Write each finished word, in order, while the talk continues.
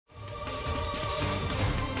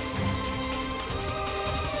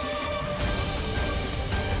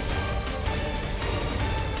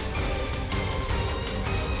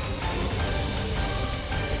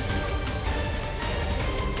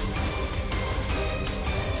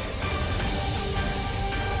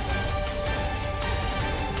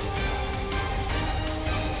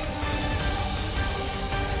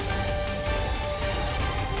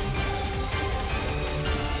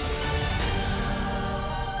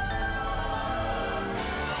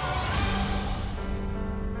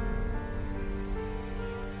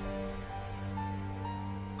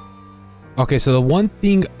Okay, so the one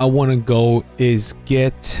thing I want to go is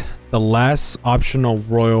get the last optional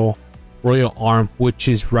royal arm, which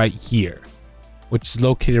is right here, which is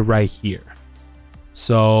located right here.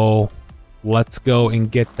 So let's go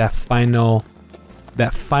and get that final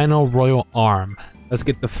royal arm. Let's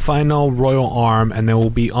get the final royal arm, and then we'll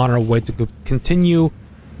be on our way to continue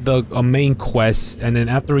the main quest. And then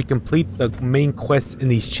after we complete the main quests in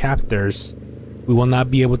these chapters, we will not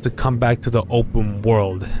be able to come back to the open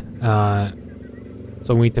world.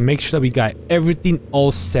 So we need to make sure that we got everything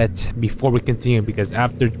all set before we continue, because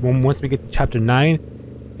once we get to chapter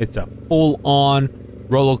 9, it's a full-on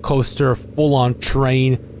roller coaster, full-on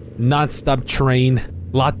train, non-stop train.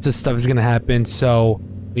 Lots of stuff is gonna happen, so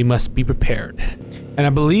we must be prepared. And I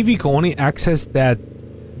believe you can only access the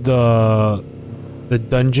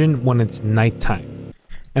dungeon when it's nighttime.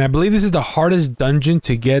 And I believe this is the hardest dungeon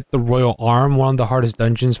to get the royal arm, one of the hardest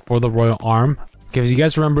dungeons for the royal arm. Because you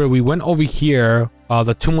guys remember, we went over here,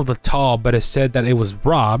 the Tomb of the Tall, but it said that it was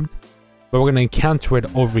robbed, but we're gonna encounter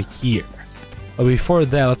it over here. But before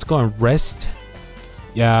that, let's go and rest.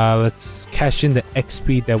 Yeah, let's cash in the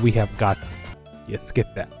XP that we have got. Yeah,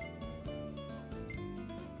 skip that.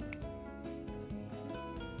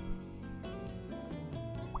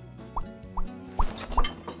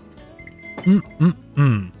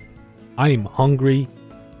 I am hungry.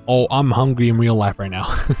 Oh, I'm hungry in real life right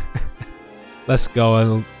now. Let's go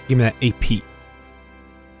and give me that AP.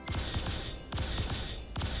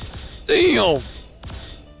 Damn!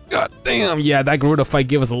 God damn! Yeah, that Garuda fight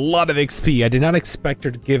gave us a lot of XP. I did not expect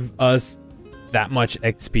her to give us that much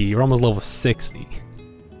XP. You're almost level 60.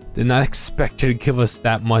 Did not expect her to give us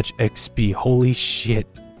that much XP. Holy shit.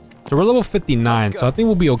 So we're level 59, so I think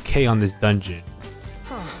we'll be okay on this dungeon.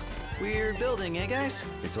 Weird building, eh, guys?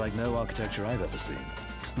 It's like no architecture I've ever seen.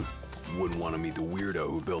 Wouldn't want to meet the weirdo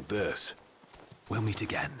who built this. We'll meet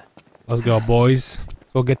again. Let's go, boys.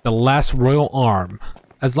 Go get the last royal arm.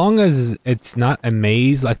 As long as it's not a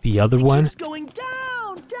maze like the other one. It's going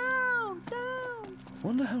down, down, down.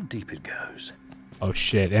 Wonder how deep it goes. Oh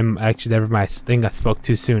shit! Actually, never mind. I think I spoke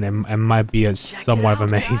too soon. It might be somewhat of a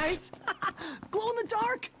maze. Glow in the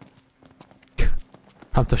dark.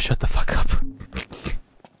 Prompto, shut the fuck up.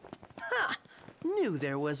 Knew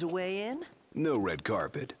there was a way in. No red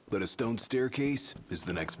carpet, but a stone staircase is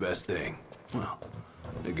the next best thing. Well,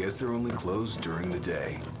 I guess they're only closed during the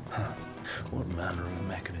day. What manner of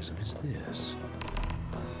mechanism is this?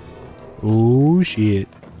 Oh shit.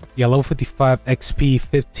 Yeah, level 55 XP,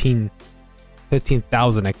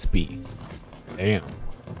 15,000 XP. Damn.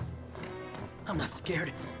 I'm not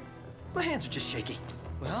scared. My hands are just shaky.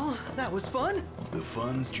 Well, that was fun. The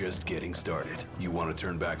fun's just getting started. You want to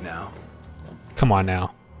turn back now? Come on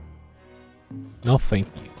now. No thank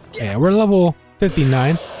you. Yeah, we're level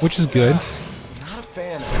 59, which is good. Not a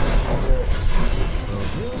fan of this.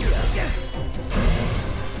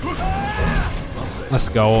 Let's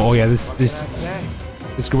go. Oh yeah, this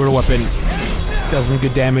gorilla weapon does some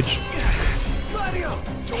good damage.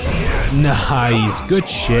 Nice, good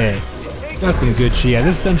shit. That's some good shit. Yeah,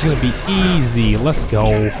 this dungeon's gonna be easy. Let's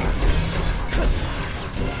go.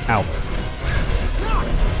 Ow.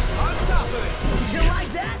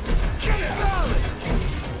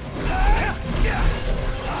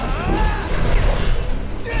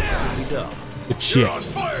 Good shit. You're on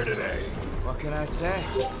fire today. What can I say?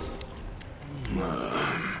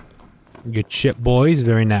 Good shit, boys.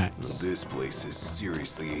 Very nice. This place is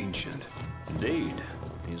seriously ancient. Indeed.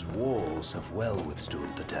 These walls have well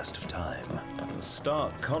withstood the test of time. A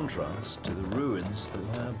stark contrast to the ruins that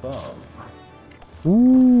lie above.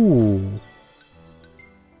 Ooh.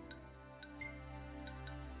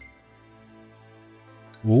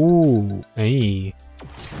 Ooh. Hey.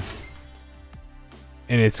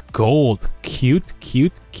 And it's gold. Cute,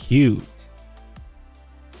 cute, cute.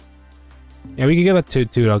 Yeah, we can give it to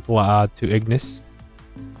Ignis.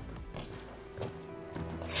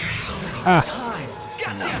 Ah.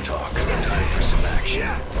 Enough talk. Time for some action.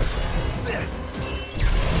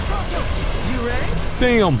 You ready?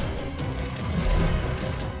 Damn.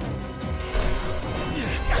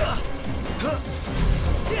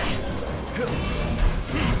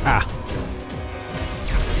 Ah.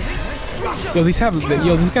 These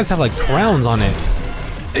guys have like crowns on it.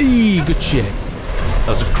 Hey, good shit.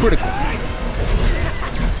 Those are critical.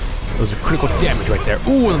 Those are critical damage right there.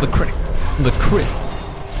 Ooh, another crit. Another crit.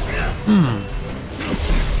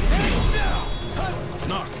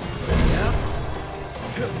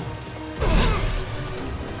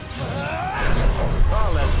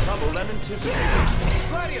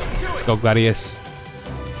 Let's go, Gladius.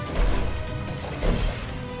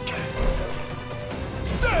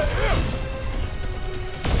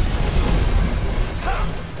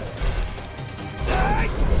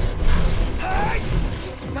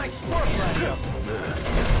 Nice work, Gladio.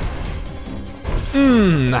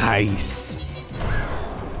 Nice.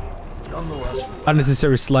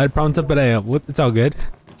 Unnecessary slide prompts up, but hey, it's all good.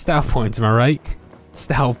 Style points, am I right?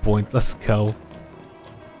 Style points, let's go.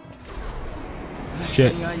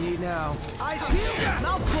 Shit. Thing I need now. Eyes peeled,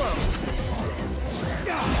 mouth closed.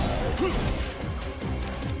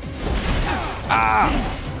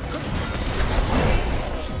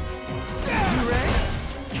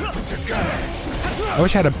 I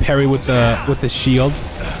wish I had a parry with the shield.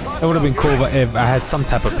 That would have been cool if I had some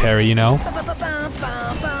type of parry, you know?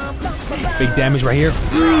 Big damage right here.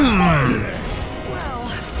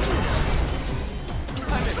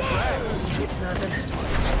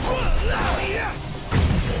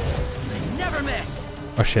 Never miss.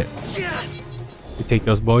 Oh shit. You take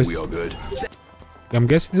those, boys. We all good? I'm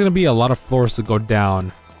guessing there's gonna be a lot of floors to go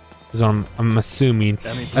down. Is what I'm assuming.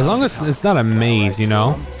 As long as it's not a maze, you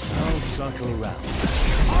know? I'll circle around.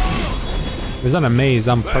 If it's not a maze,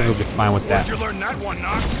 I'm perfectly fine with that. Where'd you learn that one,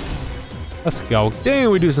 Knock? Let's go. Dang,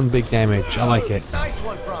 we do some big damage. I like it. Nice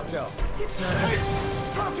one, Prompto. It's not a...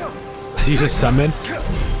 Prompto! You just summon?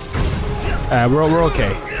 We're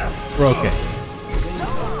okay. We're okay.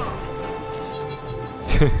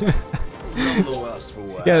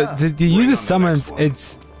 Yeah, to use the summons,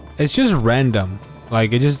 it's just random.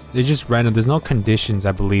 Like it just random. There's no conditions,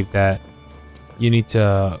 I believe, that you need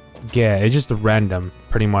to get. It's just random,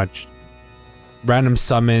 pretty much. Random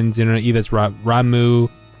summons, you know, either it's Ramu,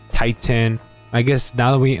 Titan. I guess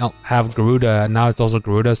now that we have Garuda, now it's also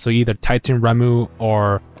Garuda. So either Titan, Ramu,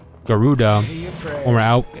 or Garuda when we're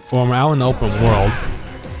out in the open world.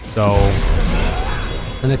 So,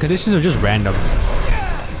 and the conditions are just random.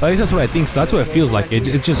 At least that's what I think. So that's what it feels like.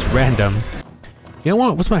 It's just random. You know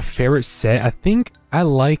what? What's my favorite set? I think I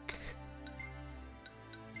like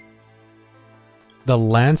the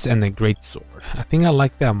lance and the greatsword. I think I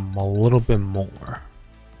like them a little bit more.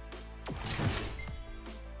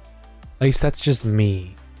 At least that's just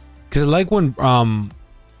me. Cause I like when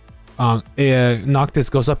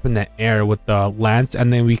Noctis goes up in the air with the lance,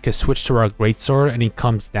 and then we can switch to our greatsword, and he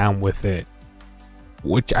comes down with it,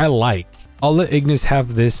 which I like. I'll let Ignis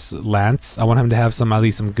have this lance. I want him to have at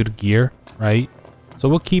least some good gear, right? So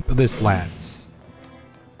we'll keep this lance.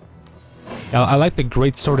 I like the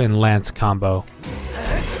greatsword and lance combo.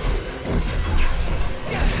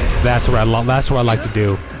 That's what I like to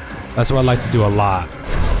do. That's what I like to do a lot.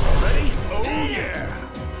 Ready? Oh yeah!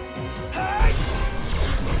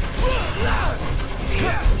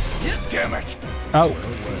 Damn it! Oh.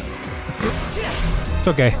 It's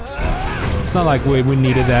okay. It's not like we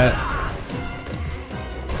needed that.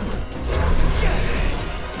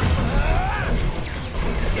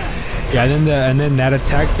 Yeah, and then that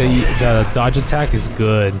attack, the dodge attack is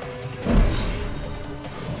good.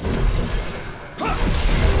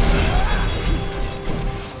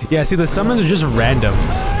 Yeah, see, the summons are just random.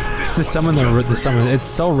 Just to summon the summon, it's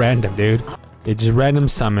so random, dude. It's just random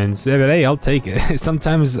summons. Yeah, but hey, I'll take it.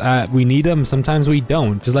 Sometimes we need them, sometimes we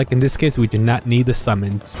don't. Just like in this case, we do not need the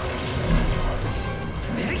summons.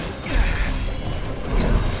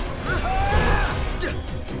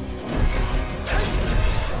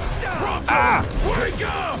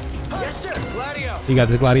 Yes, sir. Gladio! You got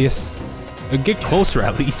this, Gladius. Get closer,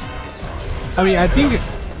 at least. I mean, I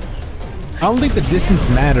don't think the distance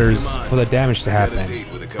matters for the damage to happen.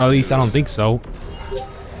 Or at least I don't think so.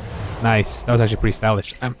 Nice. That was actually pretty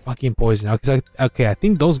stylish. I'm fucking poisoned. Okay, I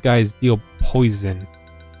think those guys deal poison.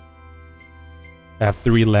 I have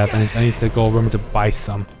 3 left. I need to go remember to buy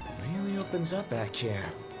some. Really opens up back here.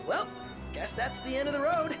 Well, guess that's the end of the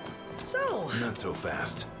road. So, Not so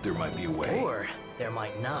fast. There might be a way. or there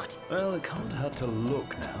might not. Well, it can't hurt to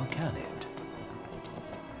look now, can it?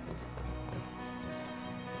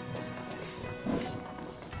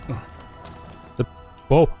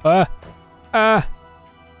 Whoa.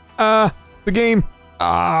 The game.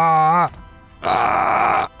 Okay,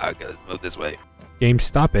 let's move this way. Game,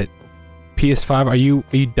 stop it. PS5, are you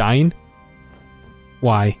dying?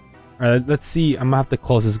 Why? Alright, let's see. I'm gonna have to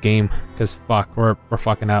close this game because fuck, we're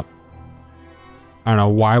fucking up. I don't know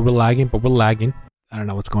why we're lagging, but we're lagging. I don't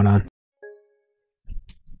know what's going on.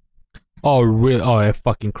 Oh really? Oh, it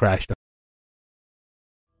fucking crashed.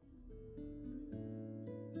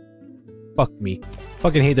 Fuck me.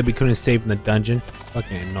 Fucking hate that we couldn't save in the dungeon.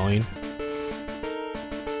 Fucking annoying.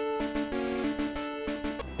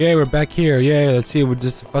 Yeah, we're back here. Yeah, let's see. We'll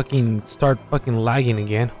just fucking start fucking lagging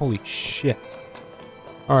again. Holy shit.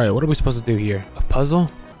 Alright, what are we supposed to do here? A puzzle?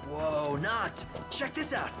 Whoa, knocked. Check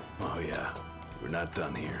this out. Oh yeah. We're not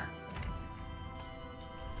done here.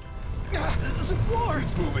 There's a floor.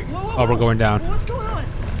 It's moving. Whoa, whoa, Oh, we're whoa. going down. What's going on?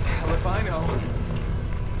 Hell if I know.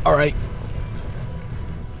 All right.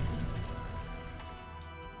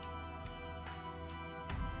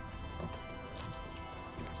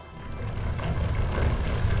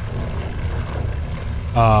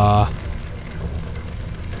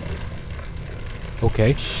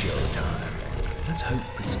 Okay. Showtime. Let's hope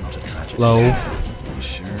it's not a tragedy. Low.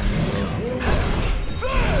 Sure will be.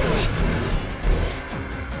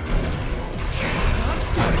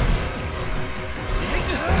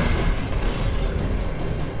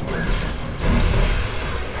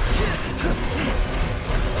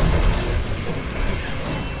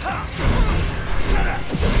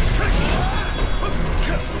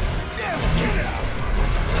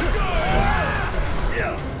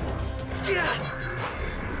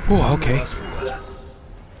 Oh, okay.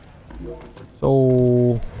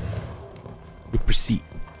 So we proceed.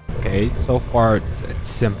 Okay, so far it's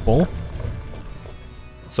simple.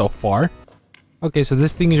 So far. Okay, so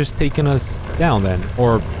this thing is just taking us down then,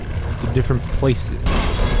 or to different places.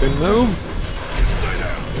 Spin move.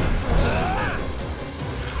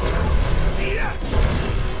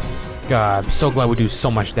 God, I'm so glad we do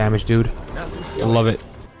so much damage, dude. I love it.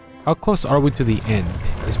 How close are we to the end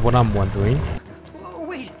is what I'm wondering. Oh,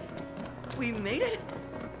 wait. We made it?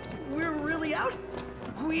 We're really out?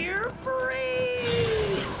 We're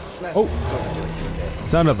free! Oh,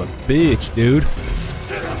 son of a bitch, dude.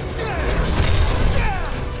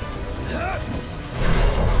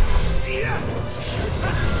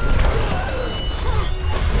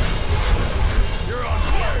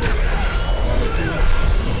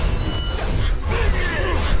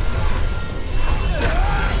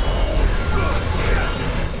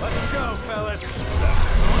 Let's go, fellas.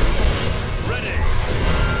 Ready.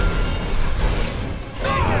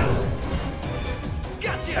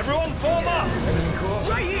 Gotcha! Everyone form up. Everything cool?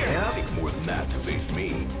 Right here! Yeah, takes more than that to face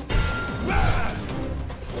me.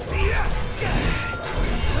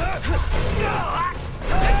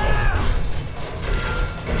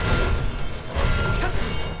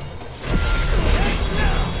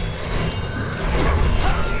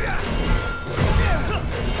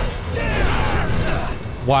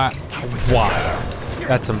 Why? Why?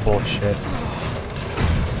 That's some bullshit.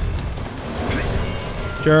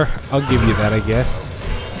 Sure, I'll give you that, I guess.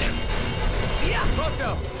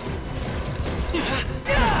 Proto!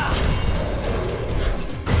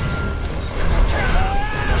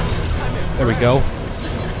 There we go.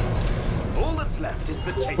 All that's left is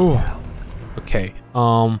the Ooh. takedown. Okay. Where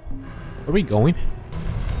are we going?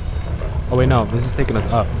 Oh wait, no. This is taking us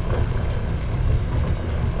up.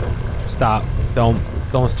 Stop.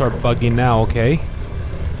 Don't start bugging now, okay?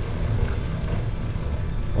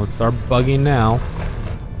 Don't start bugging now.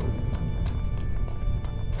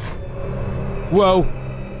 Whoa.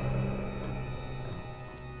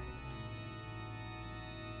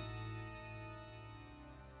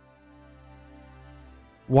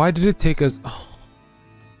 Why did it take us? Oh.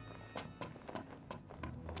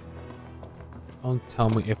 Don't tell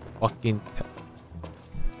me it fucking.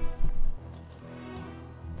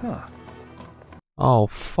 Huh. Oh,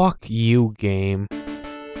 fuck you, game.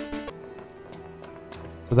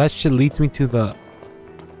 So that shit leads me to the.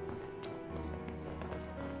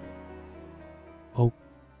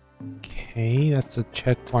 Okay, that's a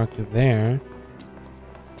check mark there.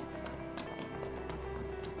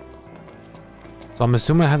 So I'm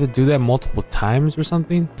assuming I have to do that multiple times or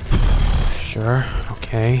something? Sure,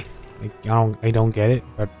 okay. I don't get it,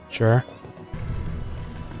 but sure.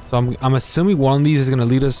 So I'm assuming one of these is gonna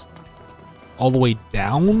lead us all the way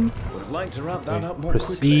down. Would like to wrap that Okay, up more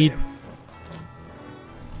proceed. quickly.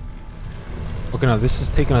 Okay, no, this is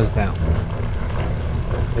taking us down.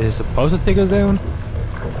 Is it supposed to take us down?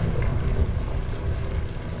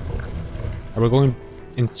 Are we going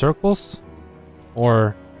in circles?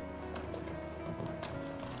 Or...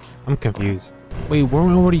 I'm confused. Wait, weren't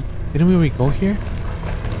we already... Didn't we already go here?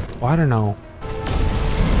 Well, I don't know.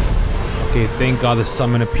 Okay, thank God the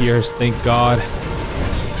summon appears. Thank God.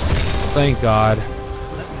 Thank God.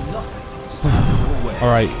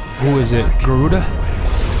 Alright, who is it? Garuda?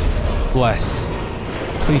 Bless.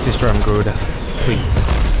 Please destroy him, Garuda. Please.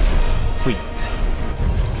 Please.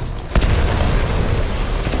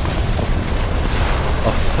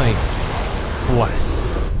 Oh, thank. Bless.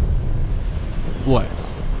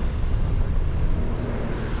 Bless.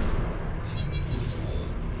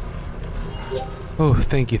 Oh,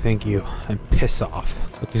 thank you, thank you. And piss off.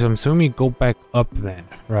 Okay, so I'm assuming you go back up then,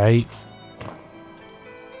 right?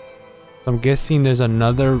 So I'm guessing there's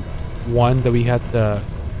another one that we had to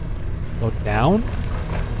go down,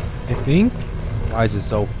 I think. Why is it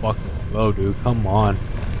so fucking slow, dude? Come on.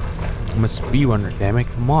 I'm a speedrunner, damn it.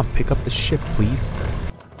 Come on, pick up the shit, please.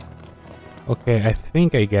 Okay, I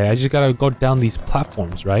think I get it. I just gotta go down these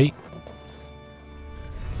platforms, right?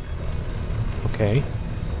 Okay.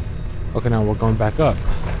 Okay, now we're going back up.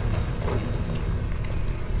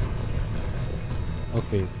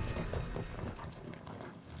 Okay.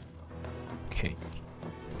 Okay.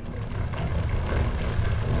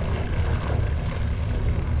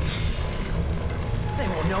 They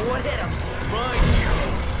won't know what hit them. Right here.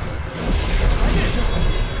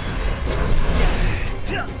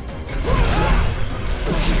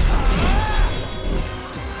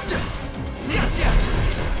 Gotcha.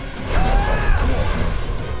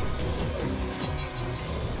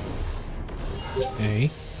 Okay.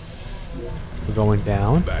 We're going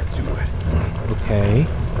down. Back to it. Okay.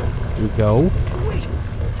 Here we go. Wait,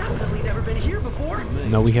 definitely never been here before.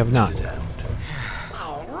 No, we have not. It out.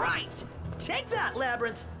 All right, take that,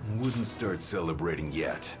 Labyrinth. Wouldn't start celebrating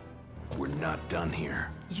yet. We're not done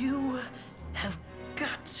here. You have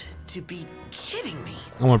got to be kidding me.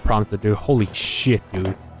 I'm gonna prompt it, dude. Holy shit, dude.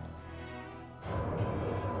 Okay,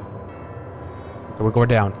 we're going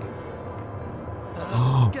down.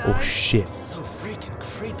 Oh Guys, shit. So freaking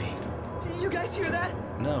creepy. you guys hear that?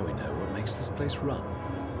 Now we know what makes this place run.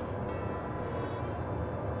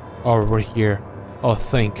 Oh, we're here. Oh,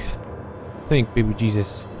 think, baby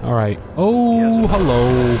Jesus. All right. Oh,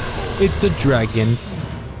 hello. It's a dragon.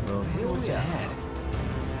 Well, here What's we are. ahead?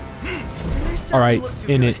 This doesn't All right, look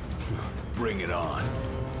too in good. it. Bring it on.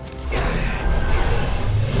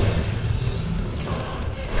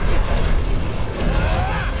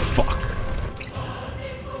 Fuck.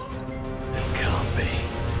 This can't be.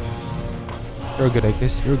 You're good, I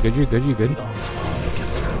guess. You're good. You're good. You're good. Odds are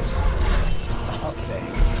against us. I'll say.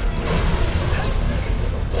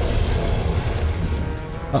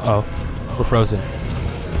 Uh oh. We're frozen.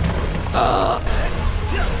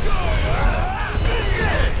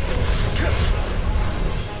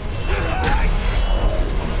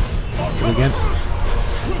 Do it again.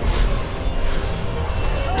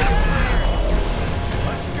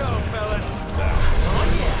 Let's go, fellas.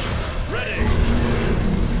 Ready.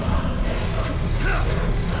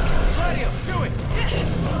 Radio, do it.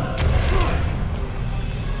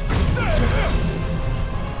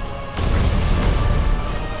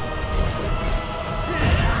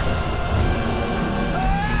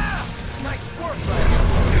 Nice work,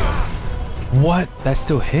 Radio. What? That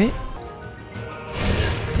still hit?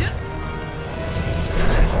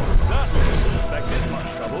 Certainly didn't expect this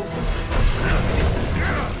much trouble.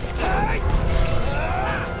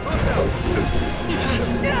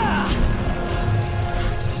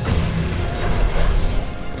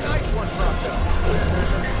 Nice one,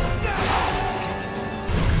 Pronto.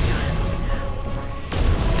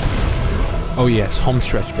 Oh yes, home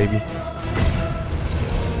stretch, baby.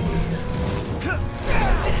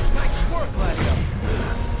 Nice work,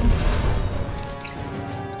 Radio.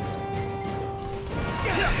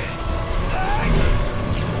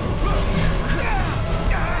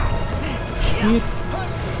 Shit.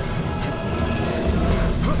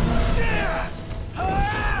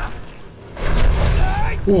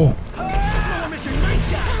 Oh, Mr. Nice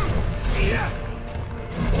Guy.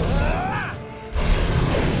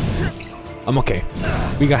 I'm okay.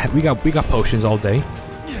 We got potions all day.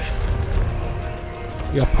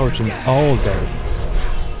 We got potions all day.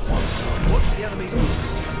 Watch the enemy's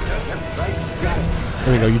movements.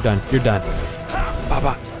 There we go. You're done. You're done.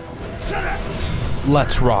 Bye.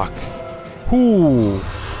 Let's rock. Ooh.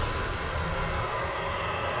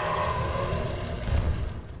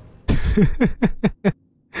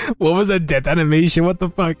 What was that death animation? What the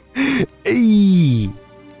fuck? Hey.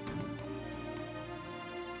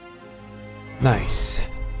 Nice.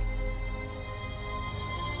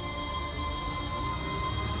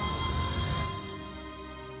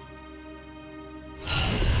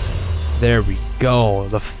 There we go.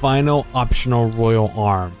 The final optional royal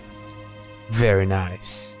arm. Very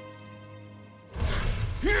nice.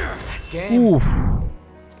 That's game. Ooh.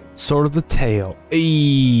 Sword of the tail.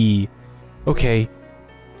 Ayy. Okay.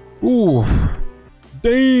 Ooh.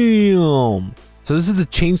 Damn. So this is the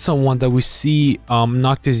chainsaw one that we see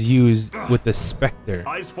Noctis use with the Spectre.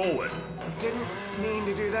 Eyes forward. Didn't mean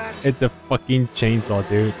to do that. It's a fucking chainsaw,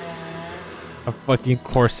 dude. Of fucking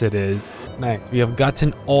course it is. Nice. We have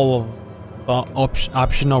gotten all of the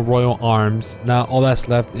optional royal arms. Now all that's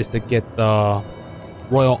left is to get the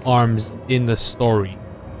royal arms in the story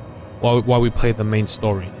while we play the main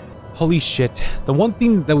story. Holy shit. The one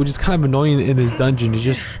thing that was just kind of annoying in this dungeon is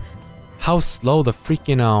just how slow the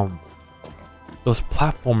freaking those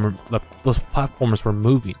platformers were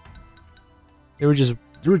moving. They were just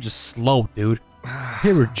slow, dude.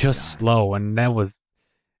 They were just slow, and that was,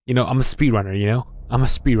 you know, I'm a speedrunner, you know? I'm a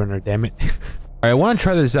speedrunner, damn it. Alright, I want to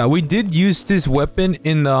try this out. We did use this weapon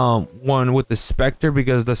in the one with the Spectre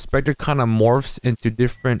because the Spectre kind of morphs into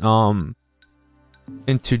different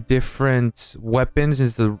weapons,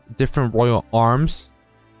 into different royal arms.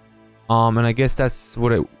 And I guess that's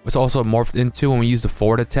what it was also morphed into when we use the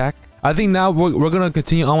forward attack. I think now we're gonna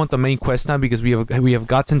continue on with the main quest now because we have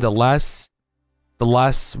gotten the last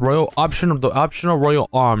royal optional royal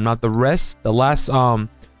arm, not the rest. The last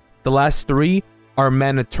 3 are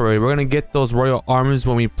mandatory. We're gonna get those royal arms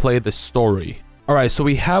when we play the story. All right, so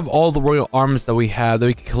we have all the royal arms that we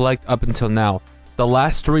can collect up until now. The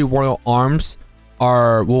last 3 royal arms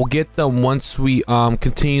we'll get them once we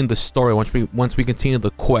continue the story, once we continue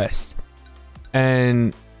the quest.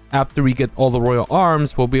 And after we get all the royal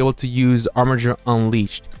arms, we'll be able to use Armature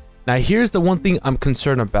Unleashed. Now here's the one thing I'm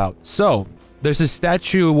concerned about. So there's a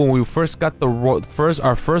statue when we first got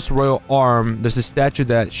our first royal arm. There's a statue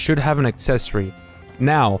that should have an accessory.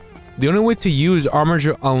 Now the only way to use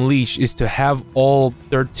Armature Unleashed is to have all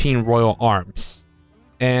 13 royal arms,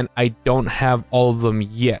 and I don't have all of them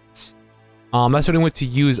yet. That's the only way to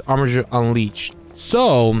use Armature Unleashed.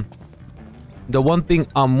 So the one thing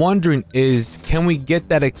I'm wondering is, can we get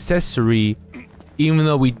that accessory even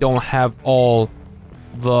though we don't have all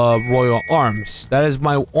the royal arms? That is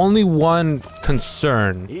my only one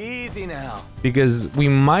concern. Easy now. Because we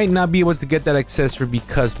might not be able to get that accessory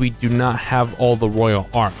because we do not have all the royal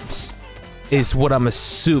arms, is what I'm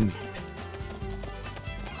assuming.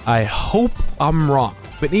 I hope I'm wrong.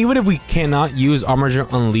 But even if we cannot use Armature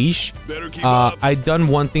Unleashed, I done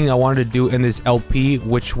one thing I wanted to do in this LP,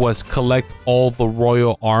 which was collect all the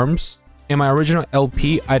royal arms. In my original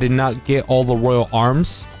LP, I did not get all the royal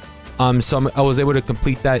arms. So I was able to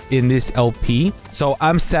complete that in this LP. So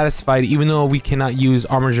I'm satisfied even though we cannot use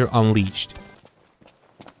Armature Unleashed.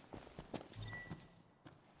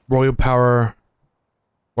 Royal power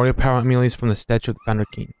emulates from the statue of the Founder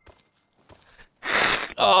King.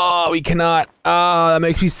 Oh, we cannot. That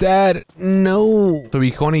makes me sad. No. So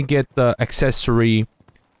we can only get the accessory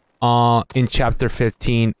in chapter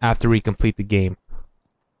 15 after we complete the game.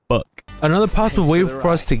 But another possible way for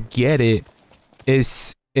us to get it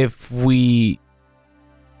is if we...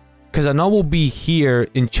 Because I know we'll be here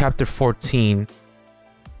in chapter 14.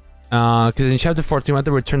 Because in chapter 14 we have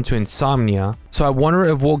to return to Insomnia. So I wonder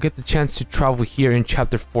if we'll get the chance to travel here in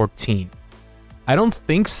chapter 14. I don't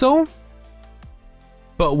think so,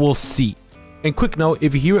 but we'll see. And quick note,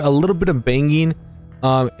 if you hear a little bit of banging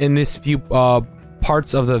in this few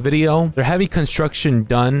parts of the video, they're having construction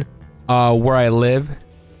done where I live.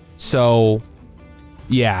 So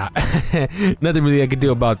yeah, nothing really I could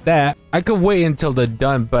do about that. I could wait until they're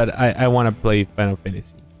done, but I want to play Final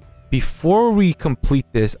Fantasy. Before we complete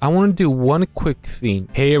this, I want to do one quick thing.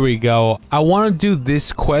 Here we go. I want to do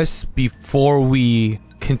this quest before we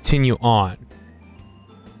continue on.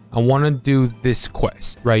 I want to do this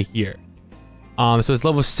quest right here. So it's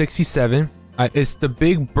level 67. It's the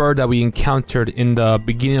big bird that we encountered in the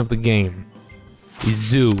beginning of the game.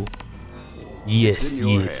 Zoo. Yes,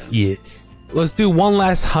 yes, yes. Let's do one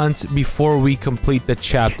last hunt before we complete the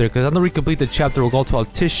chapter. Because after we complete the chapter, we'll go to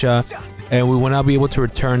Altissia, and we will not be able to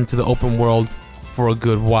return to the open world for a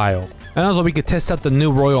good while. And also, we could test out the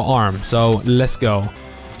new royal arm. So let's go.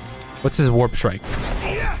 What's his warp strike?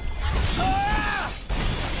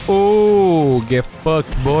 Oh, get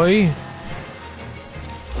fucked, boy.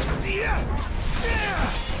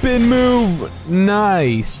 Spin move.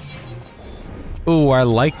 Nice. Oh, I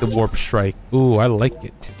like the warp strike. Oh, I like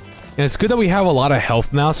it. And it's good that we have a lot of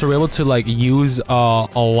health now, so we're able to like use a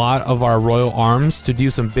lot of our royal arms to do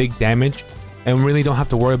some big damage, and we really don't have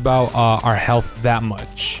to worry about our health that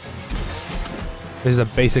much. This is a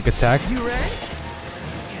basic attack. You ready?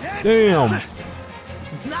 Damn.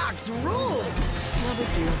 Knocked rules. No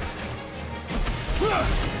big deal.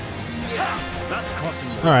 That's crossing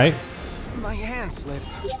the... All right. My hand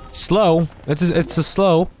slipped. Slow. It's a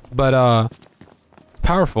slow, but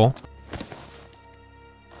powerful.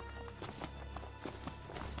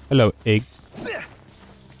 Hello, eggs.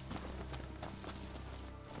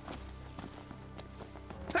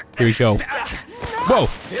 Here we go. Whoa!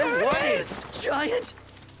 There is giant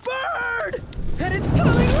bird, and it's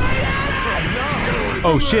coming right at us.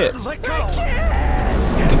 Oh shit! Let go.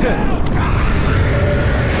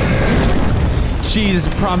 Jesus,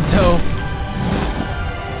 Prompto.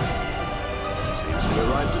 Seems we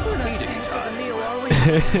arrived at We're not feeding staying for the time. meal, are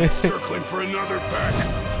we? Circling for another pack.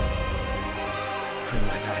 We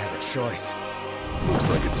might not have a choice. Looks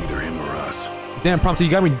like it's either him or us. Damn, Prompto, you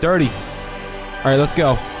got me dirty. All right, let's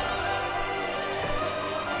go.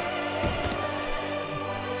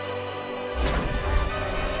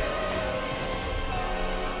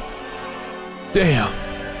 Damn.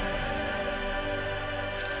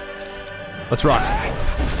 Let's rock.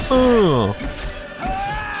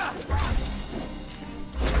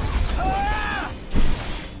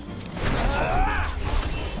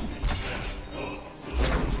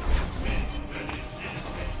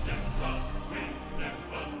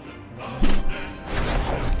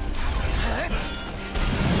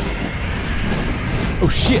 Oh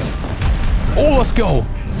shit. Oh, let's go.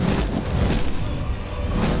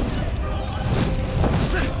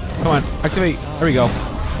 Come on, activate. There we go.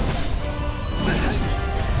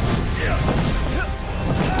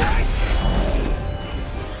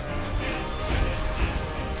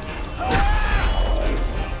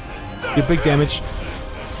 Do big damage.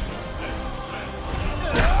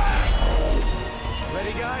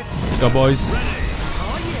 Ready, guys? Let's go, boys.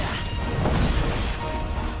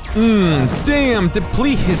 Damn,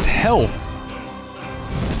 deplete his health.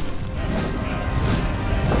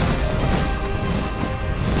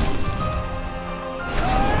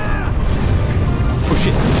 Oh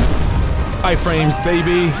shit. Iframes,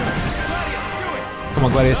 baby. Come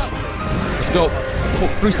on, Gladius. Let's go.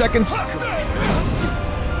 3 seconds.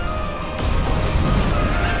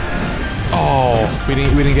 Oh, we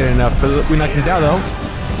didn't get enough, but we knocked him down though.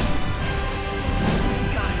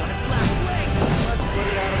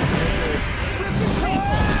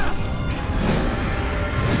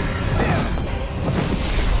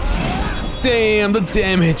 Damn, the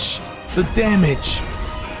damage. The damage.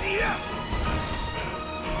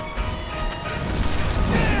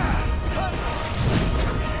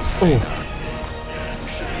 Oh.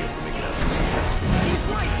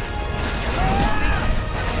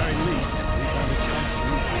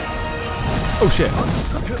 Oh shit.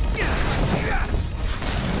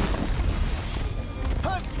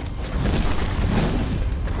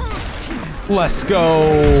 Let's go.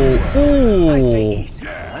 Ooh.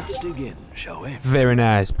 Let's dig in, shall we? Very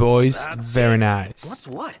nice, boys. Very nice. What's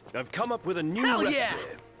what? I've come up with a new Hell recipe.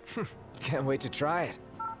 yeah! Can't wait to try it.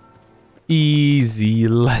 Easy.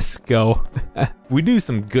 Let's go. We do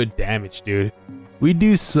some good damage, dude. We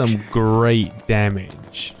do some great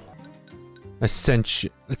damage.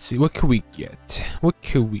 Ascension. Let's see. What could we get? What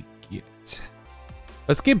could we get?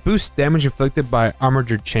 Let's get boost damage inflicted by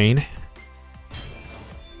armored chain.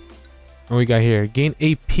 What we got here? Gain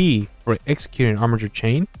AP for executing armored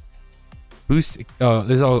chain. Boost. This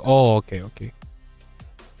is all. Oh, okay, okay.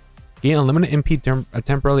 Gain unlimited MP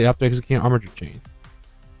temporarily after executing armored chain.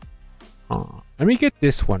 Let me get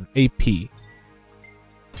this one. AP.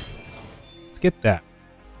 Let's get that.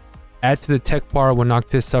 Add to the tech bar when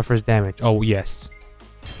Noctis suffers damage. Oh, yes.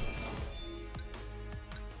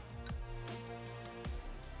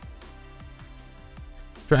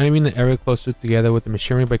 Try animating the area closer together with the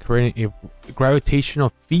machinery by creating a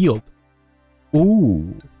gravitational field.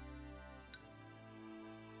 Ooh.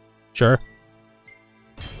 Sure.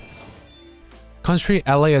 Concentrate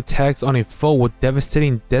ally attacks on a foe with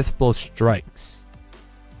devastating death blow strikes.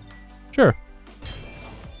 Sure.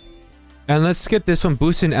 And let's get this one.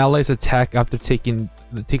 Boosting allies' attack after taking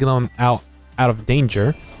them out of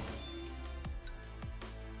danger.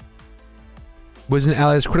 Boosting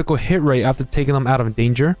allies' critical hit rate after taking them out of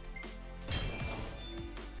danger.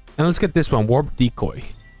 And let's get this one. Warp decoy.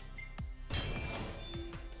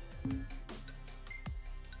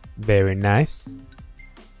 Very nice.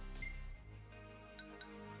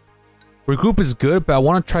 Regroup is good, but I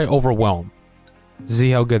want to try overwhelm to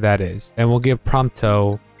see how good that is. And we'll give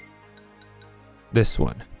Prompto this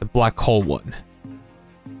one, the black hole one.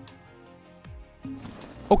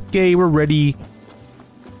 Okay, we're ready.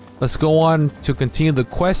 Let's go on to continue the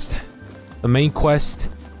quest, the main quest.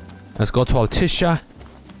 Let's go to Altissia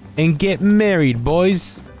and get married,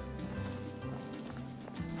 boys.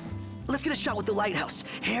 Let's get a shot with the lighthouse.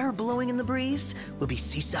 Hair blowing in the breeze. We'll be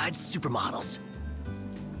seaside supermodels.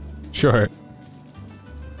 Sure.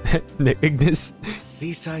 Ignis.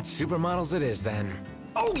 Seaside supermodels it is then.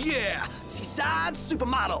 Oh yeah! Seaside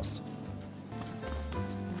supermodels.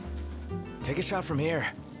 Take a shot from here.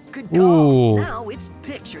 Good call. Ooh. Now it's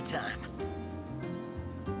picture time.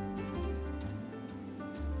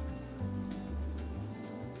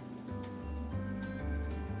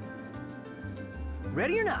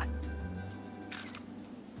 Ready or not?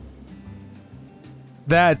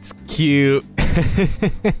 That's cute.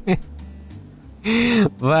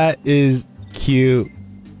 That is cute.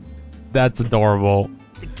 That's adorable.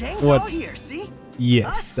 The gang's What? all here, see?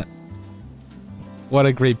 Yes. What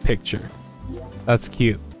a great picture. That's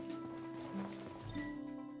cute.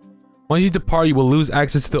 Once you depart, you will lose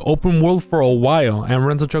access to the open world for a while, and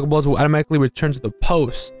rental chocobos will automatically return to the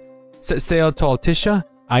post. Set sail to Altissia.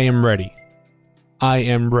 I am ready. I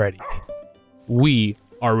am ready. We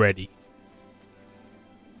are ready.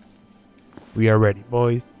 We are ready,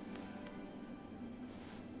 boys.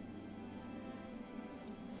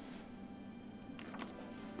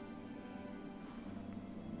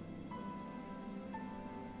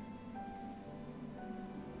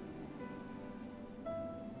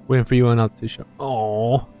 Waiting for you on out to show.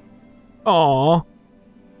 Oh, oh,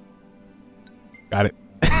 got it.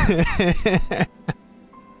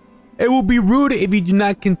 It will be rude if you do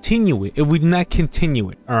not continue it. If we do not continue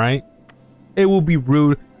it, all right? It will be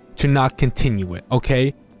rude to not continue it,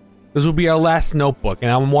 okay? This will be our last notebook,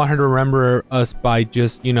 and I want her to remember us by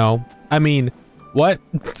just, you know, I mean, what?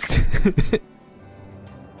 Let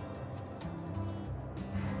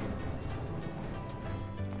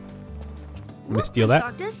me steal that.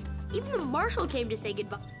 Doctus, even the marshal came to say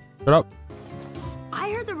goodbye. Shut up.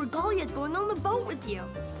 I heard the regalia's going on the boat with you.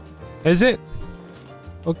 Is it?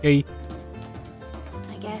 Okay.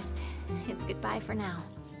 I guess it's goodbye for now.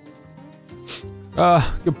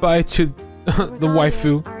 Goodbye to the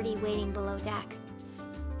waifu. Already waiting below deck.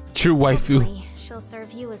 True waifu. Hopefully, she'll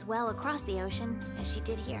serve you as well across the ocean as she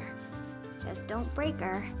did here. Just don't break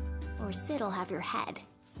her, or Sid'll have your head.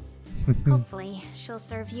 Hopefully, she'll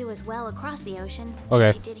serve you as well across the ocean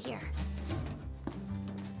as she did here.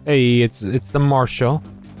 Hey, it's the marshal.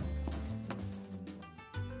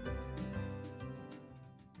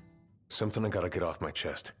 Something I gotta get off my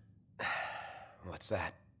chest. What's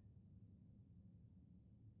that?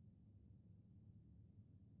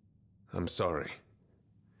 I'm sorry.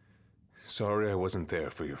 Sorry I wasn't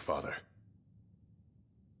there for your father.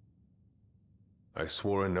 I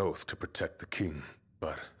swore an oath to protect the king,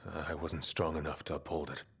 but I wasn't strong enough to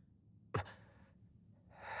uphold it.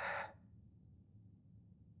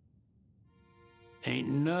 Ain't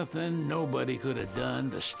nothing nobody could have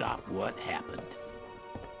done to stop what happened.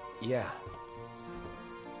 Yeah.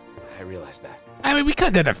 I realize that. I mean, we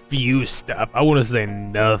could have done a few stuff. I wouldn't say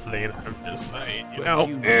nothing. I'm just saying, you know. But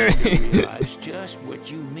you need to realize just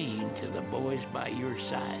what you mean to the boys by your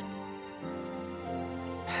side.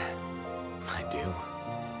 I do.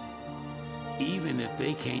 Even if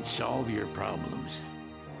they can't solve your problems,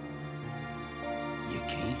 you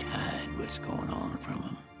can't hide what's going on from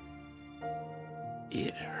them.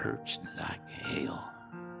 It hurts like hell.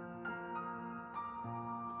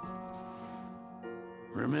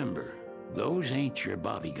 Remember, those ain't your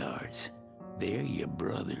bodyguards. They're your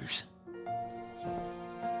brothers.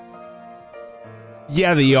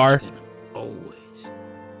 Yeah, they are. Trust in 'em, always.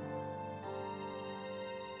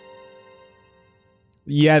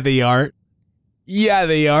 Yeah, they are. Yeah,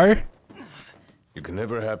 they are. You can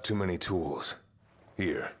never have too many tools.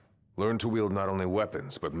 Here, learn to wield not only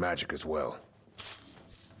weapons, but magic as well.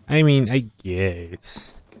 I mean, I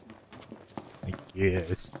guess. Here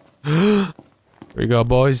we go,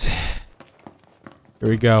 boys. Here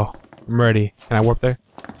we go. I'm ready. Can I warp there?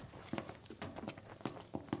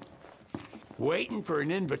 Waiting for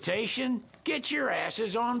an invitation? Get your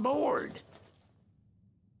asses on board.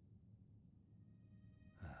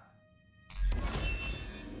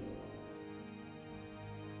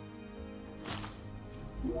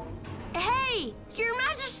 Hey, Your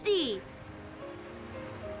Majesty!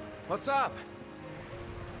 What's up?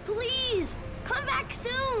 Please, come back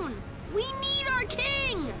soon! We need our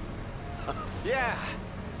king! Yeah.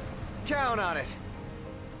 Count on it.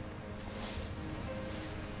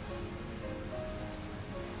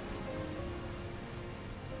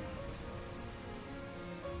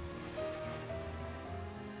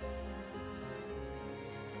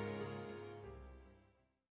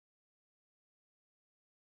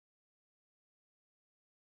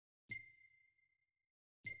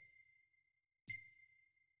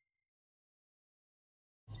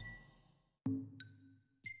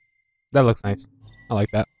 That looks nice. I like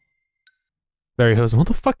that. Very wholesome. Who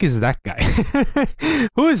the fuck is that guy?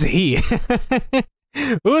 Who is he?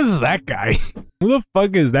 Who is that guy? Who the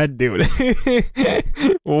fuck is that dude?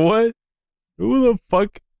 What? Who the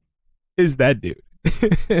fuck is that dude?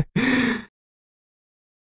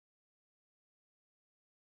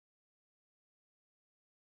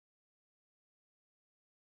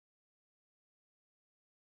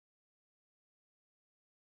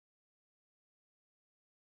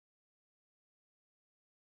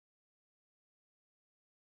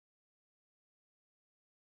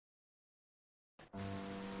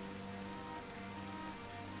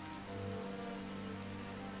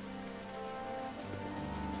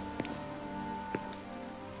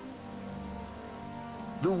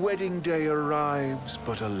 The wedding day arrives,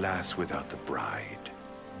 but alas, without the bride.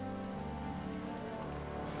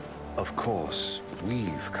 Of course,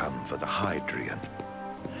 we've come for the Hydrian.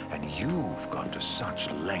 and you've gone to such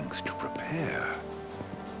lengths to prepare.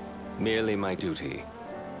 Merely my duty.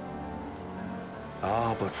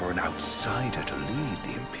 Ah, but for an outsider to lead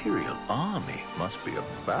the Imperial army must be a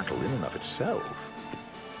battle in and of itself.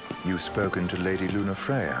 You've spoken to Lady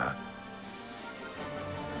Lunafreya?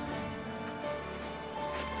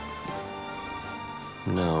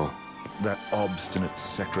 No. That obstinate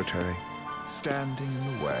secretary, standing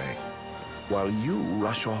in the way, while you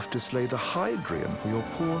rush off to slay the Hydrian for your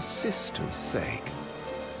poor sister's sake.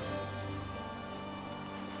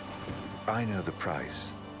 I know the price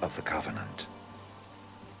of the Covenant.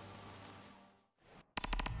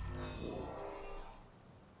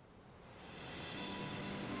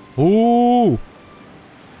 Ooh!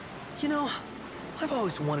 You know, I've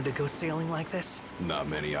always wanted to go sailing like this. Not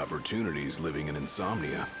many opportunities living in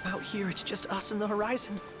Insomnia. Out here, it's just us and the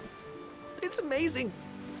horizon. It's amazing.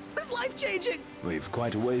 It's life-changing. We've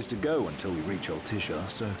quite a ways to go until we reach Altisha,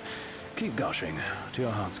 so keep gushing to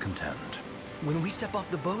your heart's content. When we step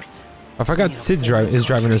off the boat, I forgot Sid is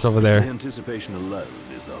driving us over The there. anticipation alone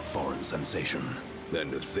is a foreign sensation.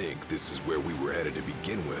 Then to think this is where we were headed to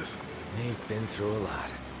begin with. They've been through a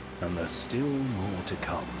lot. And there's still more to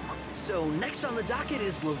come. So next on the docket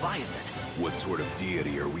is Leviathan. What sort of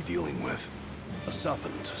deity are we dealing with? A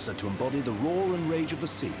serpent said to embody the roar and rage of the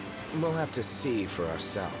sea. We'll have to see for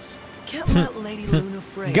ourselves. Can't let Lady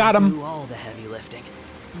Lunafreya Got him. do all the heavy lifting.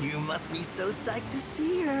 You must be so psyched to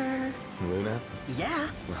see her. Luna? Yeah.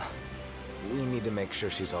 Well, we need to make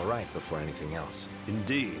sure she's all right before anything else.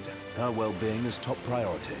 Indeed, her well-being is top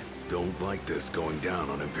priority. Don't like this going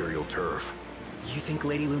down on Imperial turf. You think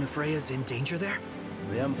Lady Lunafreya's in danger there?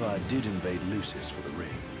 The Empire did invade Lucis for the ring.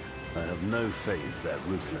 I have no faith their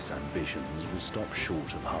ruthless ambitions will stop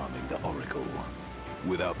short of harming the Oracle.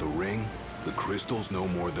 Without the ring, the crystal's no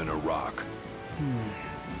more than a rock.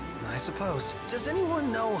 I suppose. Does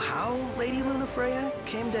anyone know how Lady Lunafreya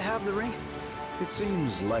came to have the ring? It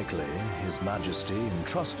seems likely His Majesty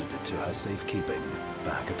entrusted it to her safekeeping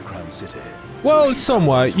back at the Crown City. Well,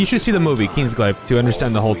 somewhat. You should see the movie Kingsglaive to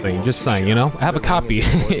understand the whole thing. Just saying, you know. I have a copy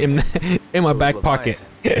in my back pocket.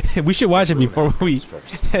 We should watch it before we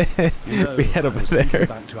we head over there.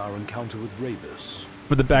 Back to our encounter with Ravus.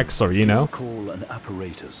 For the backstory, you know. Call an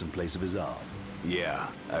apparatus in place of his arm. Yeah,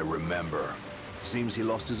 I remember. Seems he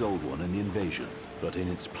lost his old one in the invasion, but in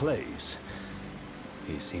its place,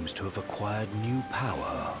 he seems to have acquired new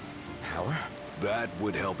power. Power? That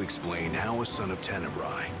would help explain how a son of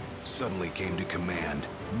Tenebrae suddenly came to command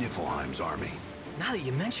Niflheim's army. Now that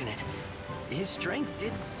you mention it, his strength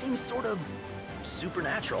did seem sort of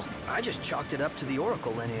supernatural. I just chalked it up to the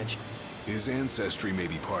Oracle lineage. His ancestry may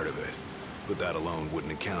be part of it, but that alone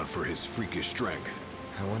wouldn't account for his freakish strength.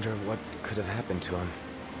 I wonder what could have happened to him.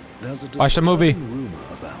 There's a Watch the movie. rumor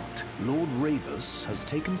about Lord Ravus has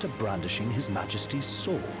taken to brandishing His Majesty's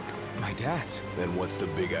sword. My dad's. Then what's the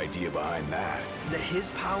big idea behind that? That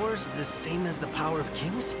his power's the same as the power of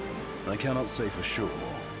kings? I cannot say for sure,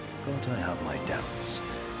 but I have my doubts.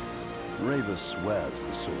 Ravus wears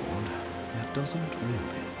the sword, yet doesn't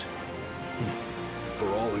wield it. For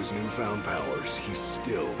all his newfound powers, he's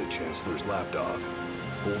still the Chancellor's lapdog,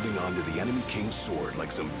 holding on to the enemy king's sword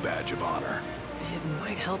like some badge of honor. It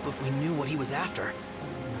might help if we knew what he was after.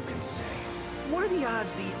 Who can say? What are the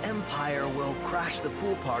odds the Empire will crash the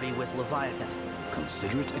pool party with Leviathan?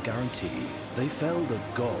 Consider it a guarantee. They felled a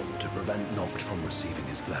god to prevent Noct from receiving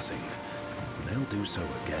his blessing. They'll do so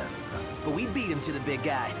again. But we beat him to the big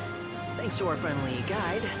guy, thanks to our friendly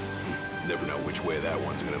guide. Never know which way that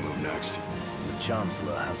one's gonna move next. The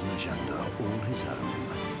Chancellor has an agenda all his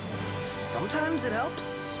own. Sometimes it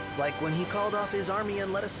helps, like when he called off his army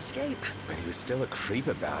and let us escape. But he was still a creep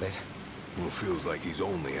about it. Well, feels like he's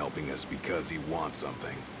only helping us because he wants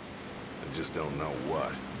something. I just don't know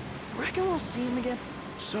what. Reckon we'll see him again?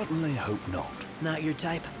 Certainly hope not. Not your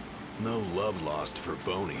type? No love lost for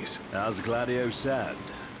phonies. As Gladio said,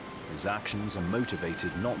 his actions are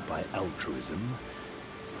motivated not by altruism,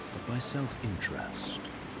 but by self-interest.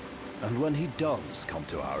 And when he does come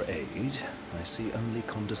to our aid, I see only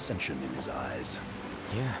condescension in his eyes.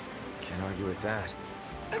 Yeah, can't argue with that.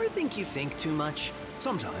 Ever think you think too much?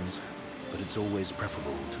 Sometimes, but it's always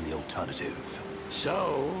preferable to the alternative.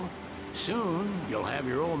 So, soon you'll have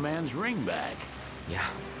your old man's ring back. Yeah,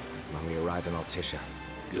 when we arrive in Altisha.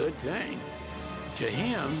 Good thing. To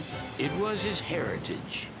him, it was his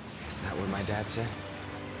heritage. Is that what my dad said?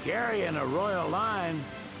 Carrying a royal line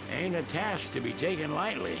ain't a task to be taken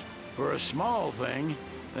lightly. For a small thing,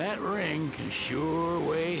 that ring can sure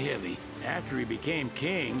weigh heavy. After he became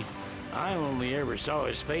king, I only ever saw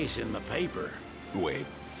his face in the paper. Wait,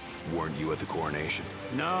 weren't you at the coronation?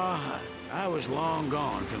 No, I was long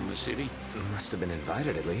gone from the city. Must have been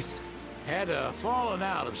invited at least. Had a falling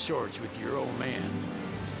out of sorts with your old man.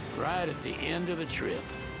 Right at the end of the trip.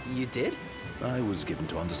 You did? I was given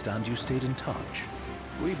to understand you stayed in touch.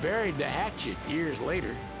 We buried the hatchet years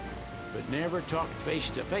later, but never talked face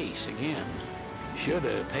to face again. Should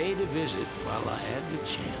have paid a visit while I had the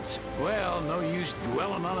chance. Well, no use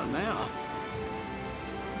dwelling on it now.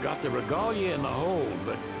 Got the regalia in the hold,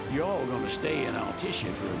 but y'all gonna stay in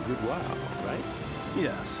Altissia for a good while, right?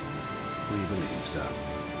 Yes, we believe so.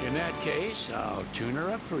 In that case, I'll tune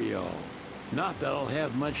her up for y'all. Not that I'll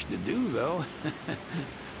have much to do, though.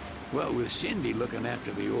 Well, with Cindy looking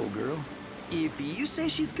after the old girl. If you say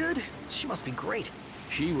she's good, she must be great.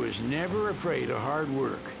 She was never afraid of hard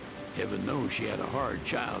work. Heaven knows she had a hard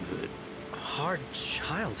childhood. Hard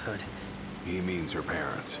childhood? He means her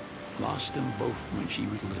parents. Lost them both when she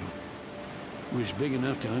was little. Was big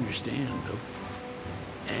enough to understand,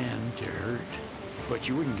 though. And to hurt. But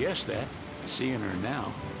you wouldn't guess that, seeing her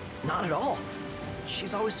now. Not at all.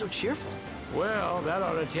 She's always so cheerful. Well, that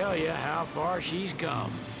ought to tell you how far she's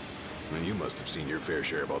come. And you must have seen your fair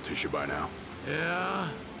share of Altissia by now. Yeah,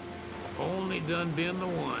 only done been the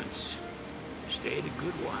once. Stayed a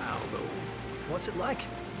good while, though. What's it like?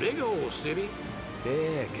 Big old city.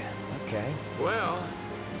 Big. Okay. Well,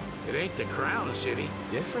 it ain't the crown of city.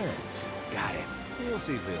 Different. Got it. You'll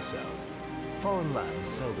see for yourself. Foreign lands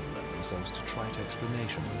seldom lend themselves to trite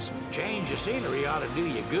explanations. Change of scenery ought to do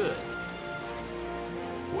you good.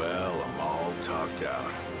 Well, I'm all talked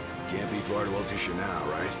out. Can't be far to Altissia now,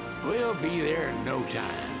 right? We'll be there in no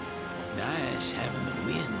time. Nice having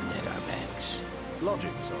the wind at our backs.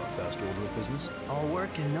 Lodgings are our first order of business. All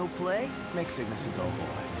work and no play? Makes Cygnus a dull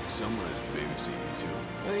boy. Someone has to babysit you, too.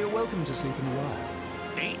 Well, you're welcome to sleep in the wild.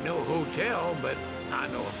 Ain't no hotel, but I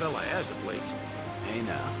know a fella has a place. Hey,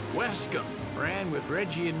 now. Westcomb ran with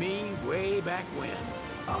Reggie and me way back when.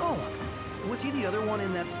 Oh, was he the other one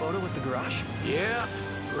in that photo with the garage? Yeah,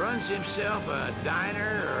 runs himself a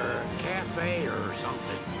diner or a cafe or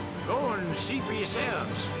something. Go and see for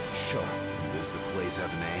yourselves. Sure. Does the place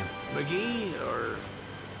have a name? McGee or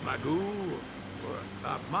Magoo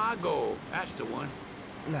or Mago, that's the one.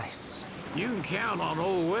 Nice. You can count on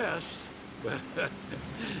Old West, but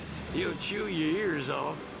he'll chew your ears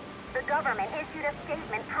off. The government issued a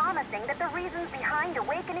statement promising that the reasons behind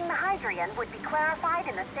awakening the Hydrian would be clarified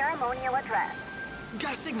in the ceremonial address.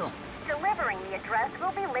 Got a signal. Delivering the address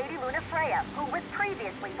will be Lady Lunafreya, who was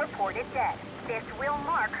previously reported dead. This will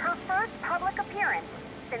mark her first public appearance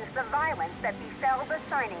since the violence that befell the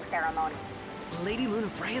signing ceremony. Lady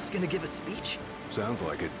Lunafreya's gonna give a speech? Sounds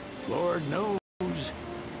like it. Lord knows.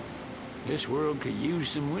 This world could use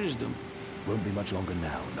some wisdom. Won't be much longer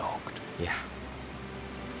now, Noct. Yeah.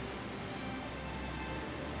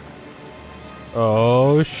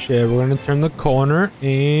 Oh shit, we're gonna turn the corner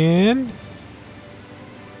and...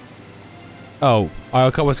 Oh,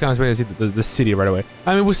 a couple of seconds wait to see the city right away.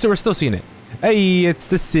 I mean, we're still seeing it. Hey, it's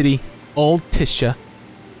the city. Altissia.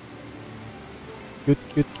 Cute,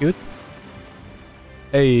 cute, cute.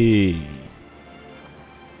 Hey.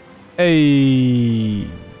 Hey.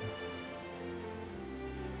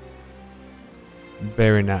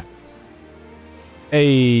 Very nice.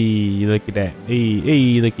 Hey, look at that.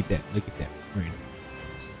 Hey, look at that. Look at that. Very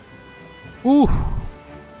nice. Ooh.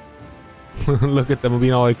 Look at them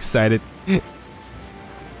being all excited.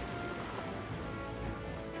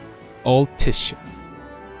 Altissia.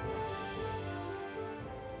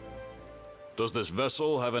 Does this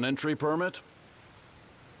vessel have an entry permit?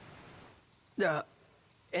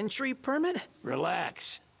 Entry permit?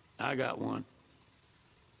 Relax. I got one.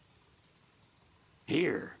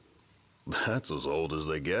 Here. That's as old as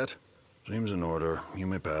they get. Seems in order. You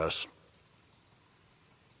may pass.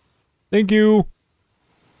 Thank you.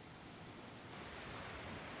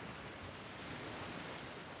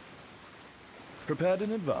 Prepared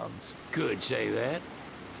in advance. Could say that.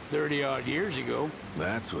 30-odd years ago.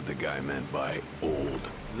 That's what the guy meant by old.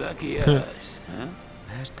 Lucky us, huh?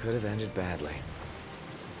 That could have ended badly.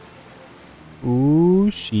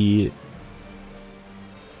 Ooh, shit.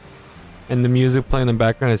 And the music playing in the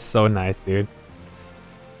background is so nice, dude.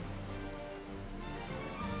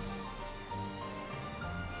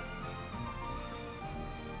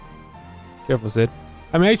 Careful, Sid.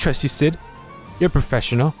 I mean, I trust you, Sid. You're a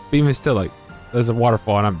professional. But even still, like, there's a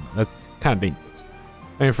waterfall, and that's kind of dangerous.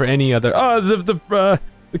 I mean, for any other... Oh, the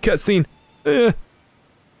cutscene. With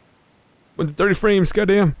the 30 frames,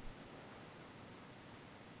 goddamn.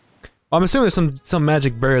 I'm assuming there's some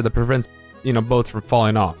magic barrier that prevents, you know, boats from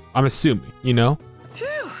falling off. I'm assuming, you know?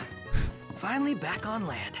 Phew. Finally back on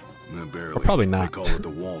land. Barely. Or probably not. They call it the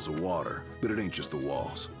walls of water, but it ain't just the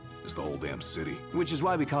walls. is the whole damn city. Which is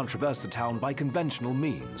why we can't traverse the town by conventional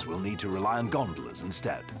means. We'll need to rely on gondolas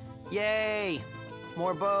instead. Yay!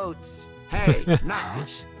 More boats. Hey, not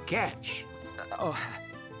this. Catch. Oh.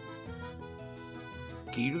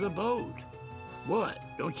 Key to the boat. What?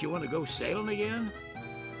 Don't you want to go sailing again?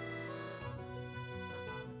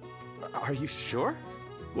 Are you sure?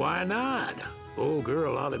 Why not? Old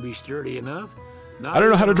girl ought to be sturdy enough. I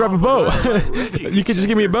don't know how to drive a boat. You can just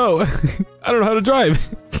give me a boat. I don't know how to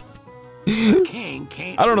drive. The king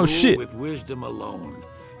can't I don't know rule shit. with wisdom alone.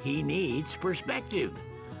 He needs perspective.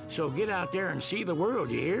 So get out there and see the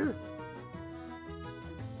world, you hear?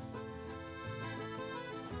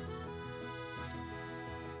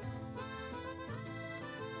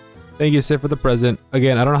 Thank you, Sid, for the present.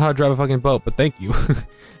 Again, I don't know how to drive a fucking boat, but thank you.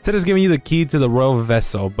 Sid is giving you the key to the royal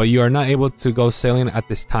vessel, but you are not able to go sailing at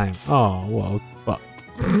this time. Oh, well, fuck.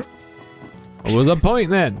 What was the point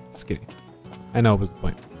then? Just kidding. I know it was the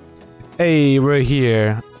point. Hey, we're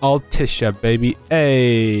here. Altissia, baby.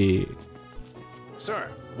 Hey. Sir,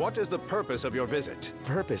 what is the purpose of your visit?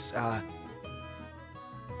 Purpose,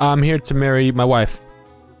 I'm here to marry my wife.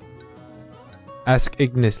 Ask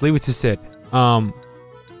Ignis. Leave it to Sid.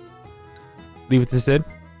 Leave it to Sid.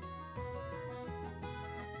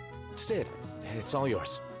 Sid, it's all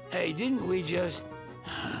yours. Hey, didn't we just...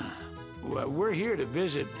 Well, we're here to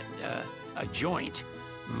visit a joint.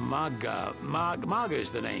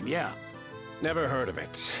 Maga's the name, yeah. Never heard of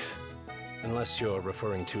it. Unless you're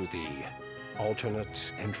referring to the alternate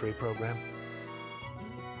entry program.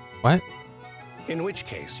 What? In which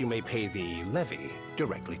case, you may pay the levy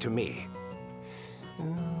directly to me.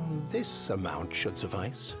 This amount should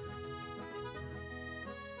suffice.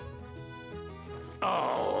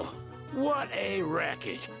 Oh, what a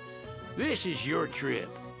racket. This is your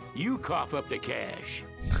trip. You cough up the cash.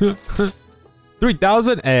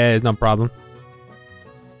 3,000? It's no problem.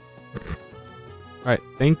 Alright,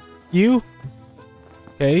 thank you.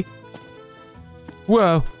 Okay.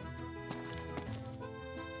 Whoa.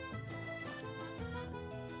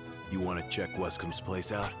 You want to check Wescom's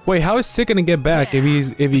place out? Wait, how is Sid gonna get back if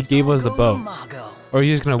he gave us the boat? Or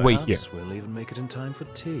he's just gonna wait here? Perhaps we'll even make it in time for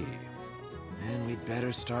tea. And we'd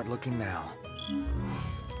better start looking now.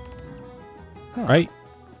 Right?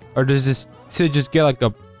 Or does this Sid just get like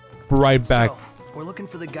a ride back? So, we're looking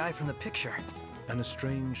for the guy from the picture. An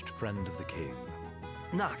estranged friend of the king.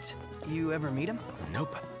 Noct. You ever meet him?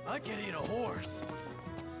 Nope. I can eat a horse.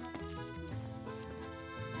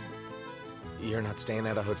 You're not staying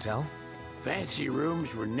at a hotel? Fancy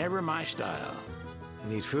rooms were never my style.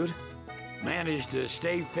 Need food? Managed to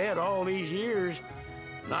stay fed all these years.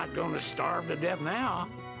 Not gonna starve to death now.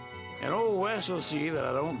 And old Wes will see that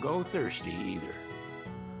I don't go thirsty either.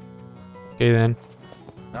 Okay then.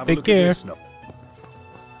 Take care.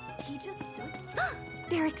 He just stood.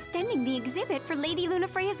 They're extending the exhibit for Lady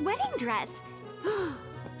Lunafreya's wedding dress.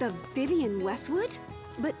 The Vivian Westwood?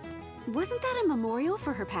 But wasn't that a memorial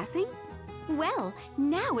for her passing? Well,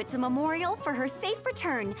 now it's a memorial for her safe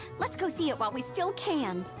return. Let's go see it while we still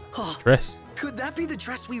can. Dress. Could that be the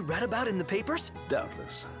dress we read about in the papers?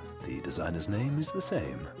 Doubtless. The designer's name is the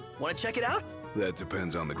same. Want to check it out? That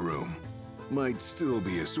depends on the groom. Might still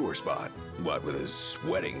be a sore spot. What with his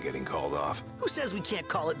wedding getting called off? Who says we can't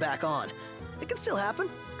call it back on? It can still happen.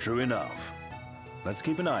 True enough. Let's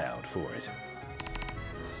keep an eye out for it.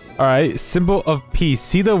 Alright, symbol of peace.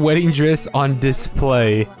 See the wedding dress on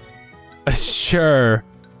display. Sure.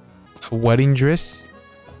 A wedding dress?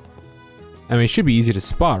 I mean, it should be easy to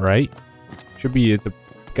spot, right? Should be the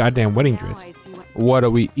goddamn wedding dress. What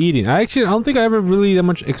are we eating? I don't think I ever really that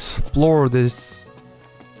much explored this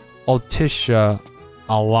Altissia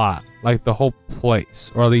a lot. Like the whole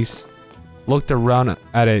place. Or at least looked around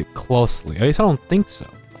at it closely. At least I don't think so.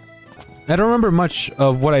 I don't remember much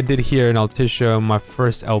of what I did here in Altissia on my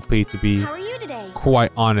first LP, to be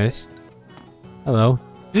quite honest. Hello.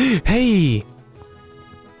 Hey!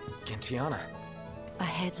 Gentiana.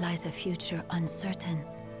 Ahead lies a future uncertain,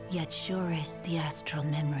 yet sure is the astral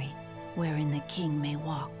memory, wherein the king may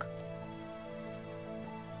walk.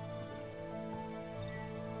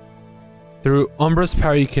 Through Umbra's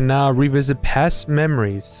power, you can now revisit past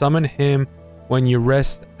memories. Summon him when you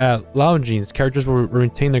rest at Loungines. Characters will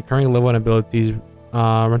retain their current level and abilities.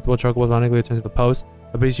 Rentable chocobos automatically return to the post.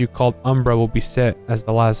 A base you called Umbra will be set as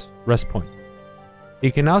the last rest point.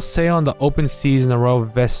 You can now sail on the open seas in a royal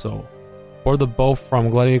vessel. Board the boat from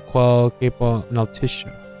Gladiaquel, Cape and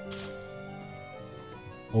Altissia.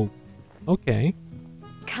 Oh, okay.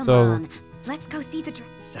 Come on, let's go see the dress.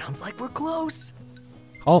 Sounds like we're close.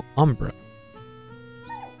 Call Umbra.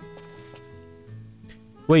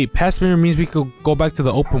 Wait, past mirror means we could go back to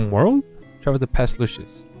the open world? Travel to past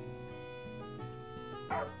Lucius.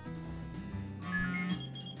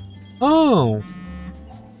 Oh.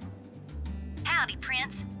 Howdy,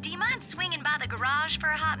 Prince. Do you mind swinging by the garage for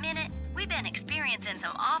a hot minute? We've been experiencing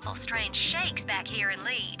some awful strange shakes back here in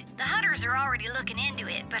Lead. The hunters are already looking into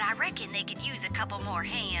it, but I reckon they could use a couple more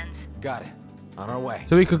hands. Got it. On our way.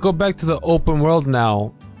 So we could go back to the open world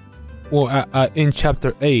now. Well, in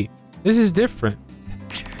chapter 8. This is different.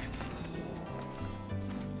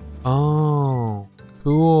 Oh,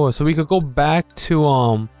 cool. So we could go back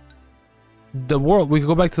to the world. We could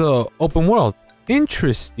go back to the open world.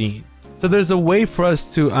 Interesting. So there's a way for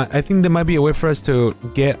us to. I think there might be a way for us to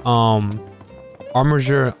get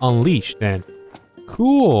Armiger Unleashed. Then,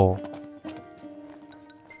 cool.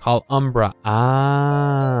 Called Umbra.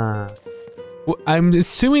 Ah. Well, I'm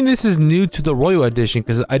assuming this is new to the Royal Edition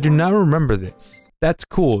because I do not remember this. That's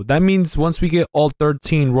cool. That means once we get all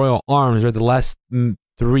 13 Royal Arms, or the last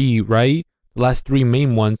 3, right? The last 3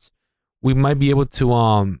 main ones, we might be able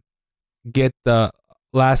to get the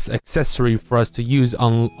last accessory for us to use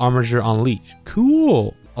on Armiger Unleashed.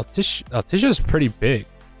 Cool. Altissia is pretty big.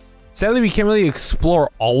 Sadly, we can't really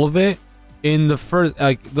explore all of it in the first.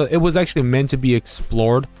 It was actually meant to be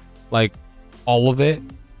explored, like all of it,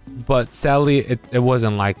 but sadly, it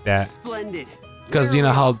wasn't like that. Splendid. Because you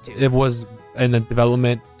know how it was in the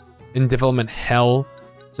development hell,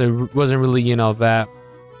 so it wasn't really, you know, that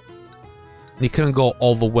they couldn't go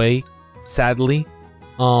all the way, sadly.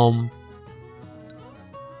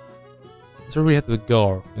 This is where we have to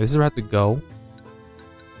go. This is where I have to go.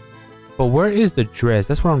 But where is the dress?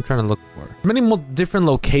 That's what I'm trying to look for. Many different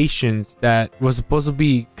locations that was supposed to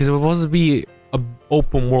be, because it was supposed to be an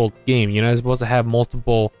open world game. You know, it's supposed to have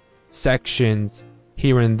multiple sections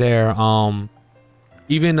here and there.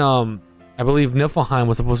 Even I believe Niflheim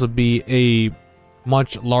was supposed to be a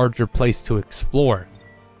much larger place to explore,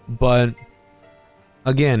 but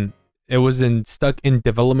again, it was stuck in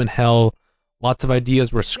development hell. Lots of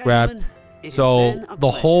ideas were scrapped. So the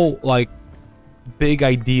whole like big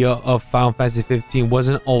idea of Final Fantasy 15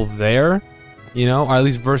 wasn't all there, you know, or at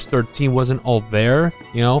least verse 13 wasn't all there,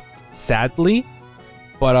 you know, sadly.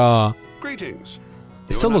 But greetings.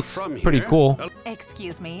 It still looks pretty cool.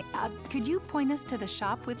 Excuse me, could you point us to the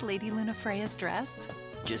shop with Lady Lunafreya's dress?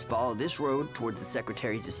 Just follow this road towards the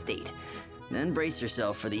Secretary's estate. Then brace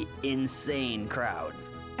yourself for the insane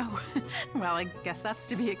crowds. Oh, well, I guess that's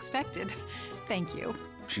to be expected. Thank you.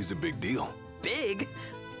 She's a big deal. Big?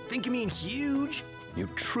 Think you mean huge? You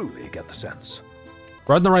truly get the sense.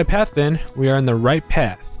 We're on the right path then. We are in the right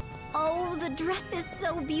path. Oh, the dress is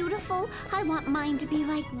so beautiful. I want mine to be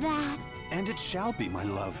like that. And it shall be, my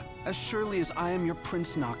love, as surely as I am your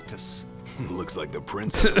Prince Noctis. Looks like the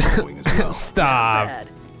prince is going as well. Stop.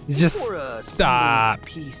 Just stop.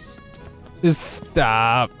 Peace. Just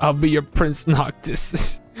stop. I'll be your Prince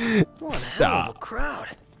Noctis. Stop. Hell of a crowd.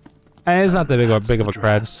 It's not that big of a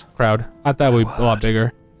crowd. I thought we'd be a lot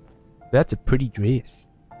bigger. That's a pretty dress.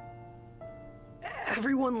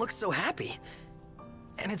 Everyone looks so happy.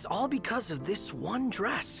 And it's all because of this one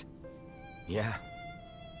dress. Yeah.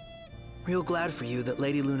 Real glad for you that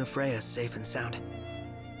Lady Lunafreya is safe and sound.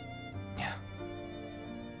 Yeah.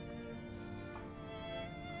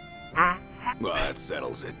 Well, that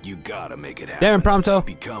settles it. You gotta make it happen. Damn, Prompto.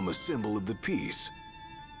 Become a symbol of the peace.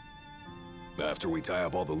 After we tie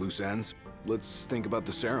up all the loose ends, let's think about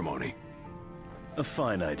the ceremony. A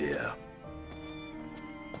fine idea.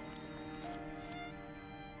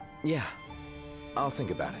 Yeah. I'll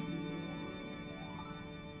think about it.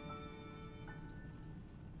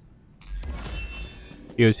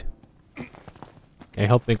 Cute. Okay,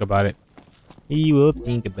 he'll think about it. He will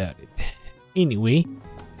think about it. Anyway.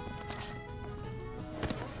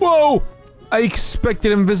 Whoa! I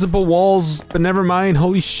expected invisible walls, but never mind.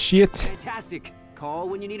 Holy shit. Fantastic. Call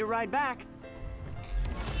when you need a ride back.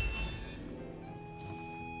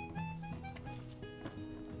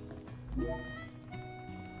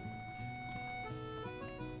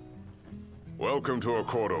 Welcome to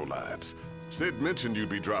Accordo, lads. Sid mentioned you'd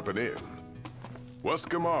be dropping in.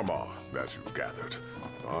 Wescom Armor, as you've gathered.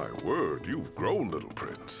 My word, you've grown, little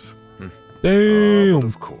prince. Damn. But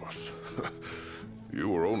of course. You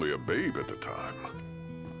were only a babe at the time.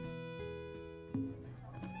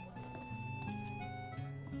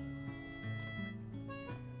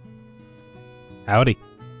 Howdy.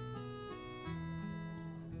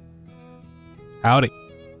 Howdy.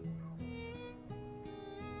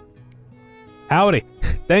 Howdy.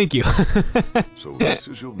 Thank you. So this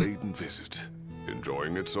is your maiden visit.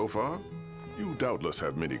 Enjoying it so far? You doubtless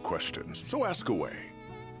have many questions, so ask away.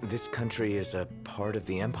 This country is a part of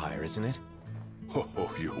the Empire, isn't it?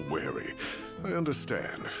 Oh, you're wary. I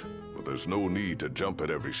understand. But there's no need to jump at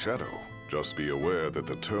every shadow. Just be aware that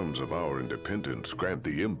the terms of our independence grant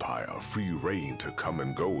the Empire free reign to come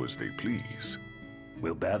and go as they please.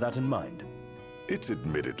 We'll bear that in mind. It's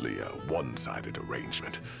admittedly a one-sided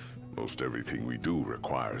arrangement. Most everything we do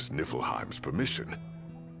requires Niflheim's permission.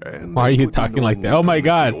 And why are you talking like that? Oh my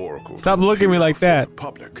god. Stop looking at me like that.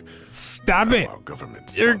 Stop it.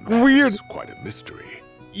 You're weird. Quite a mystery.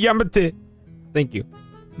 Yamate. Thank you.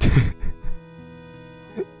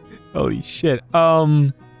 Holy shit.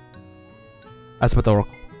 That's about the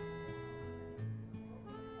Oracle.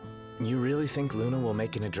 You really think Luna will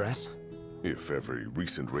make an address? If every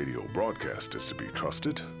recent radio broadcast is to be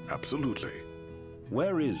trusted, absolutely.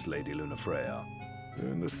 Where is Lady Lunafreya?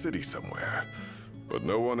 In the city somewhere. But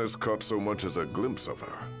no one has caught so much as a glimpse of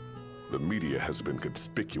her. The media has been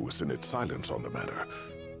conspicuous in its silence on the matter,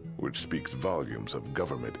 which speaks volumes of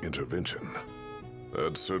government intervention.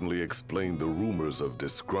 That certainly explained the rumors of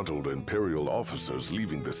disgruntled Imperial officers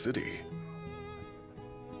leaving the city.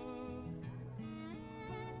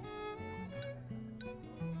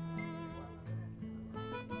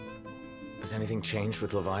 Has anything changed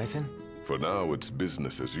with Leviathan? For now, it's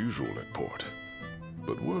business as usual at port.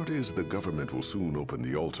 But word is the government will soon open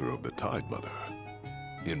the altar of the Tide Mother.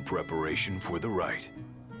 In preparation for the rite.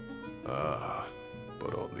 Ah,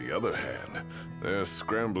 but on the other hand, they're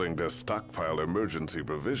scrambling to stockpile emergency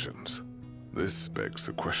provisions. This begs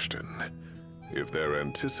the question, if they're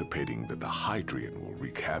anticipating that the Hydrian will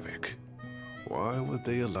wreak havoc, why would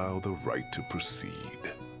they allow the rite to proceed?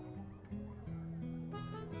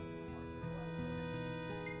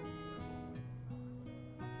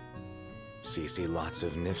 So you see lots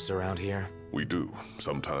of nifs around here? We do,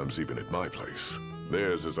 sometimes even at my place.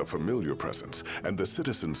 Theirs is a familiar presence, and the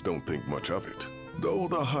citizens don't think much of it. Though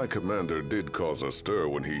the High Commander did cause a stir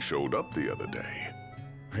when he showed up the other day.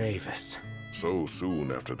 Ravis. So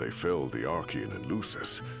soon after they felled the Archean and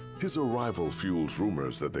Lucis, his arrival fuels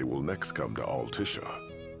rumors that they will next come to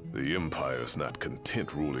Altissia. The Empire's not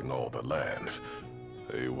content ruling all the land.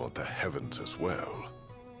 They want the heavens as well.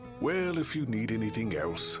 Well, if you need anything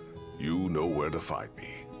else, you know where to find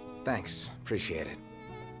me. Thanks. Appreciate it.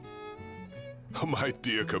 My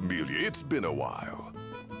dear Camellia, it's been a while.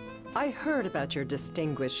 I heard about your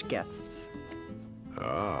distinguished guests.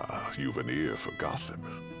 Ah, you've an ear for gossip.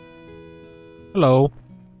 Hello.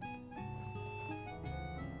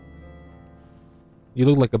 You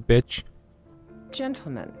look like a bitch.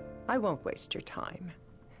 Gentlemen, I won't waste your time.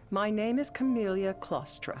 My name is Camellia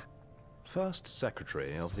Claustra. First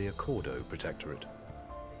Secretary of the Accordo Protectorate.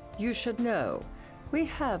 You should know, we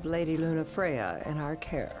have Lady Lunafreya in our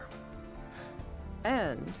care.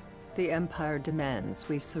 And the Empire demands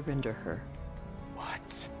we surrender her.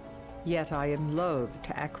 What? Yet I am loath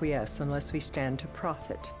to acquiesce unless we stand to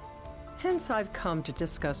profit. Hence I've come to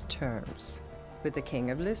discuss terms with the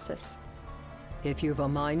King of Lucis. If you've a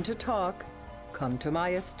mind to talk, come to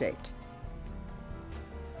my estate.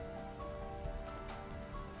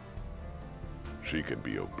 She can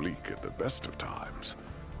be oblique at the best of times,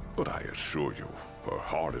 but I assure you, her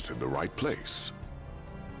heart is in the right place.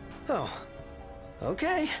 Oh,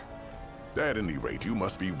 okay. At any rate, you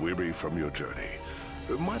must be weary from your journey.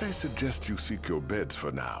 Might I suggest you seek your beds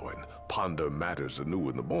for now and ponder matters anew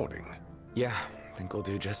in the morning? Yeah, I think we'll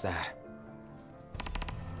do just that.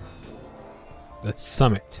 The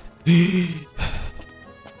summit.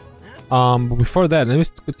 But before that, let me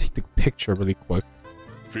just go take the picture really quick.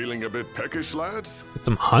 Feeling a bit peckish, lads? Get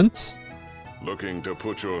some hunts? Looking to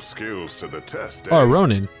put your skills to the test, eh? Oh,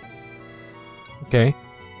 Ronin. Okay.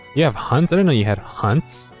 You have hunts? I didn't know you had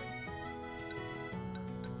hunts.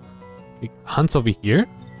 Hunts over here?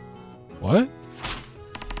 What?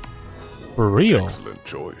 For real? Excellent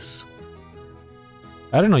choice.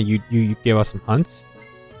 I didn't know you gave us some hunts.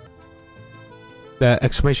 That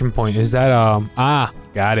exclamation point, is that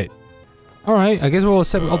got it. Alright, I guess we'll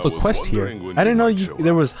set up the quest here. I didn't know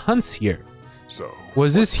there was hunts here. So,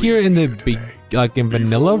 was this here in the like in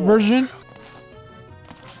vanilla version?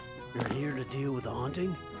 You're here to deal with the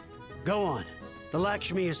haunting? Go on. The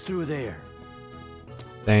Lakshmi is through there.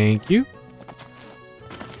 Thank you.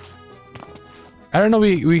 I don't know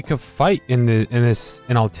we could fight in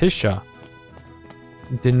Altissia.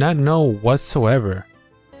 Did not know whatsoever.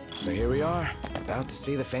 So here we are, about to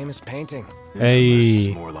see the famous painting.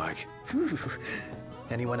 Hey. More like.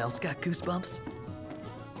 Anyone else got goosebumps?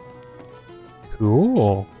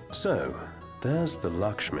 Cool. So, there's the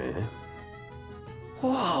Lakshmi.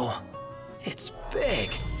 Whoa, it's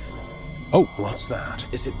big. Oh, what's that?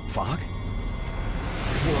 Is it fog?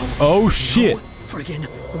 Whoa. Oh shit. No friggin'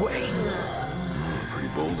 way. Pretty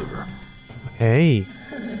bold of her. Hey.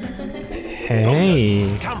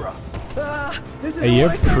 Hey. Camera. Ah! Hey, you're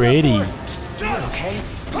pretty. Okay.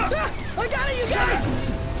 I got it, you guys!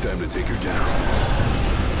 Time to take her down.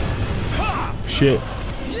 Shit.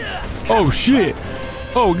 Oh shit.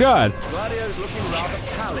 Oh god. Gladio's looking rather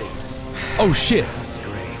pallid. Oh shit.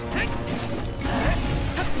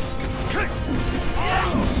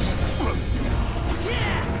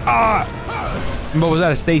 Ah! What was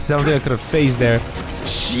that, a Stasis? I don't think I could have phased there.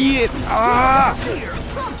 Shit! Ah!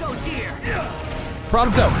 Prompto's here!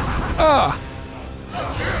 Prompto! Ah!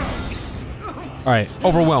 Alright,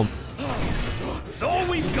 overwhelmed. All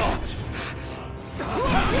we've got.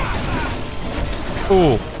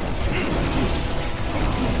 Ooh.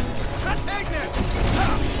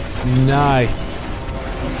 Nice.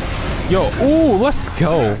 Yo, ooh, let's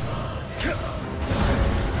go.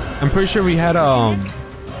 I'm pretty sure we had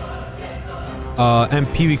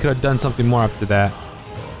MP. We could have done something more after that.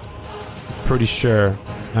 Pretty sure.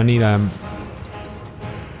 I need Come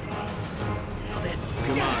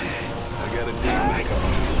on, I gotta take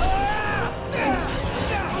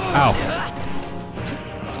Ow.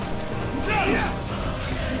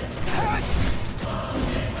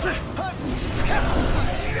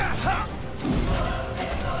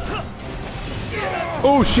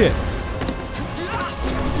 Oh shit.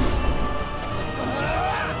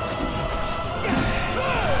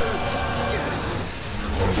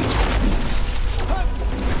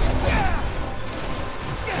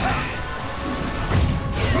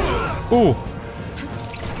 Ooh.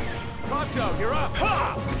 Prompto, you're up.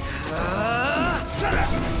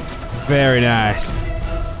 Very nice.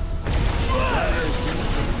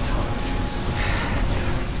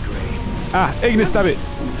 Ah, Ignis, stop it.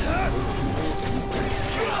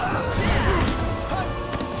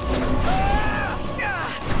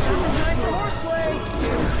 Time for horseplay!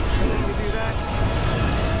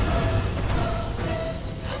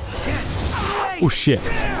 Oh shit.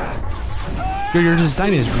 Yo, your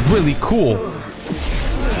design is really cool.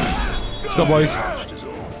 Let's go, boys.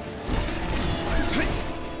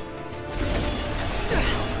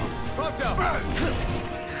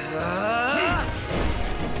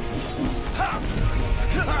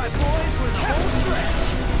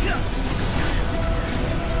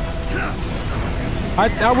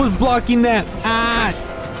 I was blocking that. Ah.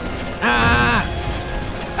 Ah.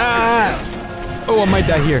 Ah. Oh, I might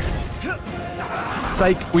die here.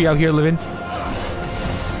 Psych, we out here living.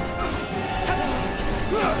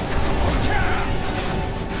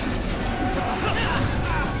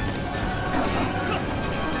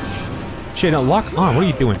 Shit, now lock on. What are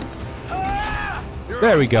you doing?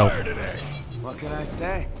 There we go. What can I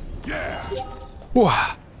say? Yeah.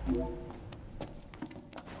 Wow.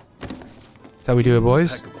 That's how we do it,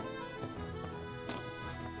 boys.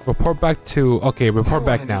 Report back to... Okay, report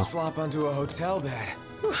back now. Just flop onto a hotel bed.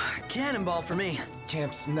 Cannonball for me.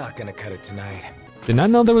 Camp's not gonna cut it tonight. Did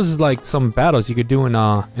not know there was like some battles you could do in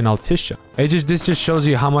Altissia. This just shows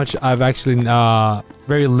you how much I've actually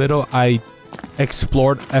very little I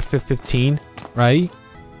explored FF15, right?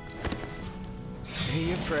 Say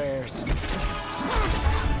your prayers.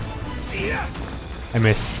 I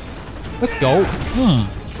missed. Let's go. Well,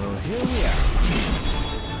 here we are.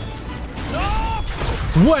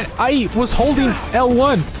 What? I was holding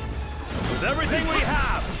L1. With everything we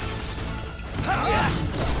have.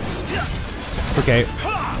 Okay.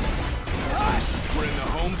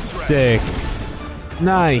 Sick.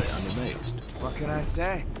 Nice. What can I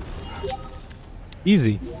say?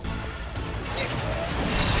 Easy.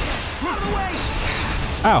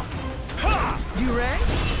 Ow. You ready?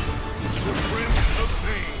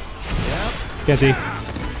 Can't see.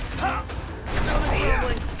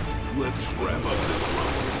 Let's wrap up this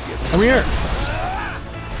run. Come here.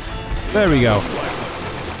 There we go.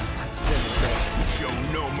 Show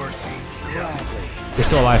no mercy. You're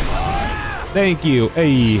still alive. Thank you.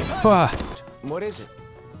 Hey. Ah. What is it?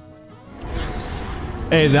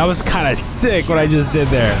 Hey, that was kind of sick what I just did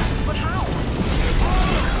there.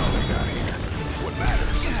 What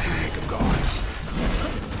matters is the make of God.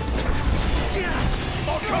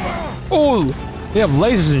 Oh, they have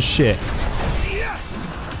lasers and shit.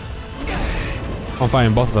 I'm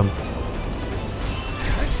fighting both of them.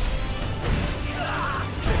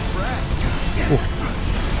 Ooh.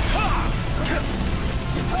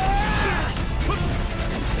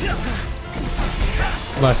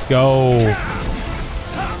 Let's go.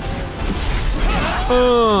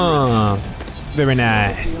 Very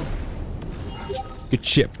nice. Good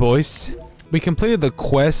shit, boys. We completed the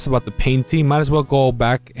quest about the painting. Might as well go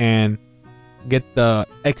back and get the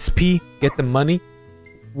XP, get the money.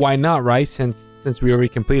 Why not, right? Since we already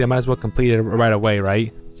completed, I might as well complete it right away,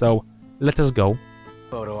 right? So let us go.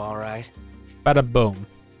 Photo all right? Bada boom.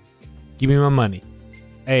 Give me my money.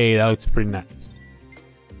 Hey, that looks pretty nice.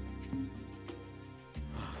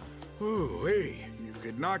 Ooh, hey, you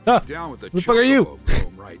could knock me down with a Who the fuck are you?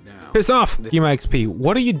 right now. Piss off. Give me my XP.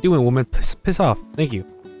 What are you doing, woman? Piss off. Thank you.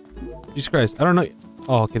 Jesus Christ. I don't know.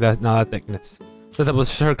 Oh, okay. That's not that thickness. So that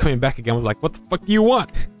was her coming back again. I was like, what the fuck do you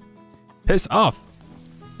want? Piss off.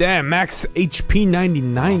 Damn, max HP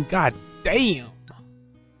 99. God damn.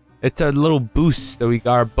 It's our little boost that we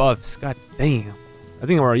got our buffs. God damn. I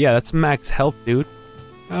think we're, yeah, that's max health, dude.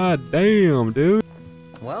 God damn, dude.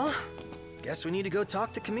 Well, guess we need to go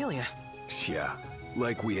talk to Camellia. Yeah,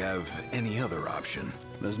 like we have any other option.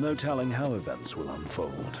 There's no telling how events will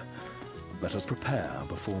unfold. Let us prepare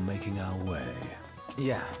before making our way.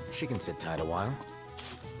 Yeah, she can sit tight a while.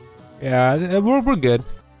 Yeah, we're good.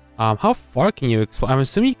 How far can you explore? I'm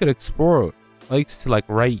assuming you could explore lakes to like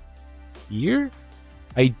right here.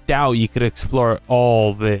 I doubt you could explore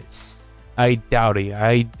all this. I doubt it.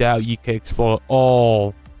 I doubt you could explore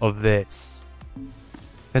all of this.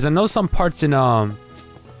 Because I know some parts in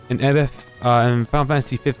in Final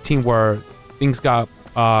Fantasy 15 where things got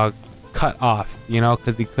cut off, you know,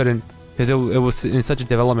 because they couldn't, because it was in such a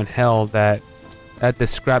development hell that I had to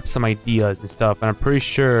scrap some ideas and stuff. And I'm pretty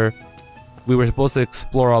sure we were supposed to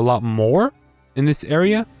explore a lot more in this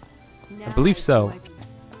area. I believe so.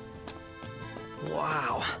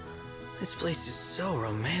 Wow, this place is so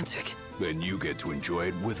romantic. Then you get to enjoy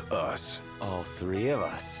it with us. All three of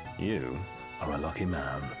us. You are a lucky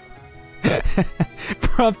man.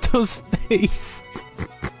 Prompto's face.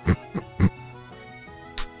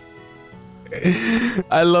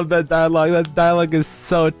 I love that dialogue. That dialogue is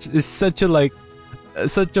such a like,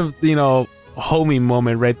 such a, you know, homie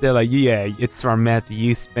moment right there. Like, yeah, it's romantic.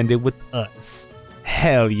 You spend it with us.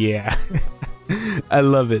 Hell yeah. I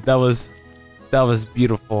love it. That was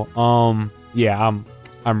beautiful. Yeah,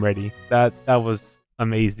 I'm ready. That was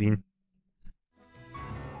amazing.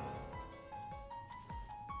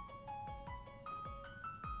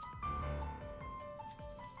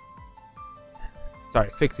 Sorry,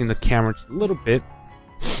 fixing the camera just a little bit.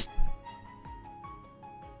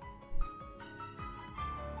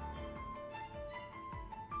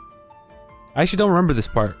 I actually don't remember this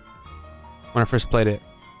part when I first played it.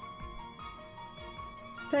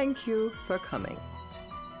 Thank you for coming.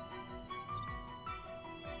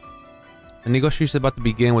 The negotiation is about to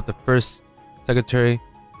begin with the first secretary,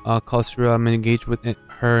 Kalsura, engage with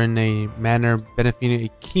her in a manner benefiting a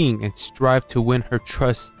king and strive to win her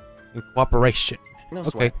trust and cooperation. No okay.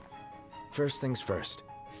 sweat. First things first.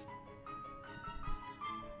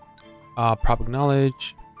 Proper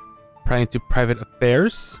knowledge, pry into private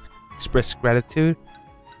affairs, express gratitude.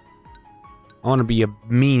 I want to be a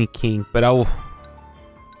mean king, but I will.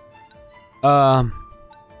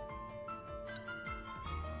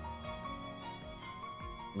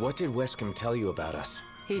 What did Wescom tell you about us?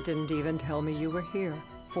 He didn't even tell me you were here.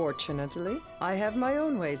 Fortunately, I have my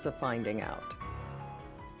own ways of finding out.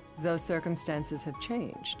 Though circumstances have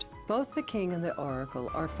changed, both the king and the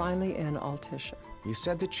oracle are finally in Altissia. You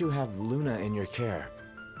said that you have Luna in your care.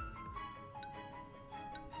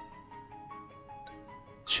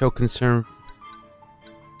 Show concern.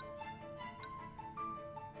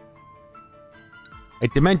 I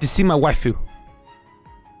demand to see my waifu.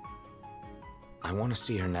 I want to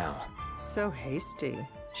see her now. So hasty.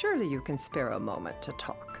 Surely you can spare a moment to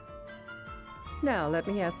talk. Now let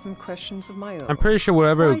me ask some questions of my own. I'm pretty sure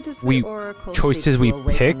whatever choices we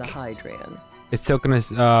pick, it's still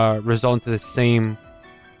gonna result into the same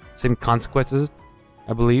consequences,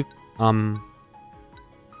 I believe.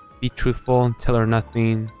 Be truthful, tell her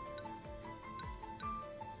nothing.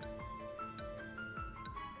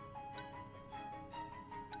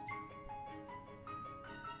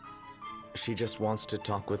 She just wants to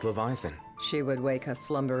talk with Leviathan. She would wake a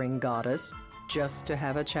slumbering goddess just to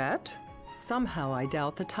have a chat? Somehow I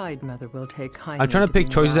doubt the Tide Mother will take kindly. I'm trying to pick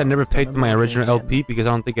choices I never picked in my original LP because I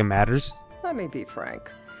don't think it matters. Let me be frank.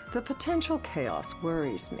 The potential chaos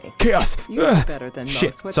worries me. Chaos! You know better than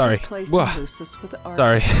most what sorry. took place in Lucis with the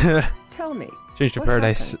Sorry. Tell me. Change to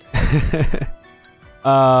paradise. You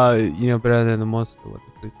know better than the most. What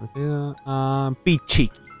the be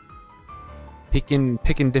cheeky.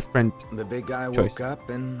 Picking different. The big guy woke up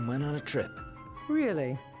and went on a trip.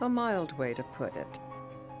 Really, a mild way to put it.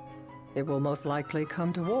 It will most likely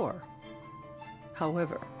come to war.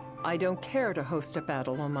 However, I don't care to host a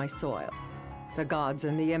battle on my soil. The gods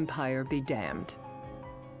and the Empire be damned.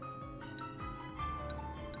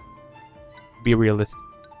 Be realistic.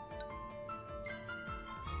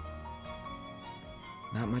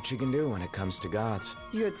 Not much you can do when it comes to gods.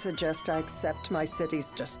 You'd suggest I accept my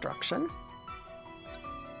city's destruction?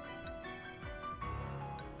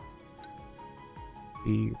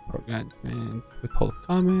 Be programmed, withhold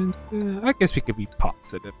comment. I guess we could be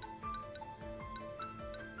positive.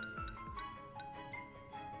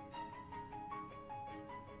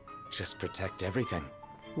 Just protect everything.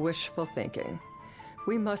 Wishful thinking.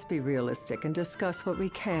 We must be realistic and discuss what we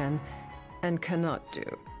can and cannot do.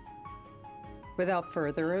 Without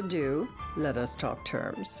further ado, let us talk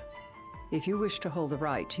terms. If you wish to hold the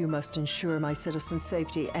right, you must ensure my citizens'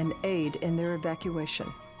 safety and aid in their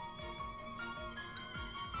evacuation.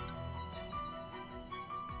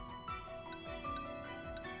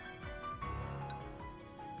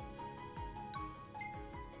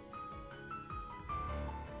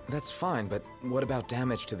 That's fine, but what about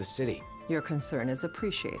damage to the city? Your concern is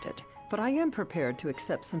appreciated, but I am prepared to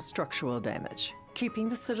accept some structural damage. Keeping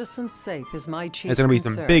the citizens safe is my chief concern. It's gonna be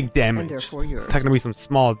some big damage. And therefore yours. It's not gonna be some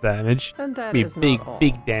small damage. And that be is big, not all.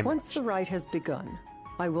 big damage. Once the rite has begun,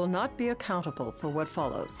 I will not be accountable for what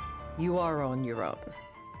follows. You are on your own.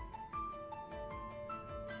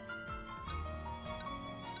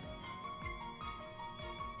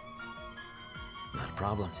 Not a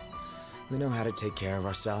problem. We know how to take care of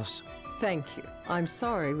ourselves. Thank you. I'm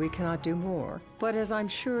sorry we cannot do more, but as I'm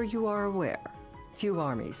sure you are aware, few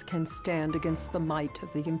armies can stand against the might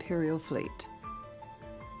of the Imperial fleet.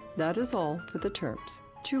 That is all for the terms.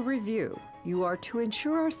 To review, you are to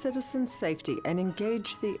ensure our citizens' safety and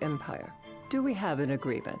engage the Empire. Do we have an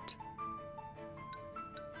agreement?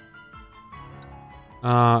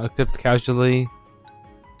 Accept casually.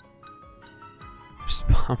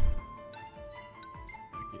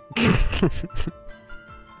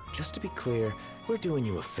 Just to be clear, we're doing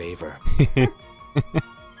you a favor.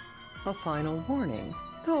 A final warning,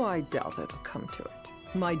 though I doubt it'll come to it.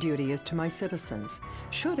 My duty is to my citizens.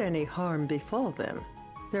 Should any harm befall them,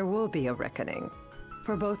 there will be a reckoning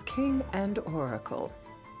for both King and Oracle.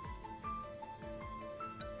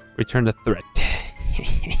 Return the threat.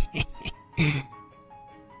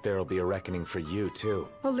 There'll be a reckoning for you, too.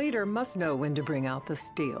 A leader must know when to bring out the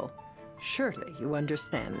steel. Surely you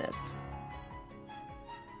understand this.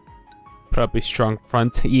 Probably strong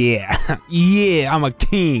front. Yeah. Yeah, I'm a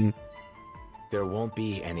king. There won't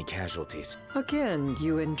be any casualties. Again,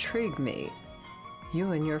 you intrigue me.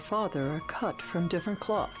 You and your father are cut from different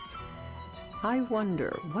cloths. I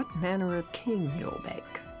wonder what manner of king you'll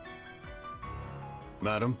make.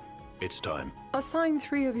 Madam, it's time. Assign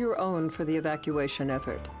 3 of your own for the evacuation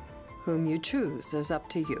effort. Whom you choose is up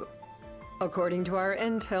to you. According to our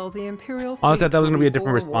intel, the Imperial fleet honestly, I thought it was going to be a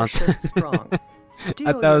different response.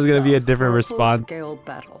 I thought it was going to be a different response. Scale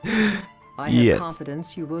battle. I have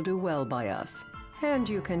confidence you will do well by us, and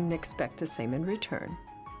you can expect the same in return.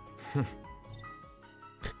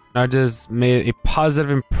 I just made a positive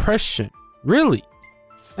impression. Really?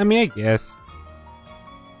 I mean, I guess.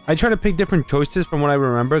 I try to pick different choices from what I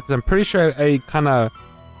remember, because I'm pretty sure I kind of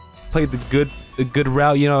played the good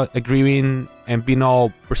route, you know, agreeing and being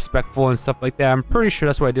all respectful and stuff like that. I'm pretty sure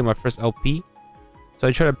that's what I did in my first LP. So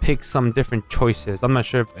I try to pick some different choices. I'm not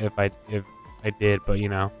sure if I did, but you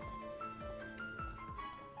know.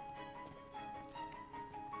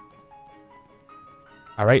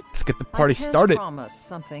 All right, let's get the party started. I can't promise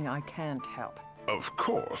something I can't help. Of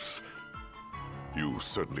course. You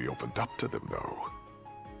certainly opened up to them, though.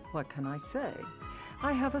 What can I say?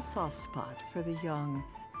 I have a soft spot for the young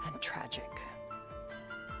and tragic.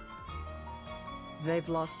 They've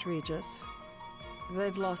lost Regis.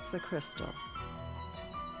 They've lost the crystal.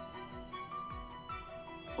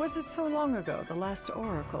 Was it so long ago the last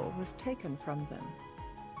oracle was taken from them?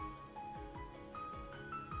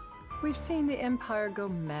 We've seen the Empire go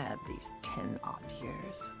mad these 10-odd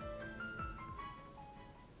years.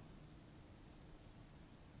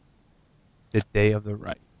 The day of the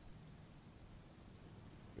rite.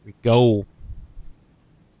 Here we go.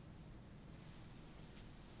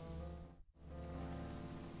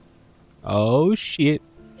 Oh shit.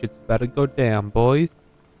 Shit's about to go down, boys.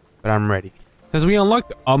 But I'm ready. Since we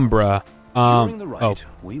unlocked Umbra. During the rite, oh,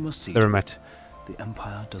 we must see never to mind. it the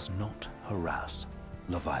Empire does not harass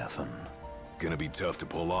Leviathan. Gonna be tough to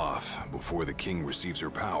pull off before the king receives her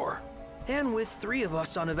power. And with 3 of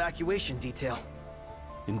us on evacuation detail.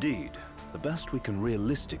 Indeed. The best we can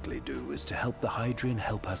realistically do is to help the Hydrian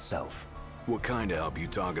help herself. What kind of help you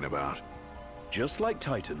talking about? Just like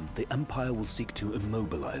Titan, the Empire will seek to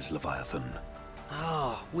immobilize Leviathan.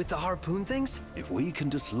 Ah, with the harpoon things? If we can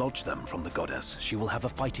dislodge them from the goddess, she will have a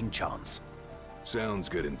fighting chance. Sounds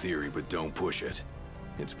good in theory, but don't push it.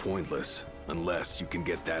 It's pointless, unless you can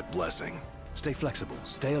get that blessing. Stay flexible,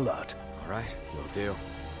 stay alert. All right, will do.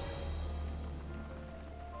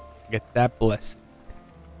 Get that blessing.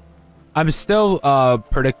 I'm still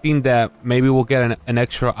predicting that maybe we'll get an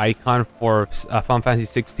extra icon for Final Fantasy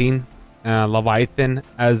 16, Leviathan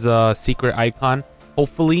as a secret icon.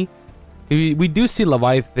 Hopefully, we do see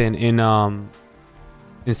Leviathan in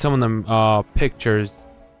some of the pictures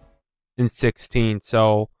in 16.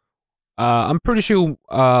 So I'm pretty sure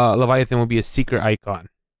Leviathan will be a secret icon.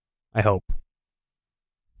 I hope.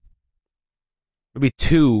 Maybe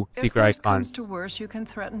 2 secret icons. If worse comes to worse, you can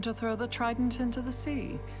threaten to throw the trident into the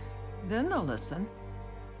sea. Then they'll listen.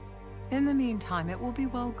 In the meantime, it will be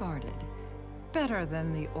well guarded. Better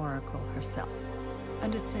than the Oracle herself.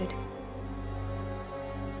 Understood.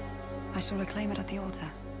 I shall reclaim it at the altar.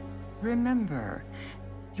 Remember,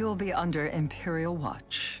 you'll be under Imperial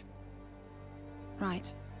watch.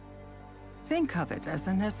 Right. Think of it as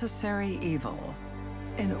a necessary evil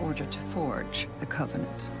in order to forge the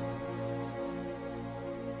Covenant.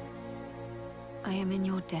 I am in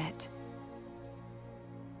your debt.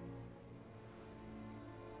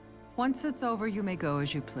 Once it's over, you may go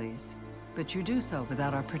as you please, but you do so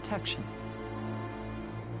without our protection.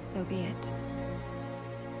 So be it.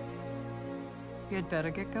 You'd better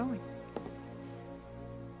get going.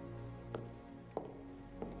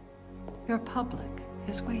 Your public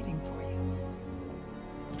is waiting for you.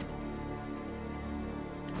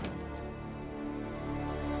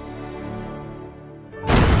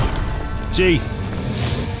 Jeez.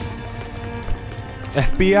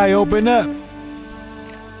 FBI, open up.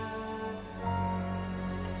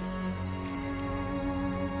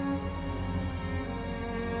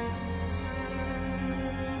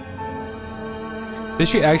 Did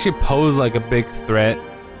she actually pose like a big threat?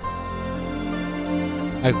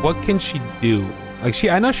 Like, what can she do? Like,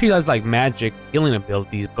 I know she has like magic healing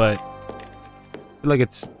abilities, but I feel like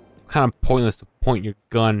it's kind of pointless to point your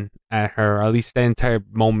gun at her. Or at least that entire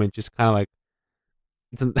moment, just kind of like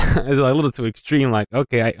it's a little too extreme. Like,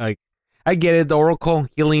 okay, I get it, the Oracle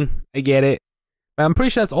healing, I get it, but I'm pretty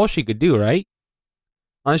sure that's all she could do, right?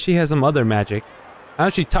 Unless she has some other magic. I know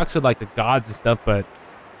she talks to like the gods and stuff, but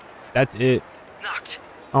that's it.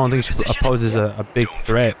 I don't think she poses a big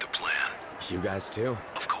threat. You guys too?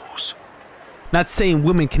 Not saying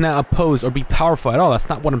women cannot oppose or be powerful at all. That's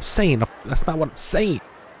not what I'm saying. That's not what I'm saying.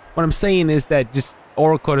 What I'm saying is that just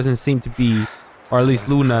Oracle doesn't seem to be, or at least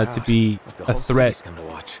Luna, to be a threat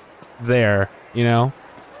there, you know?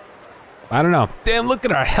 I don't know. Damn, look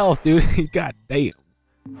at our health, dude. God damn.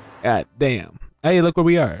 God damn. Hey, look where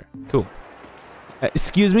we are. Cool.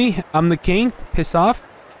 Excuse me, I'm the king. Piss off.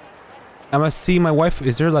 I must see my wife.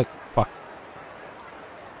 Is there like... Fuck.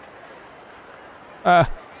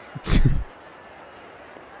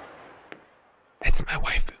 It's my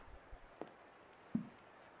wife.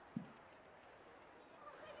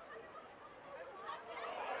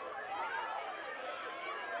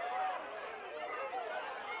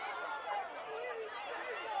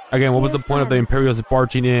 Again, what was the point of the Imperials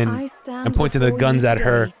barging in and pointing the guns at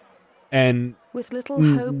her and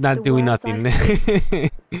not doing nothing?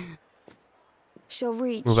 Shall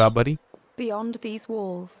reach Move out, buddy. beyond these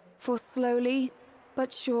walls, for slowly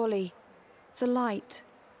but surely the light.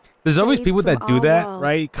 There's always people that do that,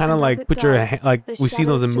 right? Kind of like put your like we see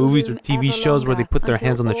those in movies or TV shows where they put their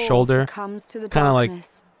hands on the shoulder, kind of like,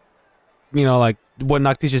 you know, like what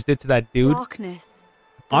Noctis just did to that dude.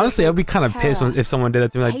 Honestly, I'd be kind of pissed if someone did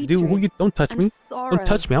that to me. Like, dude, you don't touch me. Don't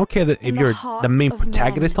touch me. I don't care that if you're the main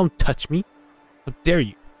protagonist. Don't touch me. How dare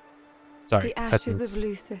you? Sorry. The ashes of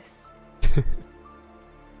Lucis.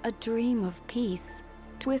 A dream of peace,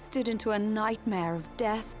 twisted into a nightmare of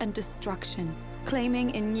death and destruction,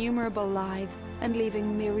 claiming innumerable lives and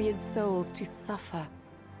leaving myriad souls to suffer.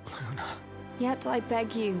 Luna. Yet I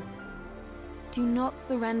beg you, do not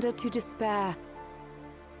surrender to despair.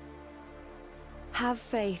 Have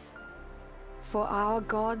faith, for our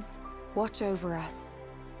gods watch over us.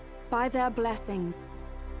 By their blessings,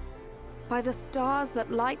 by the stars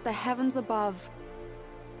that light the heavens above,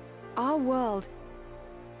 our world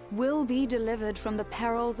will be delivered from the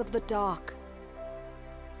perils of the dark.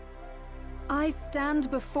 I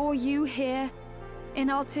stand before you here in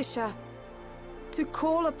Altissia to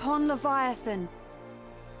call upon Leviathan,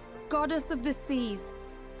 goddess of the seas,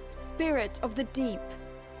 spirit of the deep.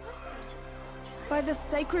 By the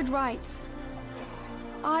sacred rite,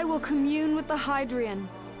 I will commune with the Hydrian.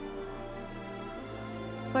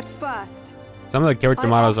 But first, some of the character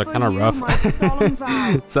models are kind of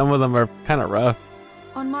rough. Some of them are kind of rough.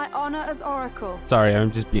 On my honor as Oracle. Sorry, I'm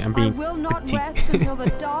being I will not petite. rest until the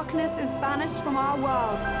darkness is banished from our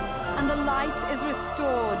world and the light is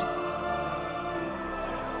restored.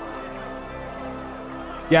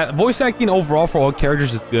 Yeah, voice acting overall for all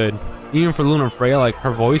characters is good. Even for Luna and Freya, like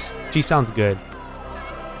her voice, she sounds good.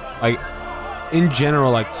 Like, in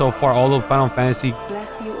general, like so far, all of Final Fantasy,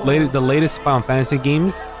 the latest Final Fantasy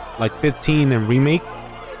games, like 15 and remake,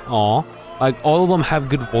 like all of them have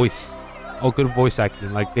good voice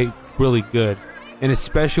acting. Like they really good, and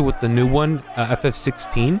especially with the new one,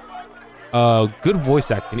 FF16, good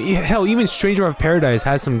voice acting. Hell, even Stranger of Paradise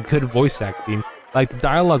has some good voice acting. Like the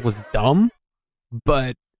dialogue was dumb,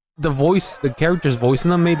 but the character's voice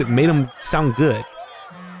in them made them sound good.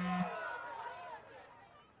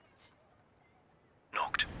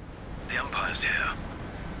 Knocked. The Empire's here.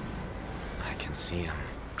 I can see him.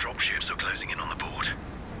 Dropships are closing in on the board.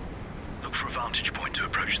 Look for a vantage point to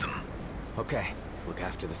approach them. Okay, look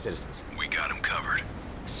after the citizens. We got them covered.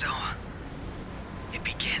 So, it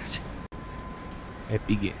begins. It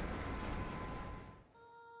begins.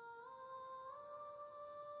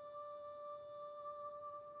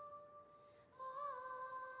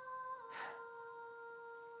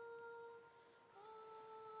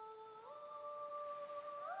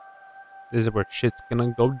 This is where shit's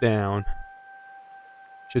gonna go down.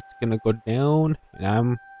 Shit's gonna go down,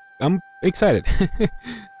 and I'm excited.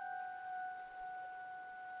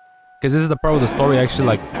 Because this is the part where the story actually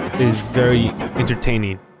like is very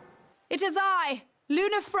entertaining. It is I,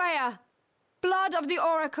 Lunafreya, blood of the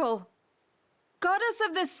Oracle. Goddess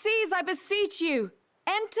of the seas, I beseech you,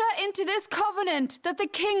 enter into this covenant that the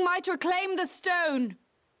king might reclaim the stone.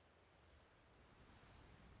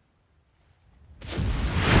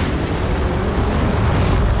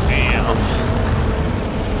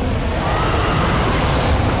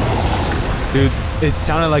 Dude, it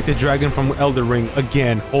sounded like the dragon from Elden Ring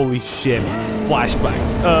again. Holy shit.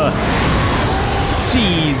 Flashbacks.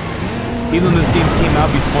 Jeez. Even though this game came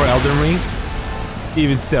out before Elden Ring,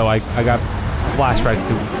 even still, I got flashbacks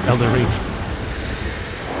to Elden Ring.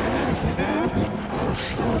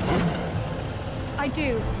 I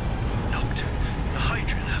do. Knocked. The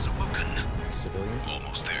Hydran has awoken. Civilians?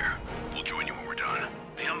 Almost there. We'll join you when we're done.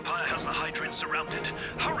 The Empire has the Hydran surrounded.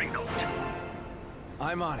 Hurry, Knocked.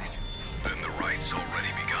 I'm on it. Then the right's already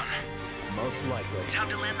begun. Most likely. Time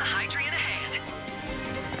to lend the Hydran a hand.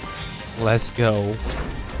 Let's go.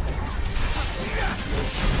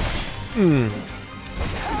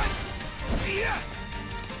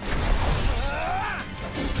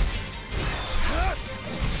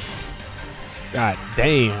 God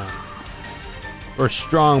damn. We're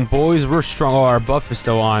strong, boys. We're strong. Oh, our buff is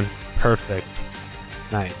still on. Perfect.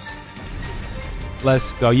 Nice.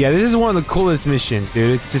 Let's go. Yeah, this is one of the coolest missions,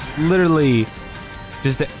 dude. It's just literally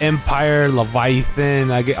just the Empire,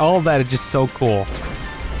 Leviathan. I get all of that is just so cool.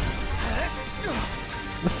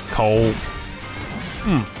 Let's go.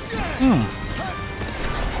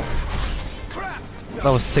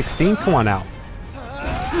 That was 16. Come on out.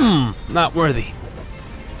 Not worthy.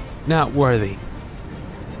 Not worthy.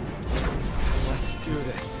 Let's do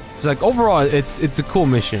this. It's like overall, it's a cool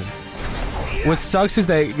mission. What sucks is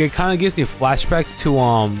that it kind of gives me flashbacks to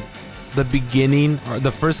the beginning or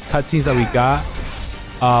the first cutscenes that we got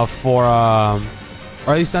for or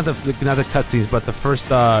at least not the cutscenes, but the first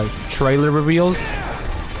trailer reveals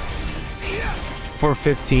for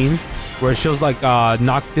 15, where it shows like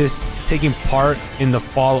Noctis taking part in the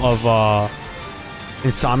fall of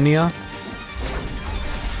Insomnia.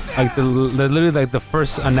 Like literally like the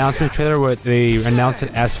first announcement trailer where they announced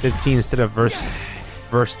it as 15 instead of verse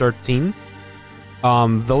 13.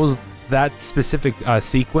 That specific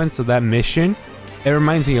sequence, so that mission, it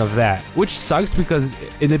reminds me of that, which sucks because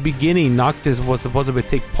in the beginning Noctis was supposed to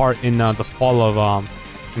take part in the fall of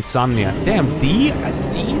Insomnia. Damn, D,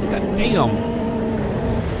 goddamn.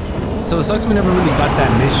 So it sucks we never really got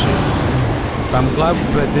that mission. But I'm glad,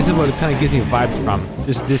 but this is what it kind of gives me vibes from,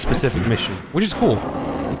 just this specific mission, which is cool.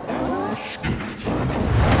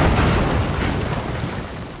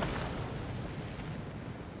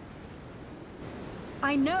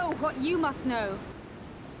 I know what you must know.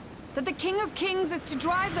 That the King of Kings is to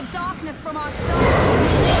drive the darkness from our star.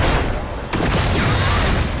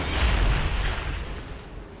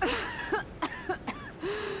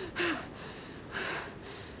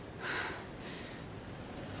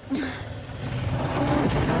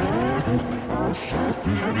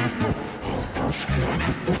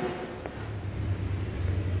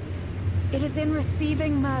 It is in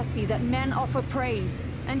receiving mercy that men offer praise,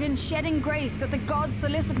 and in shedding grace that the gods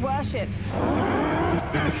solicit worship.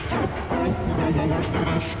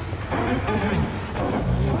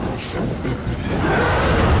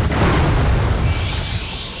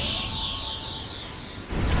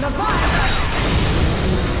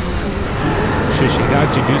 Shit, she can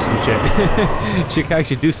actually do some shit. She can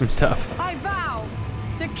actually do some stuff. I vow,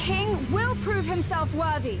 the king will prove himself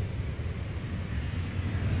worthy.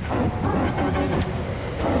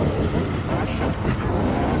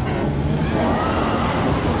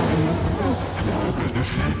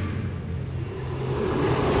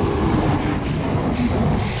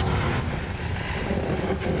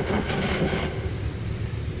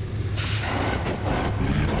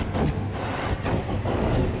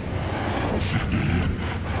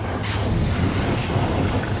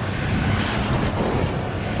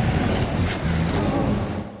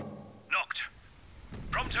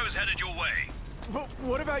 Prompto's headed your way. But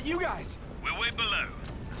what about you guys? We'll wait below.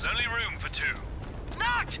 There's only room for 2.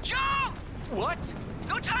 Noct, jump! What?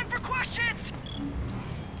 No time for questions!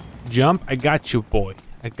 Jump, I got you, boy.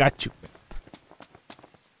 I got you.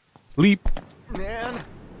 Leap. Man.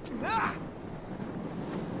 Ah!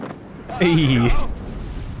 Hey.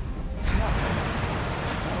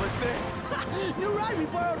 What was this? New ride we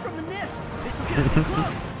borrowed from the Nifs. This will get us in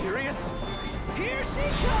close. Serious? Here she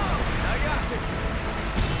comes. I got this.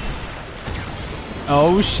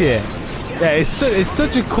 Oh shit. Yeah, it's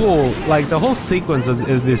such a cool, like, the whole sequence of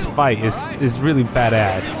this fight is really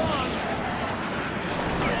badass.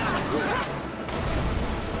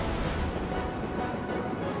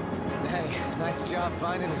 Hey, nice job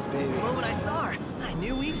finding this baby. The moment I saw her, I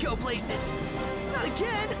knew we'd go places. Not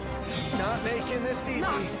again. Not making this easy.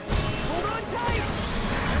 Noct. Hold on tight.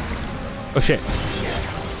 Oh shit.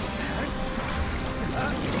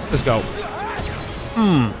 Let's go.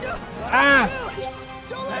 Ah!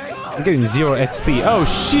 I'm getting 0 XP. Oh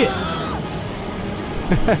shit!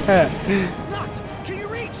 Noct, can you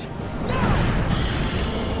reach?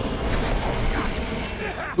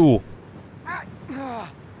 Ooh.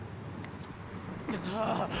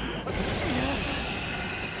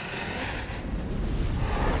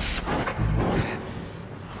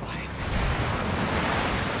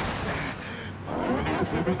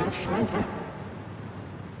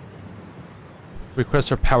 Request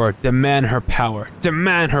her power. Demand her power.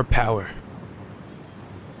 Demand her power.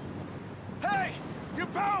 Hey! Your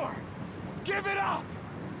power! Give it up!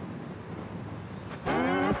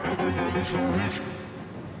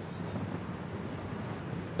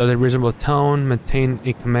 Does a reasonable tone. Maintain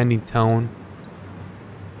a commanding tone.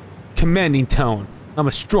 Commanding tone. I'm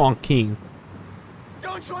a strong king.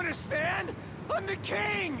 Don't you understand? I'm the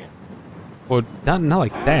king! Well, not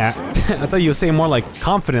like that. I thought you were saying more like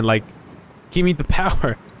confident, like, give me the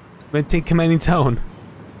power. Maintain commanding tone.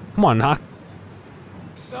 Come on, Noct.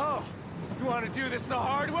 So, you want to do this the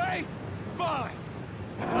hard way? Fine.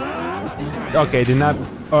 Okay, did not.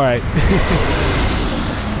 All right.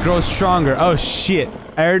 Grow stronger. Oh shit.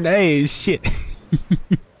 Iron. Hey, shit.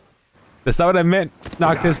 That's not what I meant.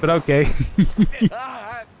 Noctis, but okay.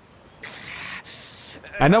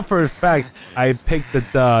 I know for a fact I picked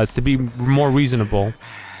the to be more reasonable.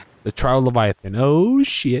 The Trial Leviathan. Oh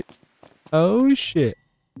shit. Oh shit.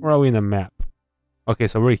 Where are we in the map? Okay,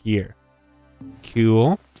 so we're here.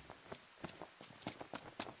 Cool.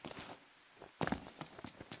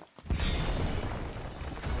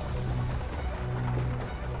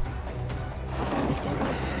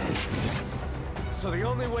 So the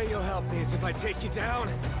only way you'll help me is if I take you down?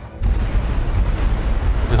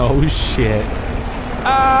 Oh shit.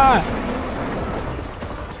 Ah!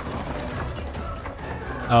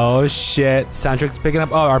 Oh shit. Soundtrack's picking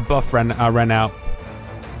up. Oh, our buff ran out.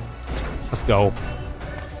 Let's go.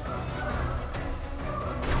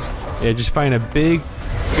 Yeah, just find a big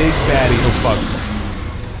baddie. Oh fuck.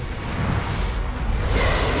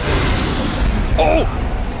 Oh!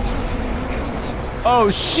 Oh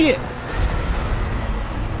shit!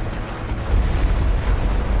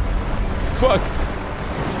 Fuck!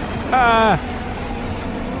 Ah!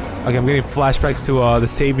 Okay, I'm getting flashbacks to the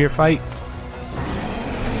Savior fight.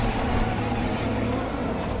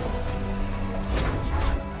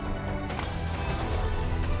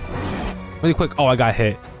 Really quick. Oh, I got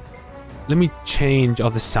hit. Let me change all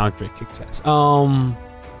the soundtrack kicks.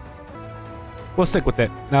 We'll stick with it.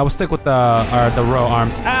 Now we'll stick with the royal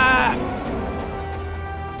arms. Ah!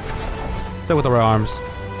 Stick with the royal arms.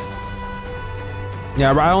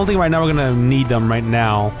 Yeah, I don't think right now we're gonna need them right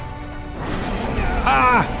now.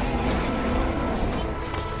 Ah!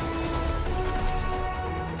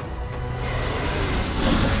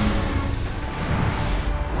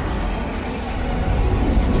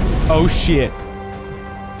 Oh shit.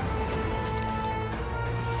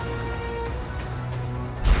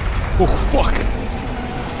 Oh fuck.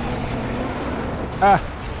 Ah.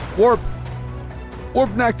 Warp. Warp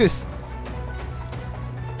Noctis.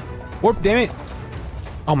 Warp, damn it.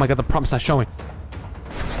 Oh my god, the prompt's not showing.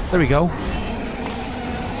 There we go.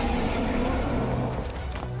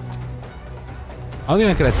 I don't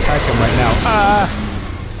think I can attack him right now. Ah!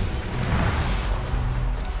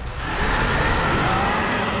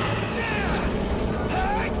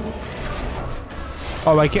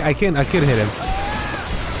 Oh, I could hit him.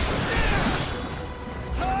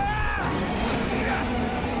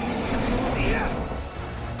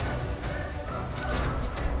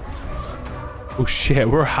 Oh shit,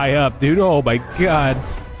 we're high up, dude. Oh my god.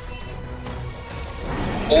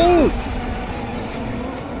 Oh!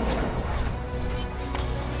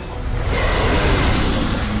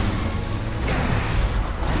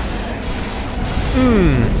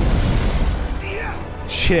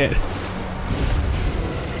 Shit.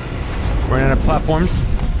 Running out of platforms.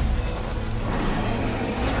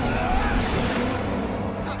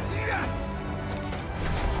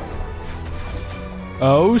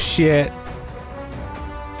 Oh shit.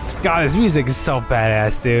 God, this music is so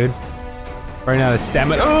badass, dude. Right now, the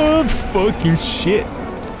stamina. Oh, fucking shit.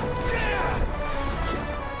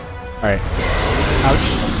 Alright.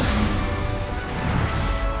 Ouch.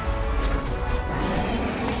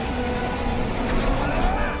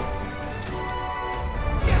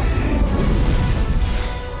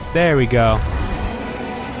 There we go.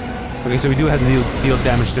 Okay, so we do have to deal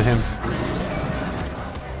damage to him.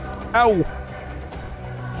 Ow!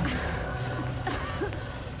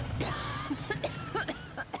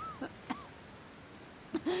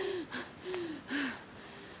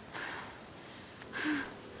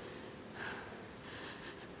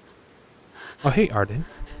 Oh, hey, Arden.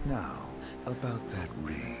 Now, about that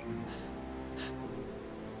ring.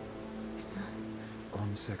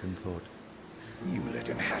 On second thought, you let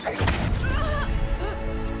him have it.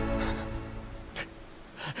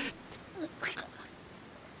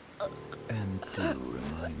 And do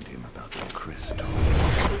remind him about the crystal.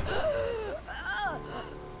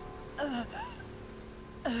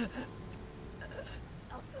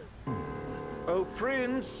 Oh,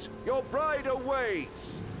 Prince, your bride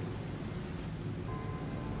awaits.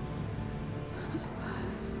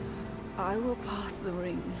 I will pass the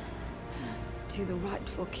ring to the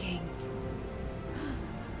rightful king.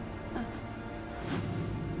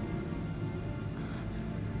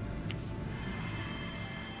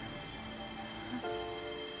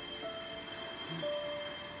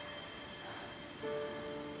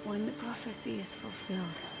 When the prophecy is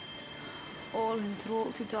fulfilled, all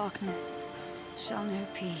enthralled to darkness shall know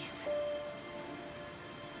peace.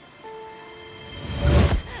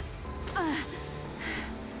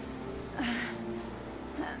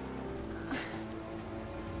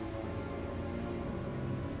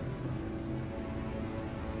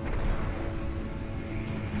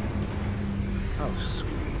 How sweet.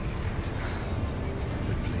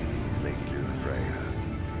 But please, Lady Lunafreya,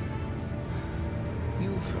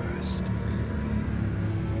 you first.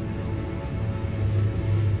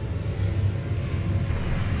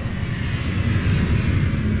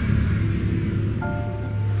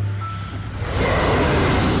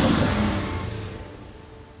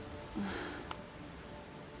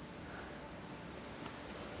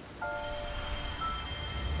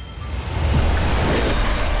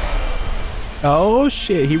 Oh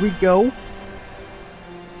shit, here we go.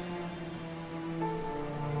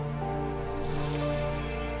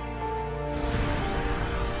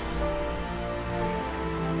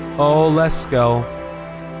 Oh, let's go.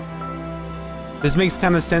 This makes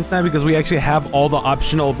kind of sense now because we actually have all the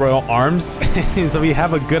optional royal arms. So we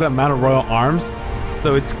have a good amount of royal arms.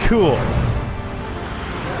 So it's cool.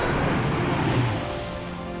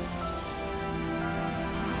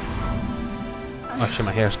 Oh shit,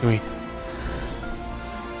 my hair's green.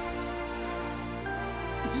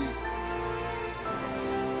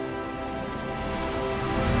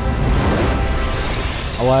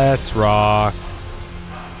 Let's rock.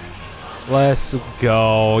 Let's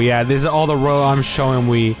go. Yeah, these are all the royal arms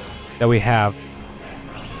showing that we have.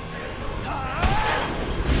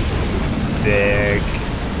 Sick.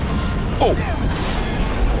 Oh.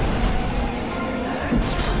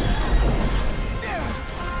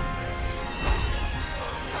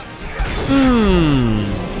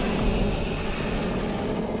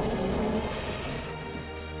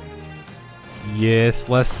 Yes,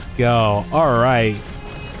 let's go. All right.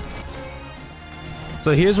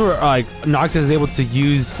 So here's where like Noctis is able to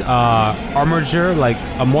use Armiger, like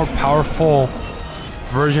a more powerful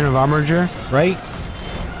version of Armiger, right?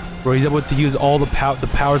 Where he's able to use all the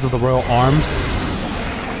powers of the royal arms.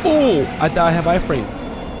 Oh, I thought I have iframe.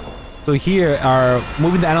 So here,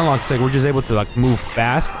 moving the analog stick, we're just able to like move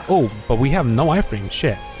fast. Oh, but we have no iframe.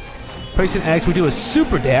 Shit. Pressing X, we do a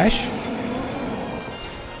super dash.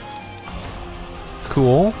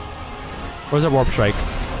 Cool. Where's our warp strike?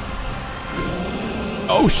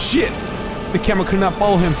 Oh shit! The camera could not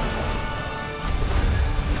follow him.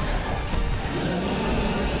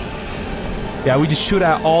 Yeah, we just shoot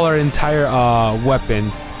at all our entire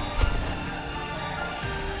weapons.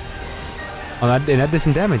 Oh, that did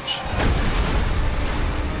some damage.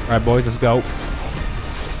 All right, boys, let's go.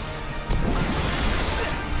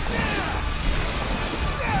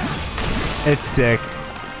 It's sick.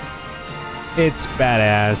 It's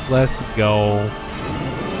badass. Let's go.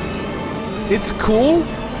 It's cool,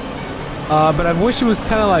 but I wish it was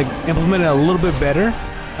kind of like implemented a little bit better.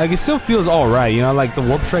 Like, it still feels all right, you know. Like the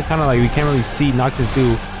warp strike, kind of like we can't really see Noctis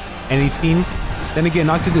do anything. Then again,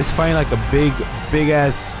 Noctis is fighting like a big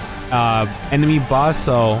ass enemy boss,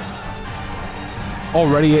 so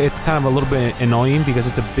already it's kind of a little bit annoying because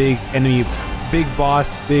it's a big enemy, big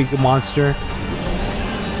boss, big monster.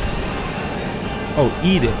 Oh,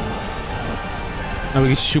 eat it. Now we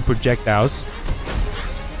can shoot projectiles.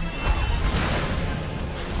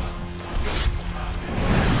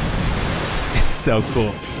 It's so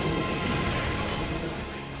cool.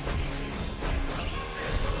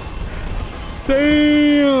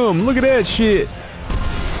 Damn! Look at that shit.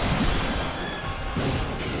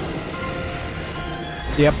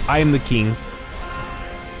 Yep, I am the king.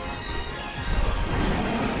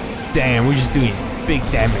 Damn, we're just doing big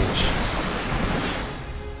damage.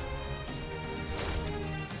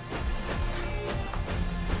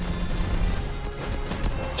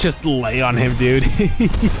 Just lay on him, dude.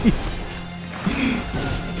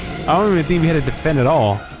 I don't even think we had to defend at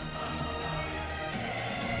all.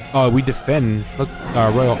 Oh, we defend. Look,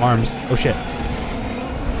 our royal arms. Oh shit.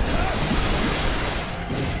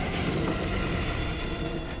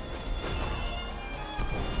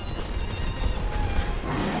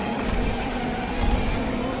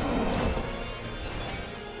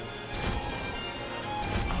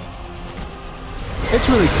 It's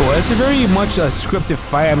really cool. It's a very much a scripted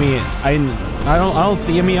fight. I mean, I don't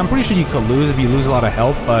think. I mean, I'm pretty sure you could lose if you lose a lot of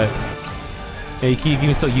health, but yeah, you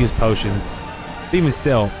can still use potions. But even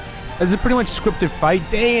still, it's a pretty much scripted fight.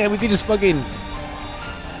 Damn, we could just fucking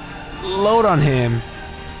load on him.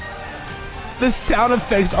 The sound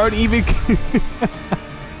effects aren't even.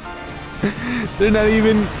 They're not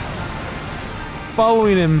even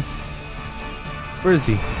following him. Where is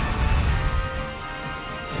he?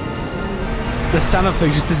 The sound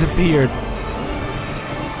effect just disappeared.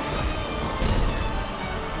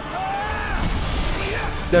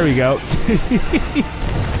 There we go.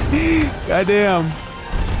 Goddamn.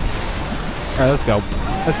 Alright, let's go.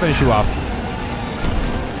 Let's finish you off.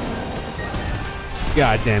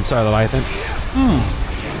 Goddamn, sorry, Leviathan.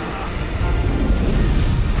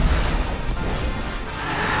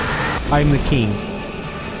 I am the king.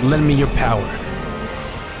 Lend me your power.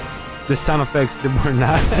 The sound effects that were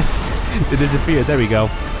not. They disappeared. There we go.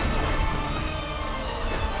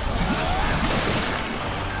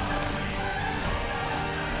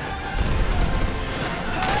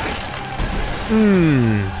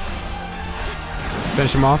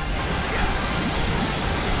 Finish him off.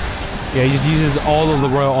 Yeah, he just uses all of the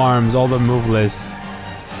royal arms, all the moveless.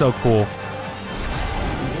 So cool.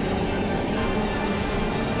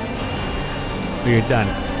 You're done.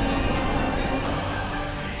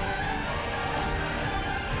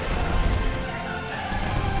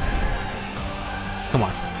 Come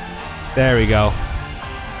on. There we go.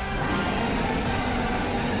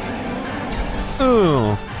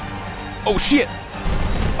 Ooh. Oh shit.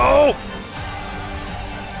 Oh.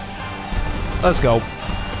 Let's go.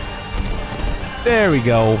 There we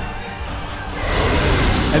go.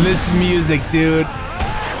 And this music, dude.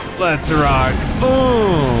 Let's rock.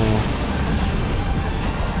 Ooh.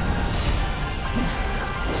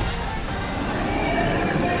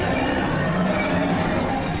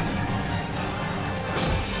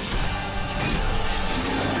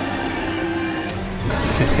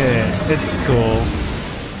 It's cool.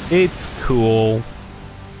 It's cool.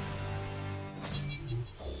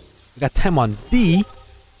 Got 10 on D.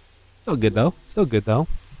 Still good though. Still good though.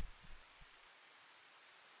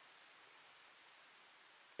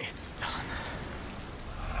 It's done.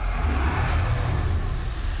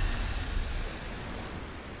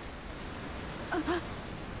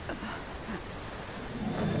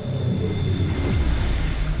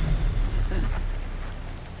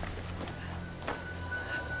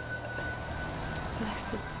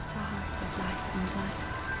 Blessed stars of life and light.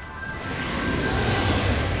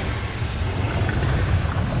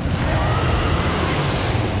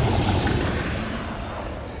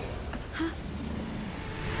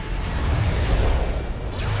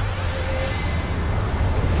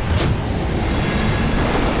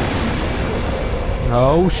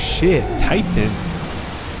 Oh shit, Titan.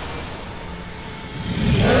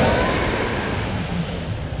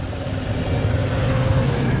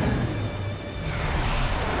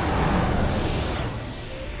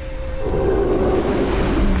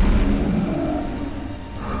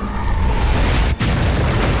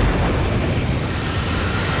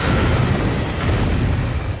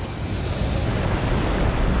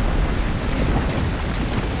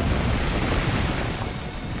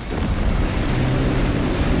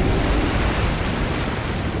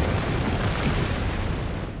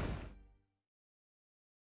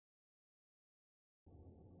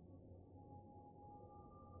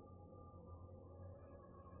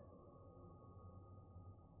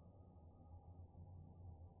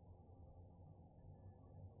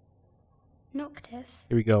 Noctis?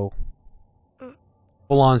 Here we go. Mm.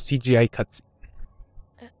 Full on CGI cutscene.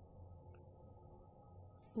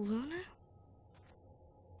 Luna?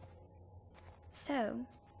 So,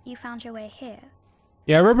 you found your way here?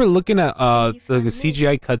 Yeah, I remember looking at the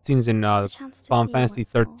CGI cutscenes in Final Fantasy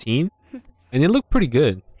XIII, and they look pretty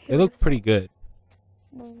good. They look pretty good.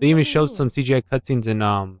 They even showed some CGI cutscenes in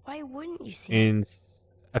Why wouldn't you see in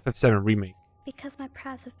FF7 remake. Because my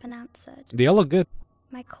prayers have been answered. They all look good.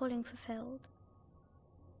 My calling fulfilled.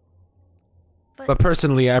 But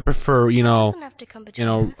personally, I prefer,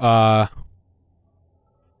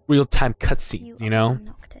 real-time cutscenes, you know?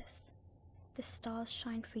 Noctis. The stars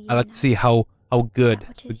shine for you. I like to see how good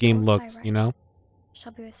the game looks, you know?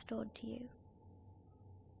 Shall be restored to you.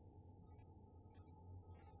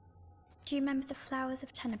 Do you remember the flowers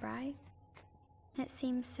of Tenebrae? It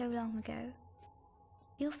seems so long ago.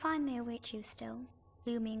 You'll find they await you still,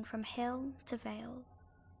 looming from hill to vale.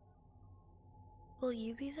 Will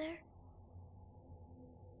you be there?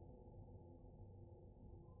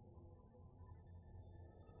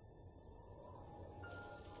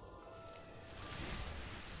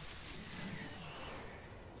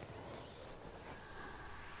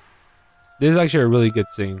 This is actually a really good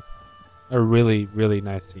scene. A really, really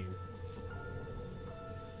nice scene.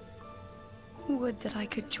 Would that I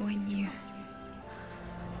could join you.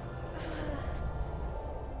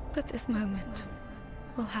 But this moment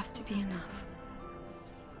will have to be enough.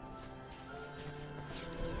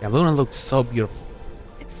 Yeah, Luna looks so beautiful.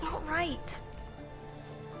 It's not right.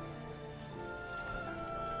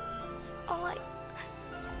 All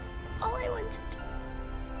I wanted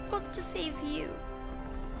was to save you.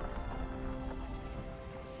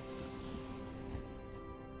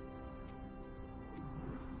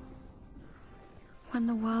 When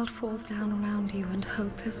the world falls down around you and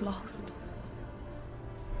hope is lost.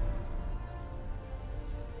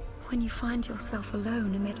 When you find yourself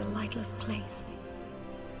alone amid a lightless place.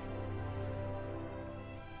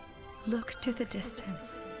 Look to the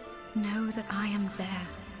distance. Know that I am there.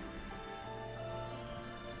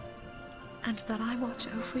 And that I watch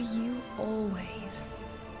over you always.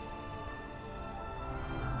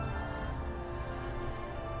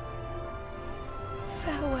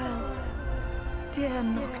 Farewell, dear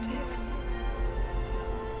Noctis.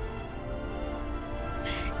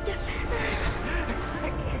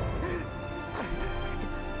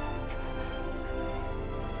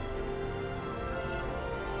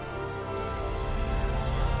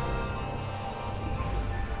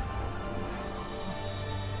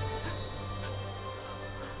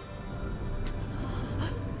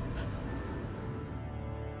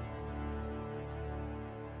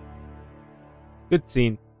 Good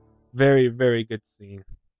scene. Very, very good scene.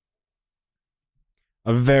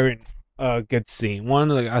 A very good scene.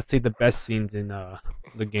 One of the, I'd say, the best scenes in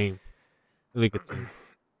the game. Really good scene.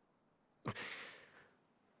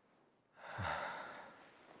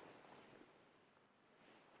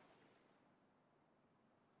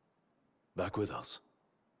 Back with us.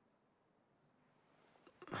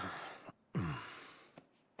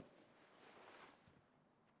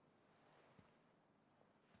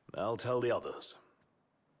 I'll tell the others.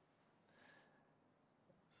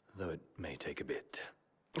 Though it may take a bit.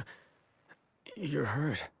 You're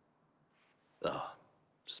hurt. Ah,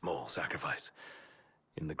 small sacrifice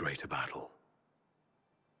in the greater battle.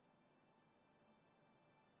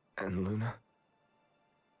 And Luna?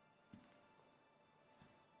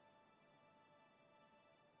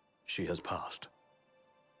 She has passed.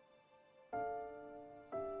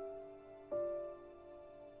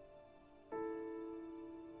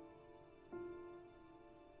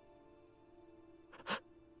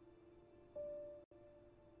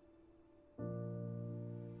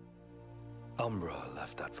 Umbra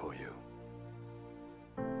left that for you.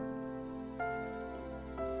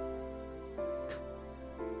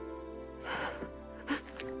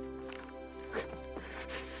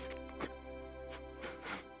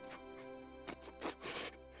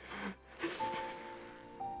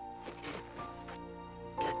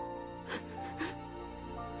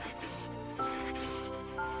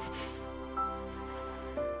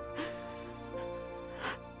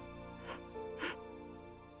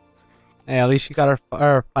 Hey, at least she got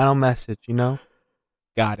her final message, you know?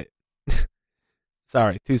 Got it.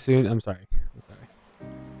 Sorry, too soon? I'm sorry. I'm sorry.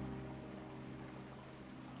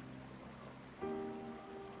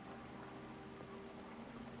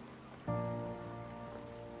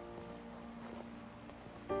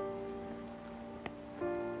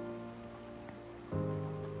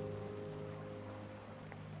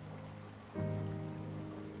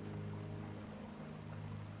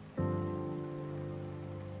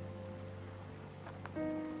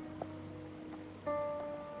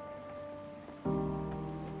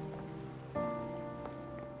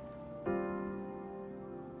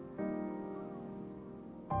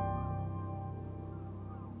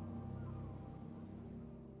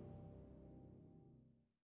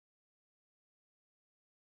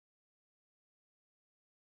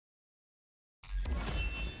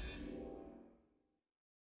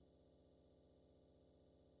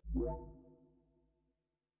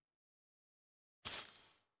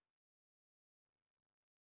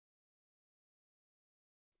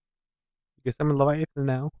 Guess I'm in Leviathan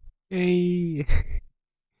now. Yay!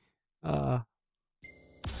 uh.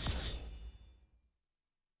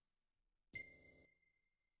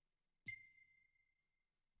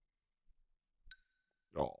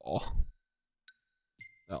 Oh.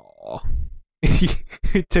 Oh.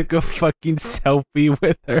 He took a fucking selfie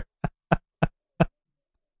with her.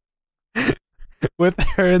 With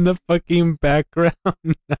her in the fucking background.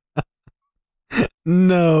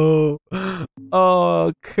 No.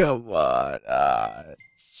 Oh, come on.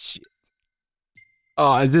 Shit.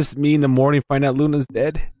 Oh, is this me in the morning find out Luna's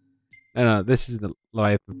dead? No, this is the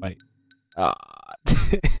Leviathan fight.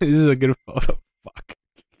 This is a good photo. Fuck.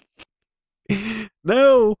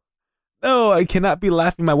 No. No, I cannot be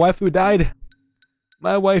laughing. My waifu died.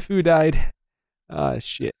 My waifu died. Ah,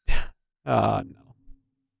 shit. Ah, no.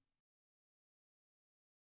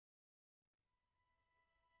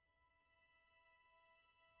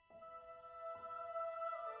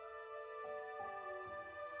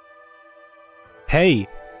 Hey,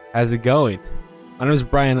 how's it going? My name is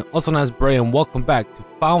Brian, also known as Brayy, and welcome back to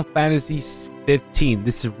Final Fantasy XV.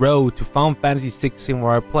 This is Road to Final Fantasy XVI,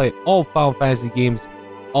 where I play all Final Fantasy games,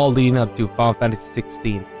 all leading up to Final Fantasy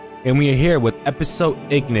XVI. And we are here with episode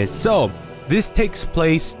Ignis. So, this takes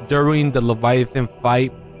place during the Leviathan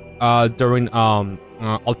fight, during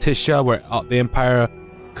Altissia, where the Empire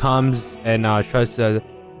comes and tries to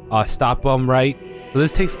stop them, right? So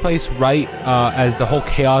this takes place right as the whole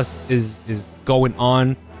chaos is going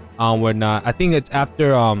on. When I think it's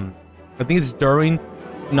after I think it's during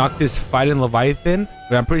Noctis fighting Leviathan,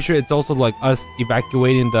 but I'm pretty sure it's also like us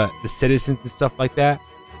evacuating the citizens and stuff like that.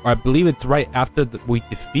 Or I believe it's right after we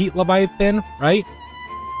defeat Leviathan, right?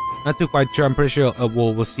 Not too quite sure. I'm pretty sure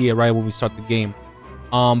we'll see it right when we start the game.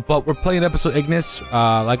 But we're playing episode Ignis.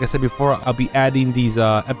 Like I said before, I'll be adding these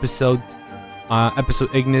episodes.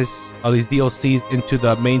 Episode Ignis, these DLCs into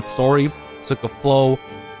the main story, so it could flow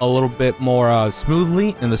a little bit more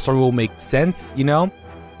smoothly, and the story will make sense, you know.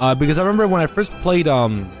 Because I remember when I first played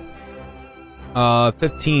 15, I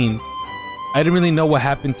didn't really know what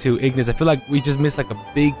happened to Ignis. I feel like we just missed like a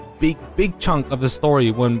big chunk of the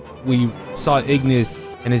story when we saw Ignis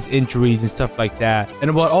and his injuries and stuff like that.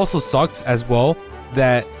 And what also sucks as well,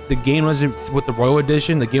 that the game doesn't, with the Royal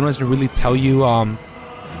Edition, the game doesn't really tell you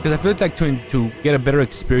because I feel like to get a better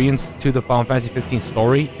experience to the Final Fantasy 15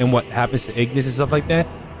 story and what happens to Ignis and stuff like that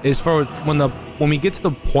is for when we get to the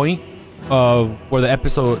point of where the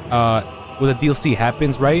episode where the DLC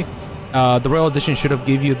happens, right? The Royal Edition should have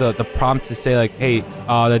gave you the prompt to say like, hey,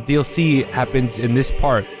 the DLC happens in this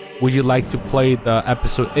part. Would you like to play the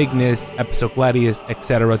episode Ignis, episode Gladius,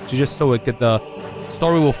 etc. to just so it the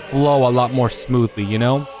story will flow a lot more smoothly, you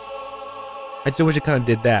know? I just wish it kind of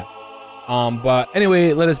did that. But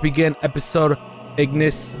anyway, let us begin episode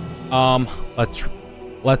Ignis.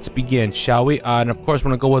 Let's begin, shall we? And of course,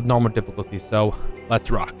 we're gonna go with normal difficulty. So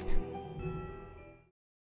let's rock.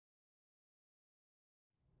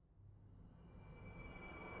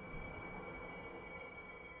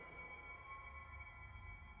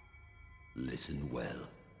 Listen well.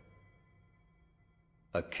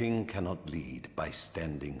 A king cannot lead by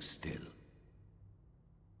standing still.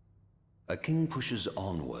 A king pushes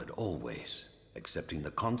onward always, accepting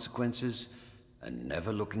the consequences and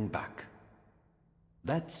never looking back.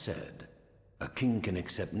 That said, a king can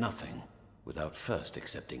accept nothing without first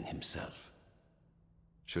accepting himself.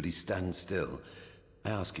 Should he stand still,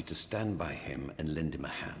 I ask you to stand by him and lend him a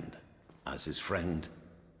hand, as his friend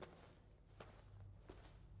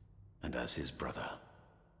and as his brother.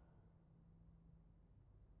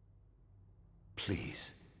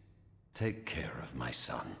 Please, take care of my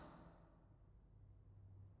son.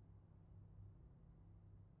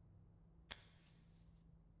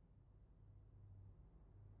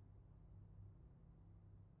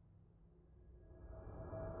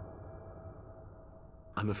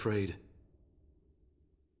 I'm afraid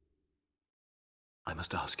I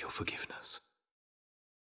must ask your forgiveness.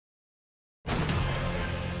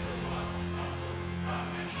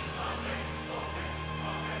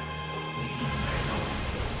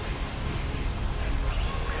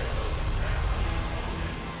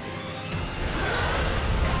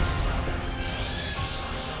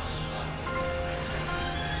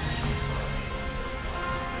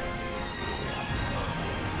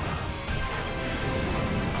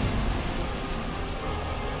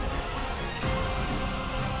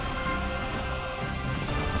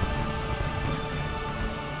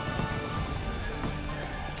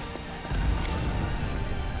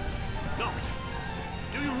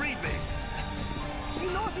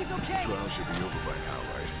 He's okay. Trial should be over by now,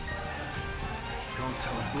 right? Can't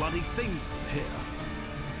tell a bloody thing from here.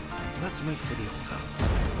 Let's make for the altar.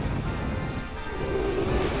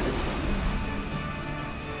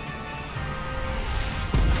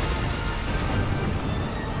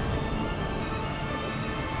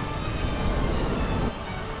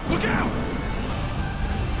 Look out!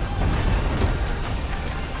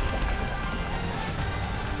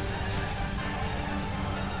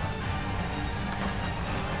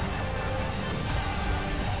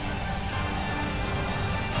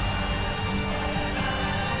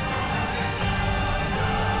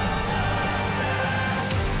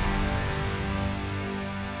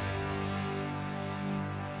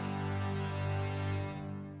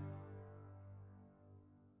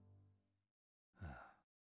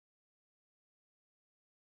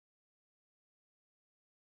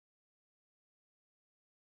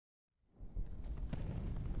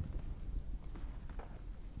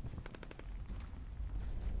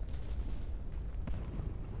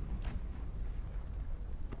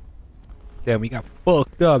 Damn, we got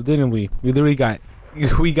fucked up, didn't we? We literally got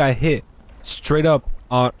hit straight up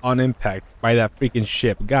on impact by that freaking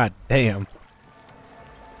ship. God damn.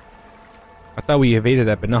 I thought we evaded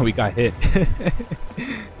that, but no, we got hit.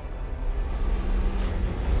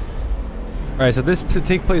 Alright, so this to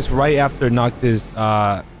take place right after Noctis,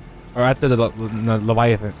 or after the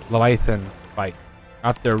Leviathan fight.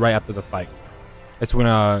 Right after the fight. That's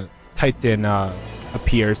when Titan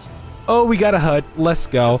appears. Oh, we got a HUD. Let's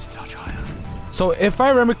go. So if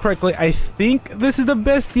I remember correctly, I think this is the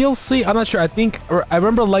best DLC. I'm not sure. I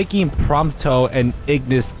remember liking Prompto and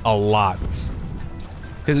Ignis a lot.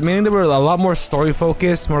 Because meaning there were a lot more story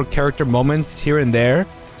focused, more character moments here and there,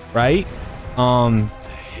 right? And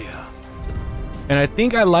I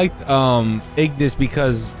think I liked Ignis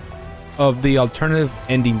because of the alternative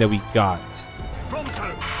ending that we got.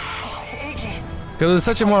 Because it was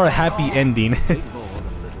such a more happy ending.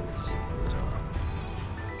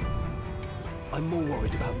 I'm more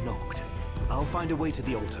worried about Noct. I'll find a way to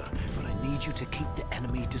the altar, but I need you to keep the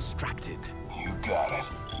enemy distracted. You got it.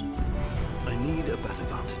 I need a better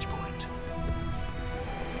vantage point.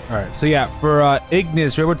 Alright, so yeah, for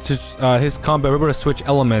Ignis, we're able to, his combat, we're able to switch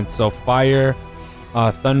elements. So fire,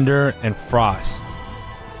 thunder, and frost.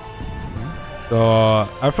 So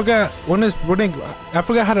I forgot I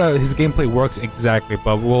forgot how his gameplay works exactly,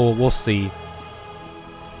 but we'll see.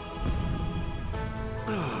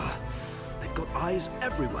 They've got eyes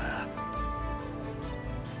everywhere.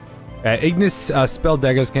 Ignis spell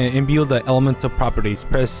daggers can imbue the elemental properties.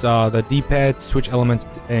 Press the D-pad to switch elements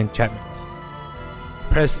and enchantments.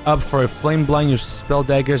 Press up for a flame blind. Your spell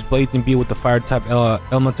daggers, blades imbued with the fire type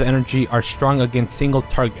elemental energy are strong against single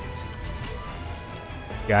targets.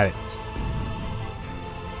 Got it.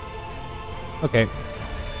 Okay.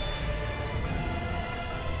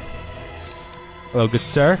 Hello, good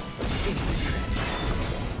sir.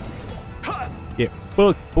 Get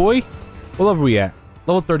fucked, boy. What level are we at?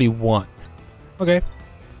 Level 31. Okay.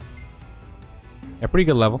 Yeah, pretty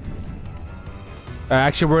good level.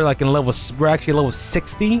 Actually, we're like in we're actually level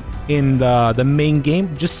 60 in the main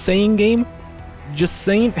game. Just saying, game. Just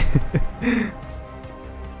saying.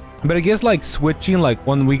 But I guess like switching, like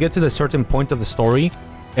when we get to the certain point of the story,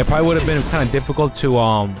 it probably would have been kind of difficult to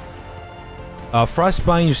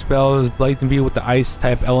frostbind your spells, blades imbued with the ice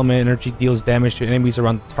type element energy deals damage to enemies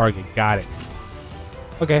around the target. Got it.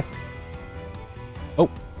 Okay. Oh.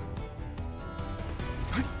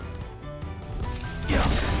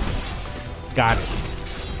 Got it.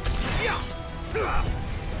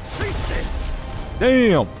 Cease this.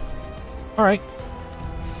 Damn. All right.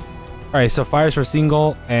 All right. So fires for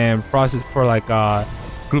single and frost is for like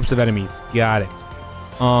groups of enemies. Got it.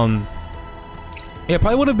 Yeah,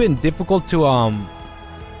 probably would have been difficult to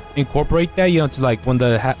incorporate that, you know, to like when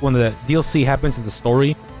the DLC happens in the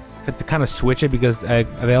story, to kind of switch it, because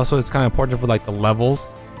they also, it's kind of important for like the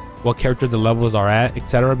levels, what character the levels are at,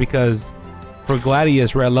 etc. Because for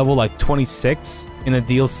Gladius we're at level like 26 in the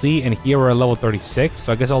DLC, and here we're at level 36.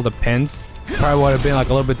 So I guess it all depends. Probably would have been like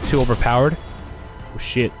a little bit too overpowered. Oh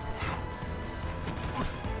shit!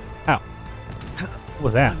 Ow! What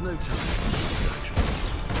was that?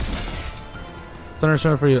 Thunder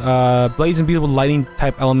for you. Blaze imbued with lightning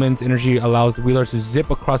type elements energy allows the wheeler to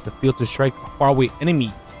zip across the field to strike faraway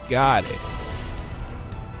enemies. Got it.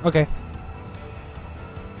 Okay.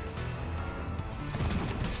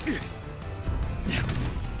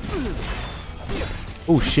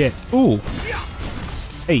 Oh shit. Ooh.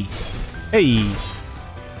 Hey. Hey.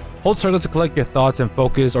 Hold circle to collect your thoughts and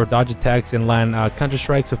focus, or dodge attacks and land counter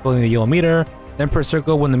strikes, fulfilling the yellow meter. Then press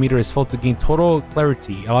circle when the meter is full to gain total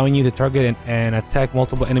clarity, allowing you to target and attack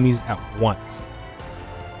multiple enemies at once.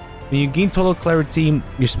 When you gain total clarity,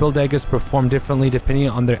 your spell daggers perform differently depending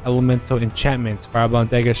on their elemental enchantments. Fireball,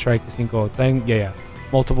 dagger, strike, single thing. Yeah.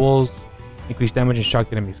 Multiples, increase damage and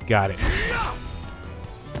shock enemies. Got it.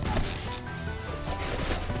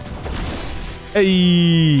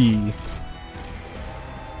 Hey!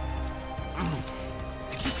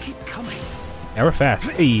 They just keep coming. Yeah, we're fast.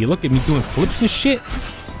 Hey, look at me doing flips and shit.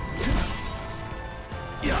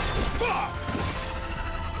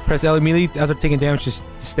 Press L immediately after taking damage to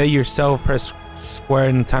stay yourself. Press square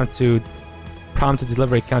in time to prompt to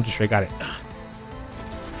deliver a counter strike. Got it.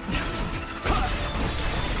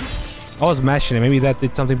 I was mashing it. Maybe that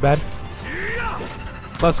did something bad.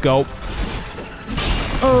 Let's go.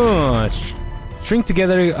 String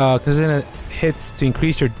together because then it hits to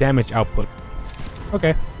increase your damage output.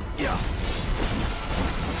 Okay.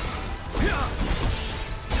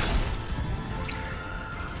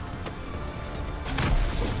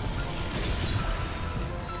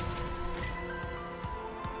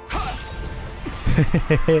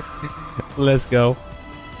 Let's go.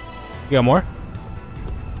 You got more?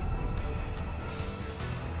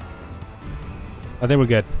 I think we're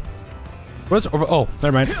good. What's over? Oh,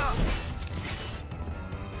 never mind.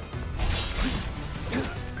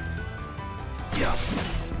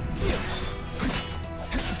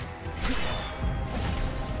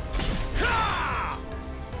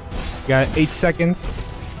 Got 8 seconds.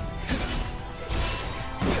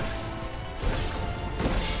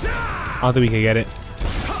 I don't think we can get it.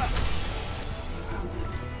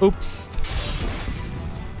 Oops.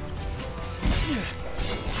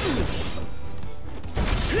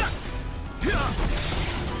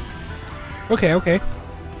 Okay, okay.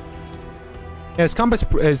 Yeah, his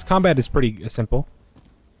combat is pretty simple.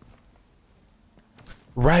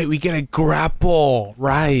 Right, we get a grapple.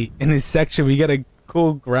 Right, in this section we get a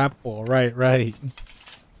cool grapple. Right, right.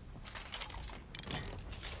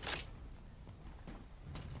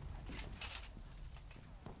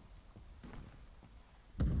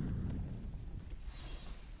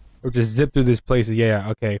 Or just zip through this place. Yeah,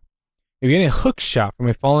 okay. If you get a hook shot from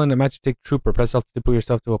a fallen Magitek trooper, press L to put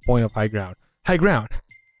yourself to a point of high ground. High ground.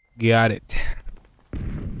 Got it.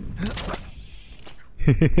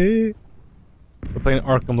 We're playing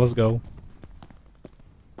Arkham. Let's go.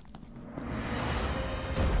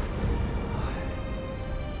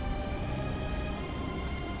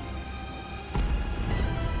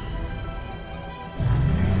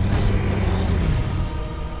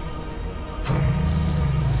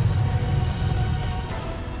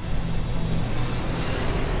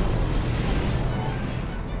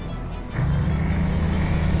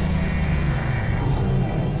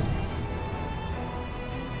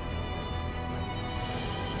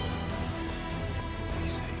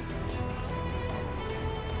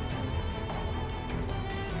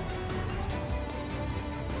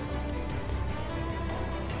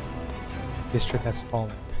 District has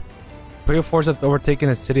fallen. Imperial forces have overtaken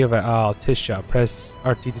the city of Tisha. Press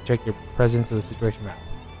RT to check your presence of the situation map.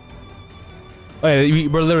 Oh, yeah,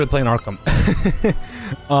 we're literally playing Arkham.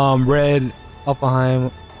 Red,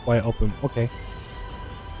 Alpheim, white, open. Okay.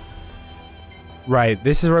 Right,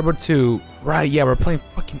 this is Rebel 2. Right, yeah, we're playing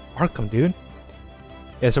fucking Arkham, dude.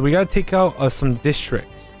 Yeah, so we gotta take out some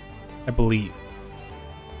districts, I believe.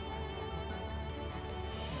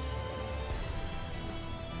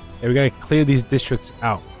 Yeah, we gotta clear these districts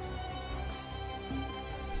out.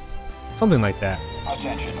 Something like that.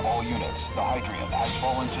 Attention, all units. The Hydrian has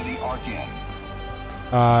fallen to the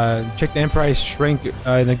Archean. Check the Emperor's strength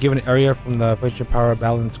in a given area from the Vision Power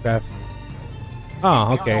Balance graph.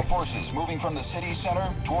 Oh, okay. Forces moving from the city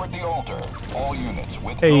center toward the altar. All units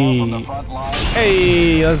withdraw from the front line.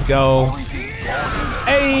 Hey, let's go.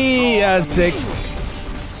 Hey, that's sick.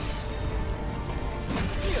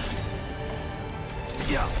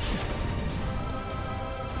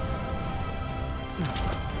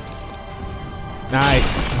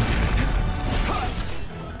 Nice.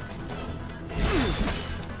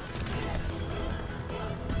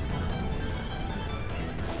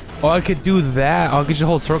 Oh, I could do that. I could just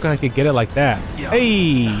hold circle and I could get it like that.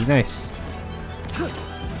 Hey, nice.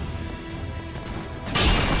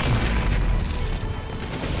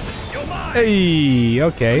 Hey,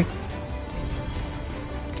 okay.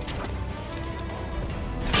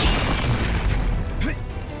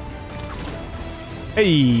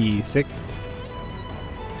 Hey, sick.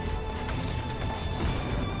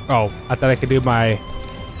 Oh, I thought I could do my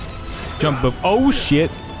jump move. Oh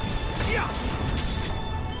shit.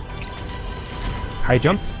 High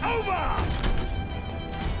jump.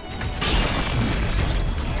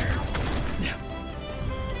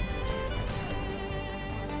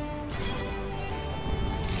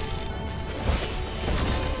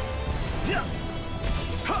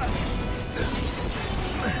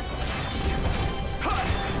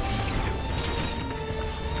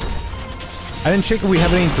 I didn't check if we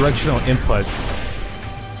have any directional inputs.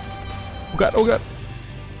 Oh god, oh god.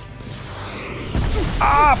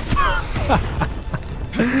 Ah!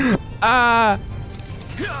 Ah!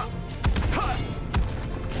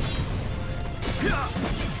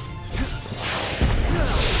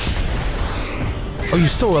 Oh, you're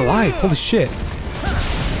still alive. Holy shit.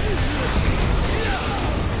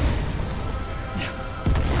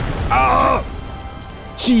 Oh!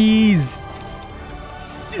 Jeez.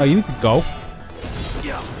 Oh, you need to go.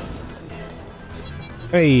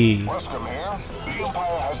 Hey.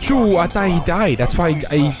 True, I thought he died. That's why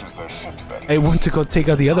I want to go take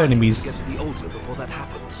out the other enemies. Get to the altar before that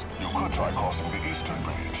happens. You could try crossing the eastern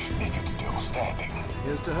bridge, if it's still standing.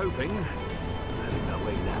 Here's to hoping. Heading that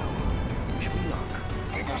way now. Wish me luck.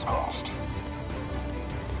 Fingers crossed.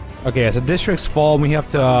 Okay, so districts fall and we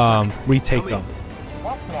have to retake them.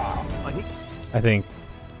 What now? I think.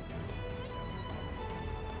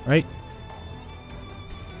 Right?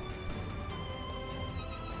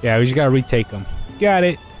 Yeah, we just gotta retake them. Got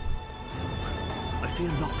it. I fear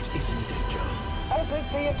Noct is in danger. As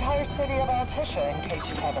is the entire city of Altisha, in case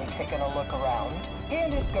you haven't taken a look around. He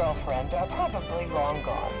and his girlfriend are probably long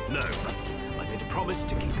gone. No. I made a promise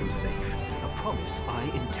to keep him safe. A promise I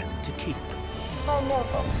intend to keep. How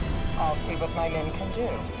noble. I'll see what my men can do,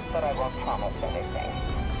 but I won't promise anything.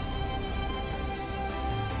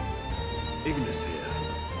 Ignis here.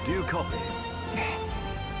 Do you copy?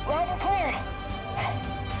 Loud and clear.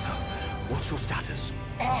 What's your status?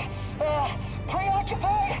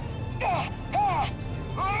 Preoccupied.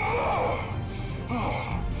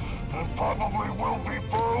 It probably will be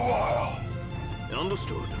for a while.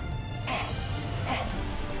 Understood.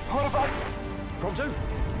 What about... Prompto?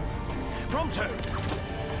 Prompto!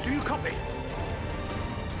 Do you copy?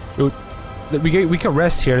 Dude, we can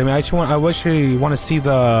rest here. I mean, I wish you want to see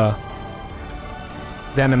the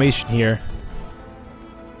animation here.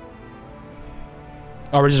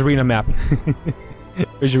 Oh, we're just reading a map.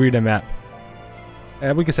 We're just reading a map.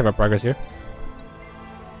 Yeah, we can save our progress here.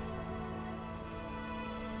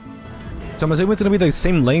 So I'm assuming it's gonna be the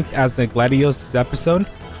same length as the Gladios episode.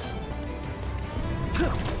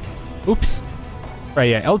 Oops. Right,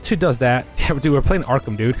 yeah, L2 does that. Yeah, dude, we're playing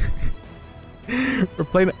Arkham, dude. We're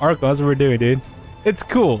playing Arkham, that's what we're doing, dude. It's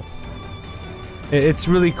cool. It's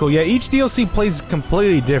really cool. Yeah, each DLC plays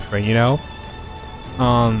completely different, you know?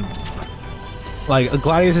 Like,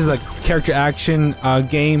 Gladius is a character action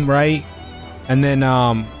game, right? And then,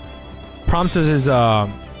 Promptos is,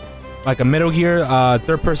 like a Metal Gear,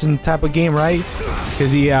 third-person type of game, right?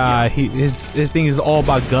 Because his thing is all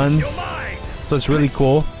about guns. So it's really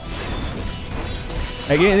cool.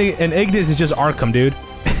 Again, and Ignis is just Arkham, dude.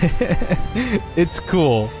 It's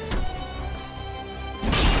cool.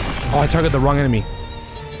 Oh, I targeted the wrong enemy.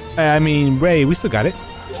 I mean, Brayy, we still got it.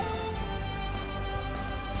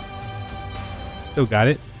 Still got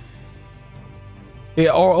it.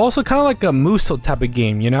 Yeah, or also kind of like a Muso type of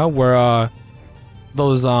game, you know, where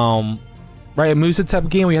those right, a Muso type of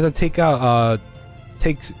game where you have to take out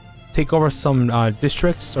take over some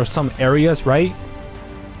districts or some areas, right?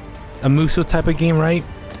 A Muso type of game, right?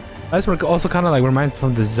 That's what also kind of like reminds me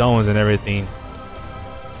from the zones and everything.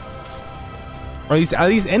 Or at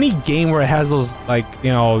least any game where it has those, like, you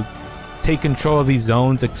know, take control of these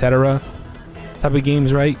zones, etc. type of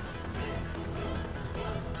games, right?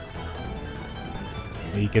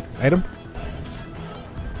 You get this item.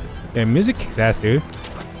 Yeah, music kicks ass, dude.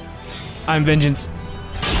 I'm vengeance.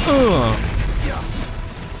 Ugh.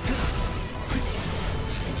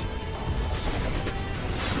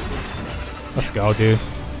 Let's go, dude.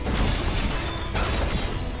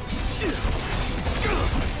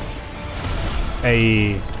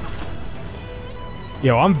 Hey.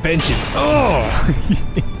 Yo, I'm vengeance. Oh.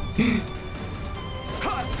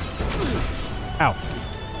 Ow.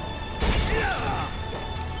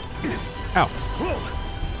 Ow.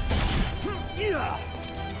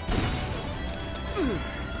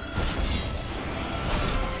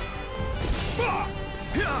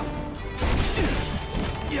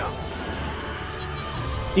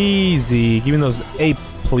 Easy. Give me those A,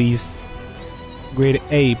 please. Grade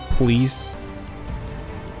A, please.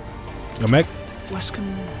 Yo, mech. Wescom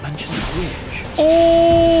mentioned the bridge.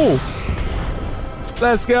 Oh!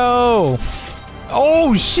 Let's go!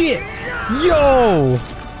 Oh, shit! Yo!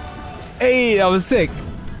 Hey, that was sick.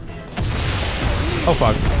 Oh,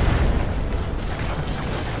 fuck.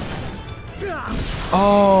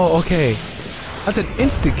 Oh, okay. That's an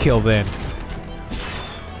instant kill then.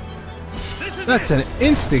 That's an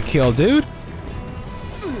instant kill, dude.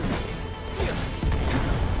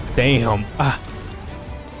 Damn. Ah.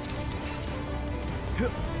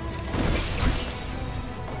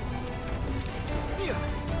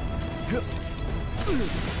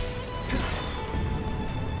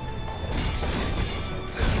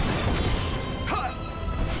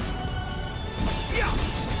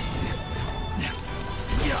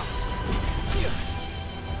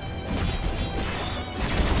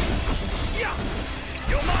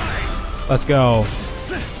 Let's go.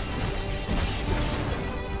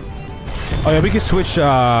 Oh yeah, we can switch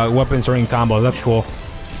weapons during combos. That's cool.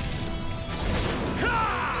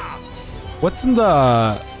 What's in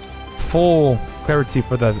the full clarity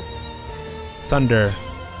for the thunder?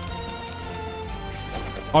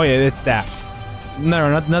 Oh yeah, it's that.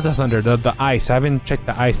 No, not the thunder. The ice. I haven't checked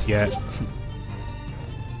the ice yet.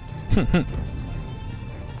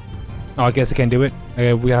 Oh, I guess I can't do it.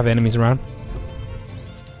 Okay, we have enemies around.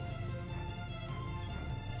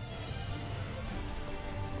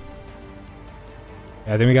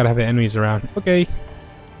 Yeah, then we gotta have the enemies around. Okay.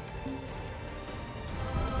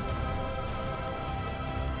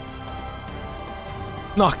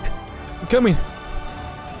 Knocked. I'm coming.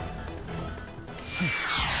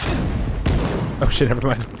 Oh shit, never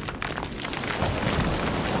mind.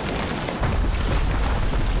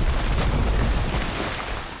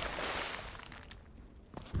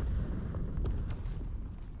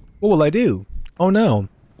 What will I do? Oh no.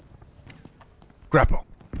 Grapple.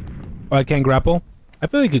 Oh, I can't grapple? I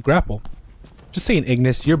feel like you could grapple. Just saying,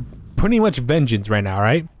 Ignis, you're pretty much vengeance right now,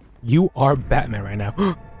 right? You are Batman right now.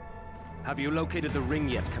 Have you located the ring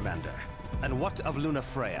yet, Commander? And what of Luna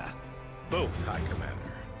Freya? Both, High Commander.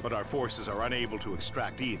 But our forces are unable to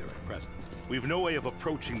extract either at present. We've no way of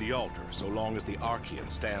approaching the altar so long as the Archean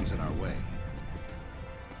stands in our way.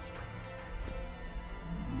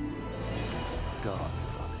 Gods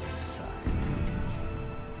are on his side.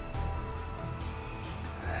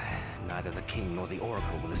 Neither the King nor the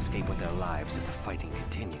Oracle will escape with their lives if the fighting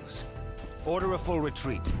continues. Order a full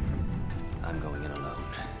retreat. I'm going in alone.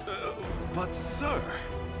 But sir...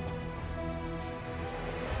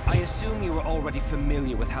 I assume you were already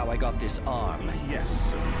familiar with how I got this arm.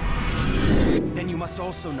 Yes, sir. Then you must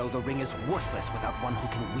also know the ring is worthless without one who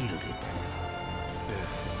can wield it.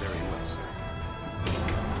 Very well, sir.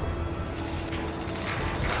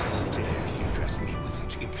 How dare he address me with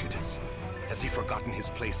such impudence? Has he forgotten his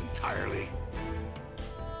place entirely?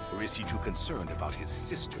 Or is he too concerned about his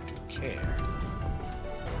sister to care?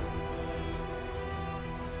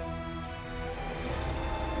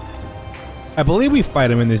 I believe we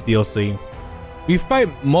fight him in this DLC. We fight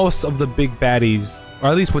most of the big baddies, or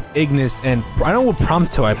at least with Ignis and I know with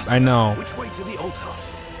Prompto. I know. Which way to the altar?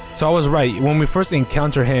 So I was right. When we first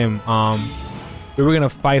encounter him, we were gonna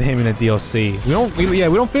fight him in a DLC. We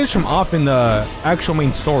don't finish him off in the actual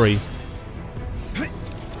main story.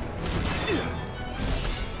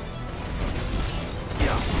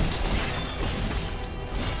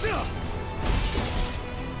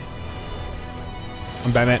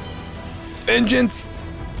 I'm Batman. Vengeance!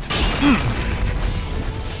 I'm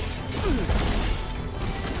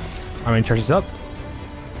gonna charge this up.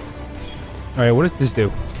 Alright, what does this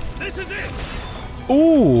do? This is it!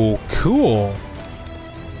 Ooh, cool.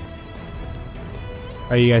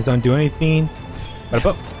 Alright, you guys don't do anything. Bada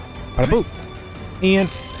boop. Bada boop. And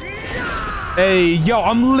hey, yo,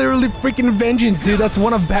 I'm literally freaking Vengeance, dude. That's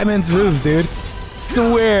one of Batman's moves, dude.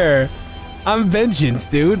 Swear. I'm Vengeance,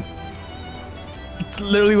 dude. It's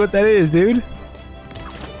literally what that is, dude.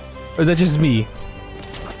 Or is that just me?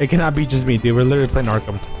 It cannot be just me, dude. We're literally playing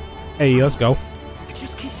Arkham. Hey, let's go. They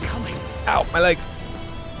just keep coming. Ow, my legs.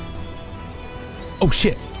 Oh,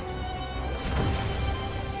 shit.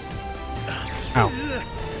 Ow.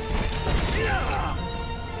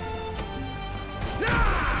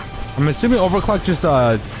 I'm assuming overclock just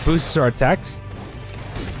boosts our attacks.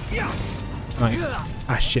 Right.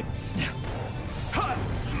 Ah, shit.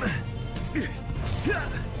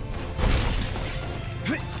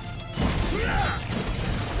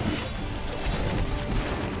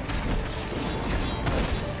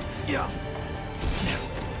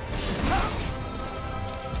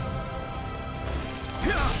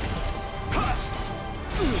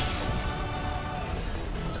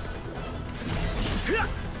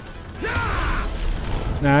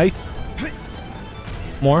 Nice.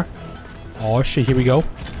 More. Oh shit, here we go.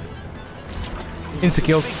 Insta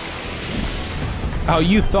kills. Oh,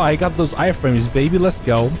 you thought I got those iframes, baby. Let's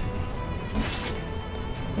go.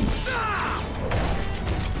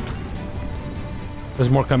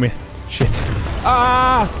 There's more coming. Shit.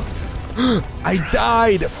 Ah! I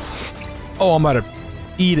died. Oh, I'm about to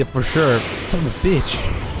eat it for sure. Son of a bitch.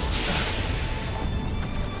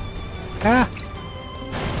 Ah.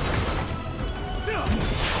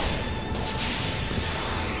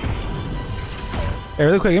 Hey,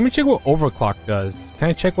 really quick, let me check what overclock does. Can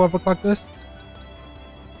I check what overclock does?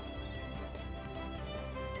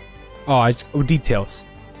 Oh, details.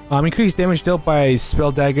 Increase damage dealt by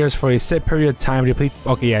spell daggers for a set period of time. Deplete.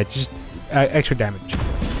 Okay, yeah, just extra damage.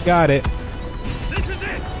 Got it. This is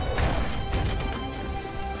it.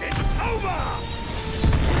 It's over.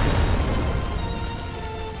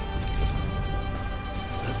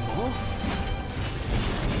 There's more.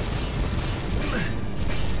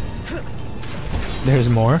 There's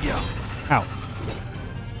more. Ow.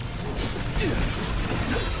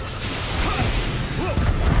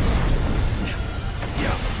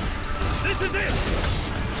 This is it.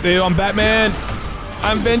 Dude, I'm Batman.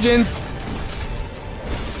 I'm vengeance.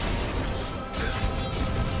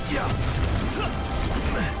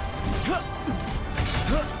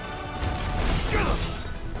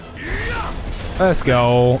 Let's go.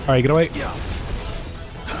 All right, get away.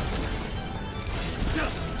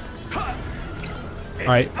 All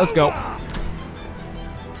right, let's go.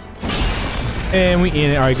 And we in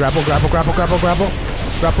it. All right, grapple, grapple, grapple, grapple, grapple.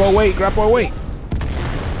 Grapple away, grapple away.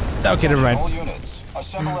 Okay, never mind. All units,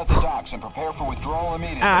 assemble at the docks and prepare for withdrawal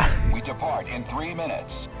immediately. We depart in 3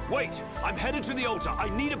 minutes. Wait, I'm headed to the altar. I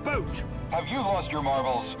need a boat. Have you lost your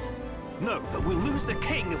marbles? No, but we'll lose the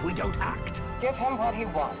king if we don't act. Give him what he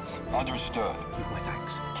wants. Understood. With my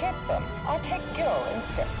thanks. Keep them. I'll take Gil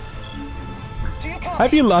instead. Do you copy?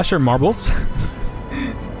 Have you lost your marbles?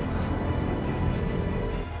 Ain't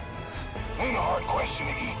a hard question,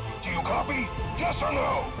 Iggy. Do you copy? Yes or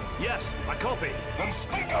no? Yes, I copy. Then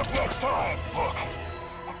speak up next time. Look,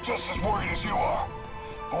 I'm just as worried as you are.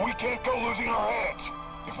 But we can't go losing our heads.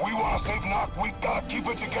 If we want to save Noct, we gotta keep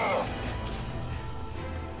it together.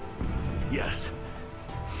 Yes.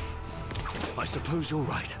 I suppose you're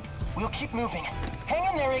right. We'll keep moving. Hang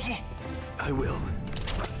in there, Iggy. I will.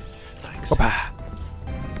 Thanks. Opa.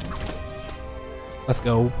 Let's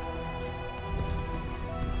go.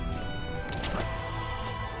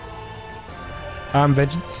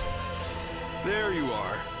 Vengeance. There you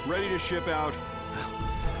are, ready to ship out.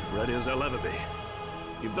 Ready as I'll ever be.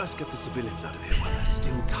 You best get the civilians out of here while there's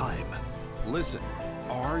still time. Listen,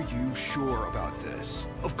 are you sure about this?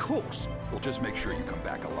 Of course. Well, just make sure you come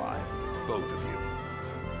back alive. Both of you.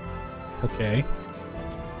 Okay.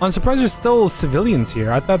 I'm surprised there's still civilians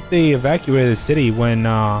here. I thought they evacuated the city when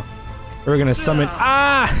we were gonna summon.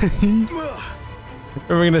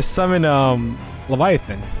 We were gonna summon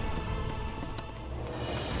Leviathan.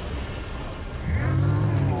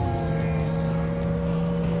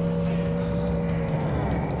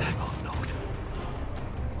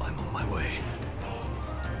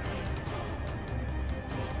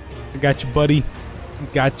 Got you, buddy.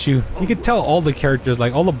 Got you. You can tell all the characters,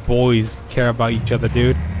 like all the boys, care about each other,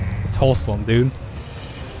 dude. It's wholesome, dude.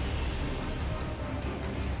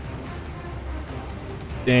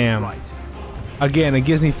 Damn. Again, it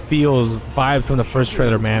gives me vibes from the first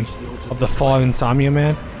trailer, man. Of the Fall of Insomnia,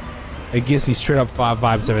 man. It gives me straight up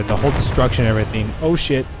vibes of it. The whole destruction and everything. Oh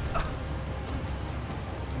shit.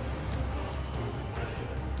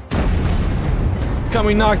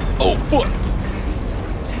 Coming knocked. Oh fuck.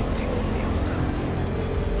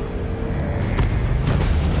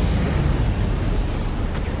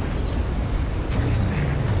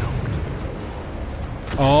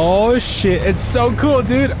 Oh shit, it's so cool,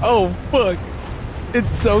 dude. Oh fuck.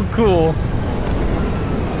 It's so cool.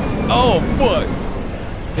 Oh fuck.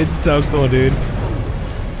 It's so cool, dude.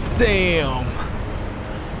 Damn.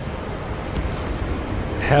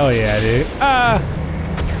 Hell yeah, dude.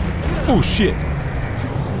 Oh shit.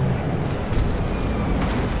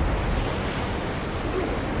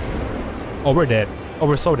 Oh, we're dead. Oh,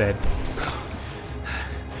 we're so dead.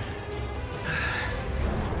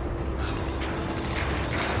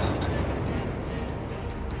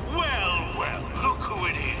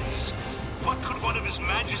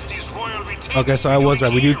 Okay, so I was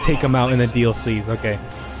right. We do take them out in the DLCs. Okay.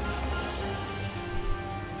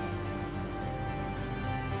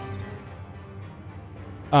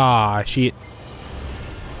 Ah, shit.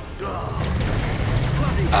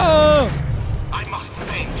 Oh! I must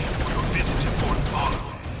thank you for your visit to Fort Apollo.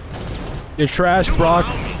 You're trash, Brock.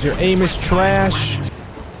 Your aim is trash.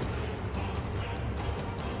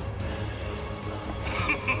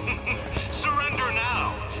 Surrender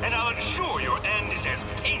now, and I'll ensure your end is as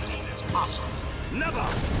painless as possible. Never.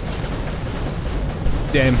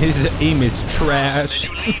 Damn, his aim is trash.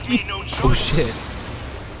 Oh shit.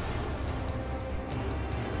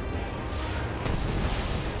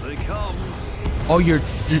 They come. Oh, your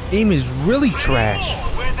aim is really trash.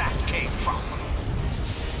 Where that came from.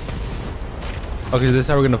 Okay, so this is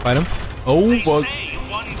how we're gonna fight him. Oh fuck.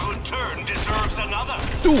 One good turn deserves another.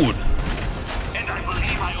 Dude. And I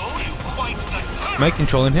Am I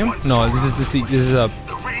controlling him? No, this is a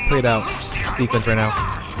played out sequence right now.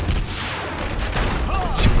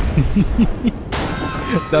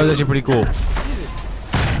 That was actually pretty cool.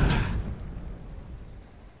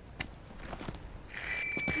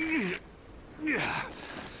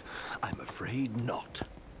 I'm afraid not.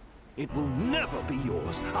 It will never be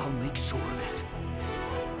yours. I'll make sure of it.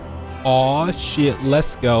 Aw, shit.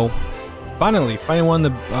 Let's go. Finally won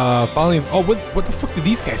the finally. Oh, what the fuck did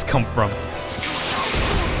these guys come from?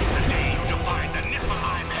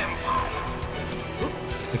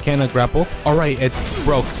 I cannot grapple. All right, it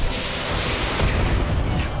broke.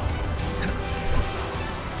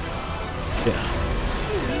 Yeah.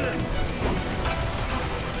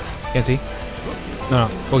 Can't see. No,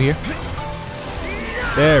 go here.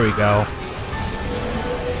 There we go.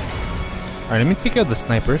 All right, let me take out the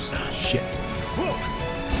snipers. Shit.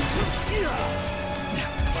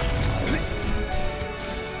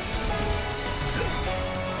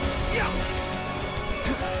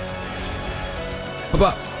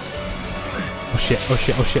 About. Oh shit! Oh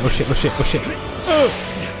shit! Oh shit! Oh shit! Oh shit! Oh shit!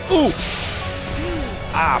 Ooh!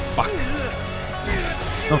 Ah, fuck!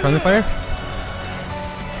 No friendly fire.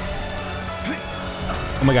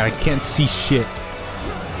 Oh my god! I can't see shit.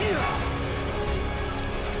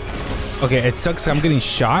 Okay, it sucks. I'm getting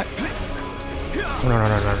shot.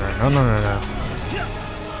 Oh, no.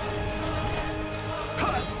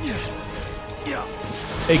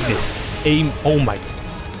 Ignis, aim. Oh my.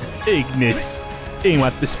 Ignis, aim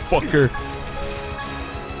at this fucker.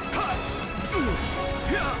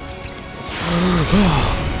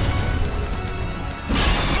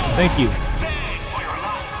 Thank you.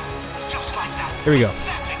 Here we go.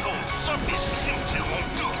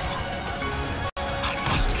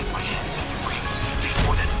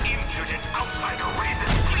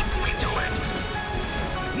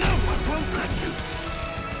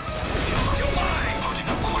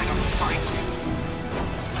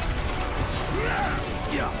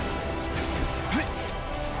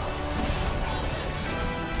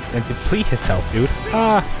 And deplete his health, dude.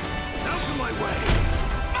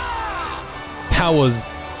 That was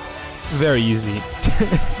very easy.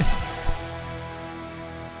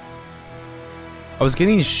 I was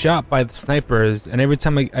getting shot by the snipers, and every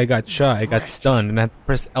time I got shot, I got stunned, and I had to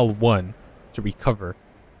press L1 to recover.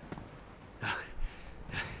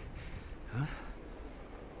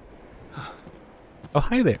 Oh,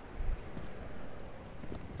 hi there.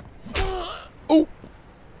 Oh!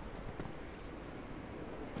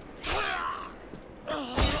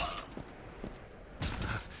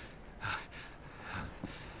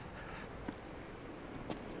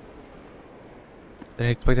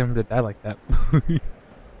 Didn't expect him to die like that.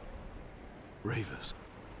 Ravers.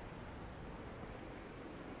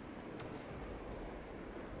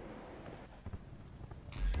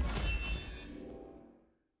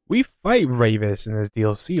 We fight Ravers in this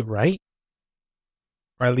DLC, right?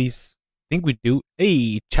 Or at least think we do.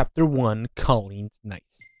 Hey, Chapter 1, Colleen's Nice.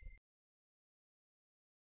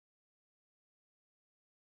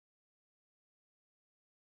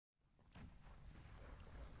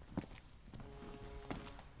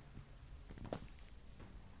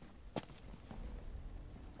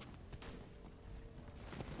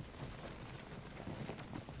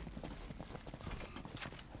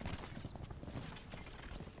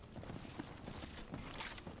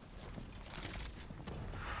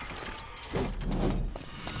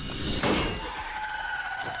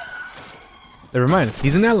 Never mind,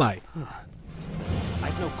 he's an ally.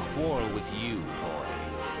 I've no quarrel with you, boy.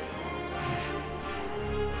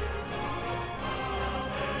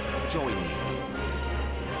 Join me.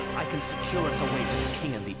 I can secure us a way to the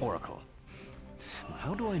King and the Oracle.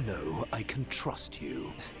 How do I know I can trust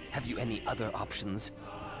you? Have you any other options?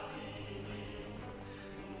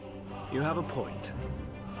 You have a point.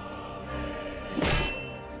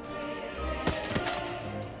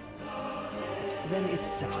 Then it's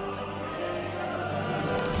settled.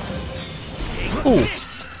 Ooh.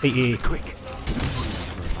 Hey. Quick.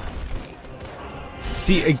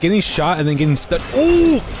 See, getting shot and then getting stuck.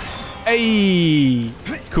 Ooh. Hey.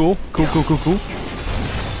 Cool.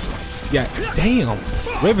 Yeah. Damn.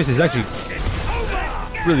 Ravers is actually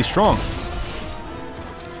really strong.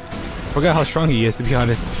 Forgot how strong he is, to be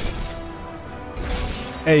honest.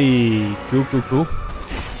 Hey. Cool.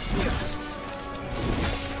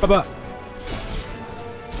 Bye-bye.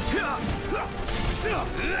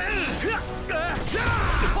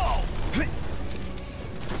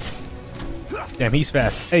 Damn, he's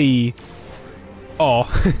fast. Hey. Oh.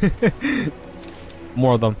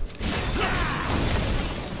 More of them.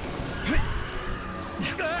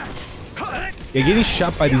 Yeah, getting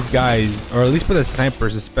shot by these guys, or at least by the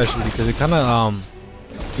snipers especially, because it kind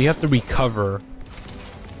of, you have to recover.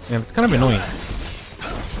 And it's kind of annoying.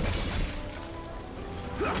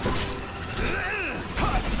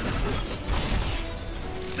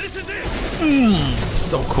 This is it.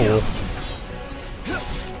 So cool.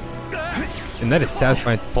 And that is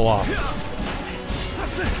satisfying to pull off.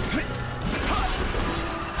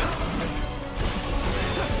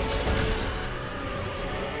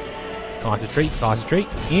 Concentrate, concentrate,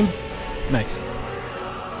 aim. Nice.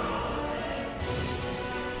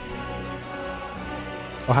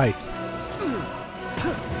 Oh, hi.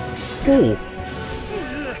 Oh.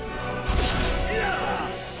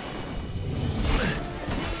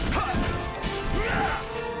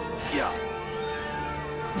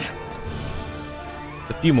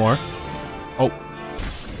 A few more. Oh.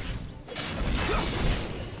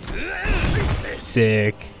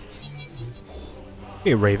 Sick.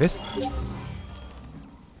 Hey, Ravis.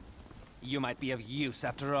 You might be of use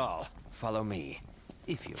after all. Follow me,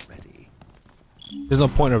 if you're ready. There's no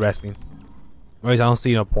point in resting. Or at least I don't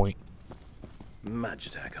see no point.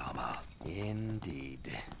 Magitech armor.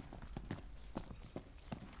 Indeed.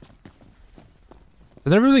 I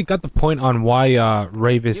never really got the point on why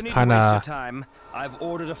Ravis kind of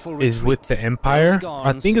is with the Empire.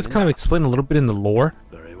 I think it's kind of explained a little bit in the lore.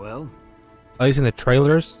 Very well. At least in the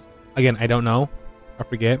trailers. Again, I don't know. I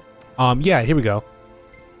forget. Yeah, here we go.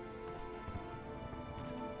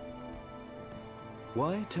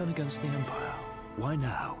 Why turn against the Empire? Why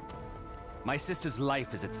now? My sister's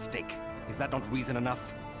life is at stake. Is that not reason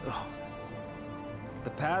enough? Oh. The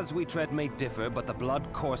paths we tread may differ, but the blood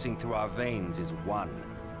coursing through our veins is one.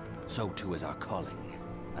 So too is our calling.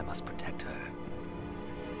 I must protect her.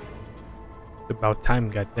 It's about time,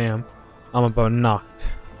 goddamn. I'm about knocked.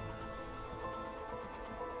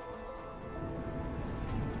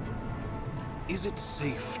 Is it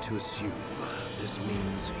safe to assume this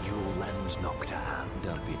means you'll lend Nocta?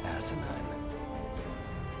 Don't be asinine.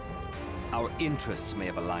 Our interests may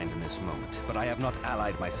have aligned in this moment, but I have not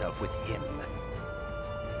allied myself with him.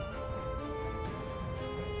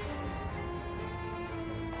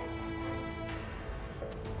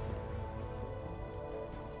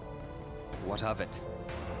 What of it?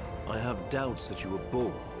 I have doubts that you were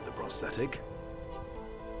born with the prosthetic.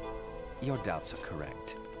 Your doubts are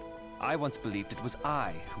correct. I once believed it was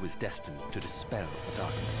I who was destined to dispel the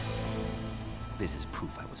darkness. This is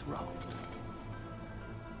proof I was wrong.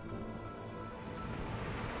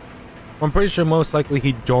 I'm pretty sure most likely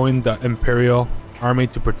he joined the Imperial army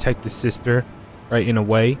to protect his sister, right, in a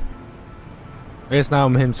way. I guess now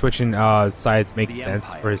him switching sides makes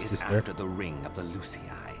sense for his sister. After the ring of the Lucii.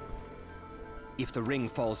 If the ring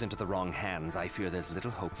falls into the wrong hands, I fear there's little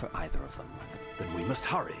hope for either of them. Then we must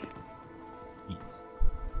hurry. Yes.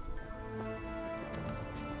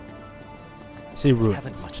 See, we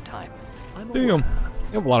haven't much time. Damn, you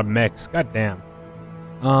have a lot of mechs. Goddamn.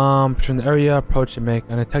 From the area, approach the mech.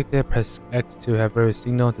 Undetected, press X to have a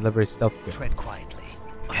signal, deliver a stealth kill. Tread quietly.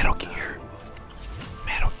 Metal Gear.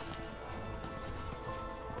 Metal.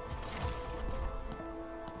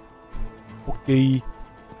 Okay.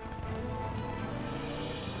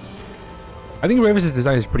 I think Ravis'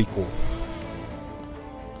 design is pretty cool.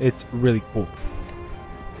 It's really cool.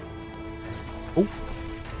 Oh.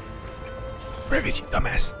 Ravis, you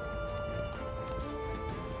dumbass.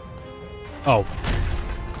 Oh.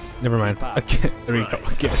 Never mind. Okay, there we go,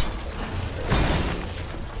 I guess.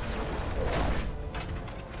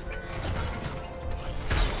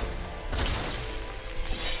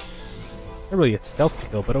 Not really a stealth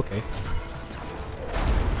kill, but okay.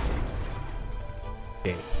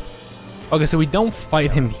 Okay. Okay, so we don't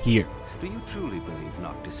fight him here. Do you truly believe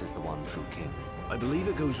Noctis is the one true king? I believe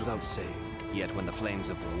it goes without saying. Yet when the flames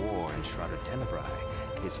of war enshrouded Tenebrae,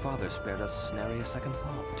 his father spared us nary a second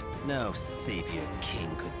thought. No savior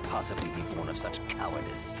king could possibly be born of such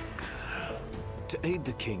cowardice. To aid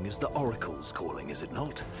the king is the Oracle's calling, is it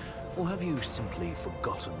not? Or have you simply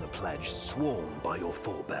forgotten the pledge sworn by your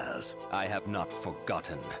forebears? I have not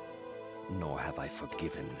forgotten, nor have I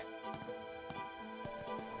forgiven.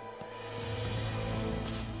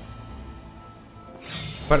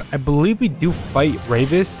 But I believe we do fight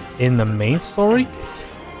Ravis in the main story.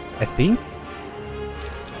 I think.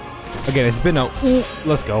 Again, it's been a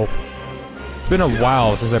let's go. It's been a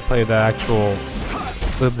while since I played the actual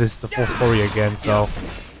the full story again, so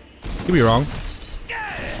could be wrong.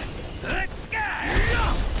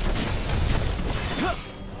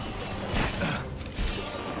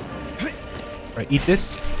 Right, eat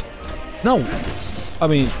this. No, I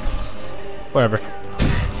mean, whatever.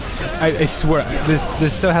 I swear,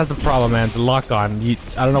 this still has the problem, man. The lock on. I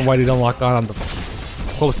don't know why they don't lock on the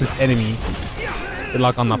closest enemy. They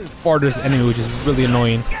lock on the farthest enemy, which is really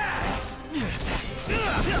annoying.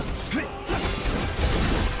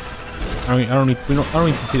 I don't need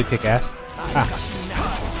to see the kick ass. Ah.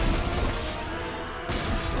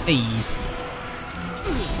 Hey.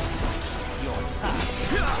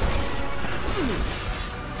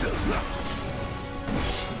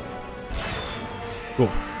 Cool.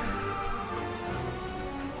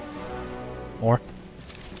 More.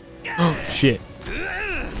 Oh shit.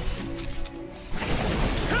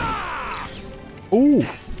 Ooh.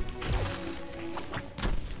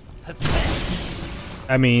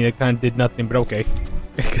 I mean, it kind of did nothing, but okay,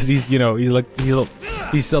 because he's, you know, he's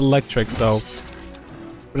electric, so,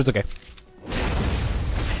 but it's okay.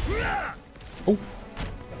 Oh,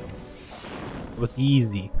 it was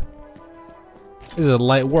easy. This is a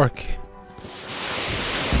light work.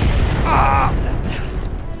 Ah!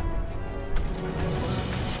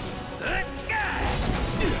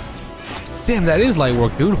 Damn, that is light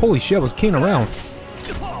work, dude. Holy shit, I was kidding around.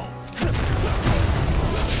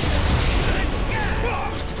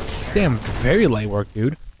 Damn, very light work,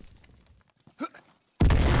 dude. You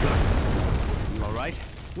all right?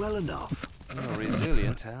 Well enough. You're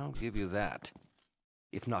resilient, I'll give you that.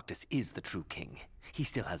 If Noctis is the true king, he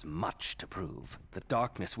still has much to prove. The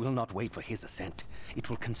darkness will not wait for his ascent. It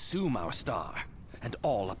will consume our star, and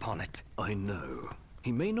all upon it. I know.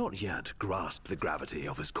 He may not yet grasp the gravity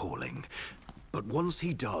of his calling, but once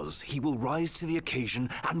he does, he will rise to the occasion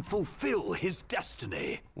and fulfill his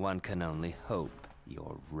destiny. One can only hope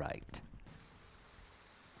you're right.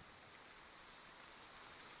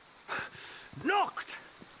 Noct!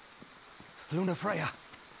 Luna Freya.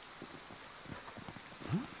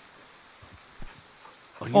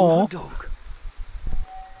 Are you her dog?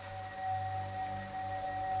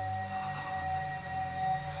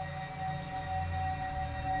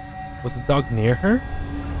 Was the dog near her?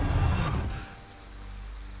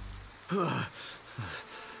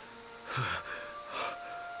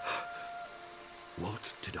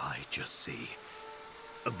 What did I just see?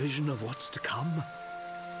 A vision of what's to come?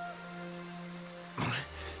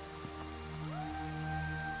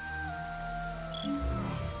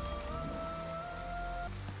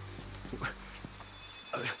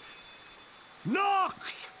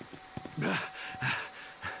 Noct!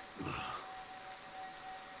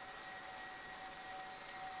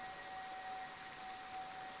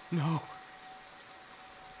 No.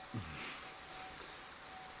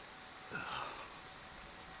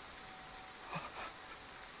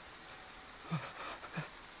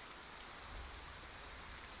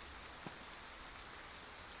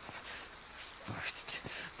 First,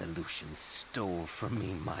 the Lucians stole from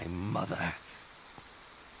me my mother.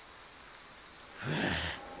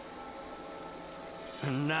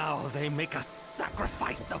 And now they make a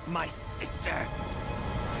sacrifice of my sister.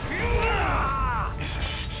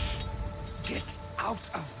 Get out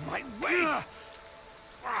of my way!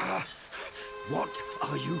 What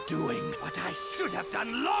are you doing? What I should have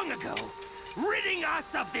done long ago, ridding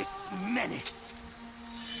us of this menace.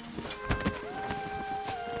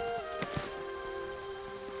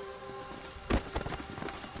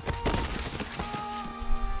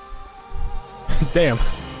 Damn,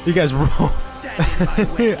 you guys roll.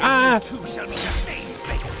 Ah!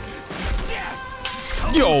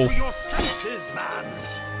 Yo!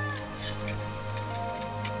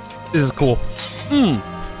 This is cool.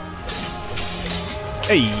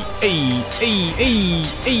 Hey, hey, hey, hey,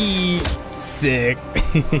 hey. Sick.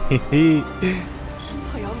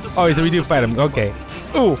 Oh, so we do fight him. Okay.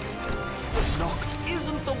 Ooh. Noct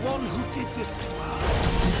isn't the one who did this to her.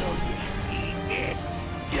 Oh, yes, he is.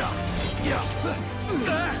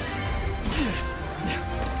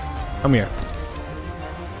 Come here.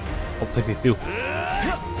 Ult 62.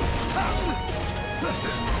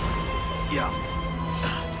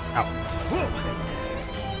 Ow.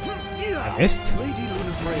 I missed. Lady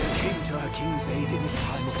Luna Freya came to her king's aid in his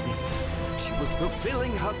time of need. She was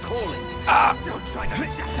fulfilling her calling. Don't try to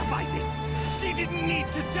justify this. She didn't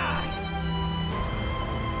need to die.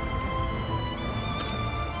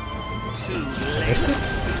 Too late. Missed it?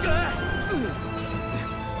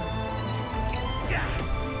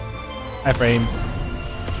 High frames.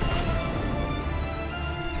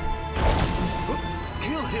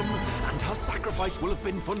 Kill him, and her sacrifice will have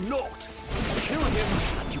been for naught. Kill him,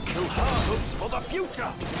 and you kill her hopes for the future.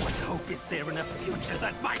 What hope is there in a future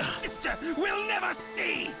that my sister will never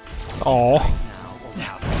see? Oh.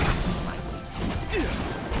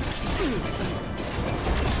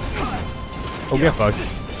 Oh, get fucked.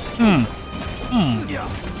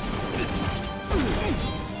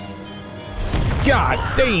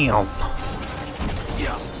 God damn!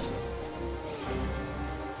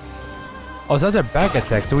 Oh, so that's our back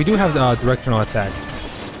attack. So we do have the directional attacks.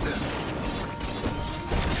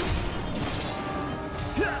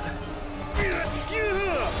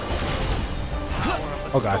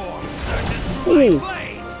 Oh god. Ooh.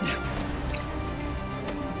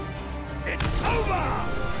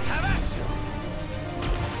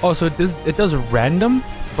 Oh, so it does random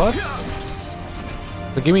buffs?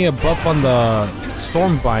 So give me a buff on the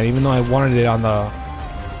Stormbind, even though I wanted it on the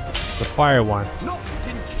fire one. Noctis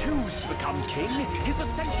didn't choose to become king. His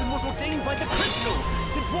ascension was ordained by the crystal.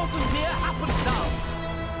 It wasn't mere happenstance.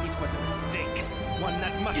 It was a mistake, one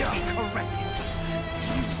that must be corrected.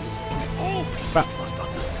 All people must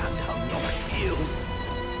understand how Noctis feels.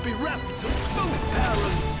 Bereft of both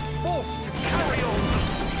parents, forced to carry on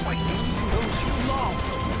despite losing those you love.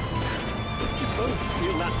 You both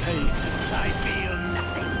feel that pain. I feel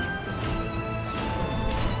nothing.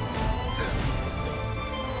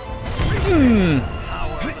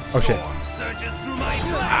 Oh shit.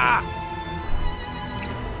 Ah.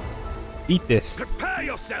 Eat this. Prepare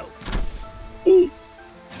yourself.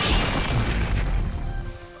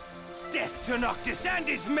 Death to Noctis and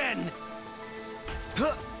his men.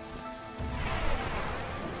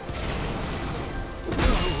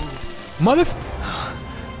 Mother.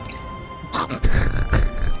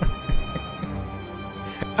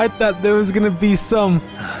 I thought there was gonna be some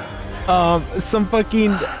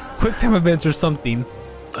fucking quick time events or something.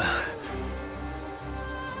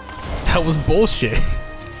 That was bullshit.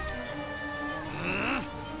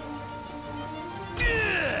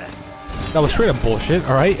 That was straight up bullshit.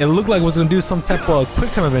 All right, it looked like it was gonna do some type of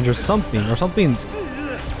quick time event or something, or something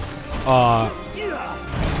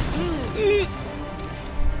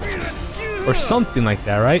like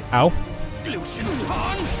that, right? Ow.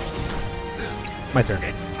 My turn.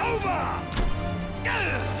 It's over.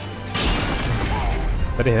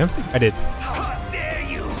 Did I hit him? I did. How dare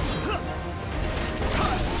you?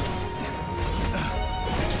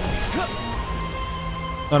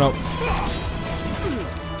 Oh no.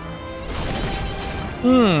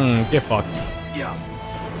 Get fucked. Yeah.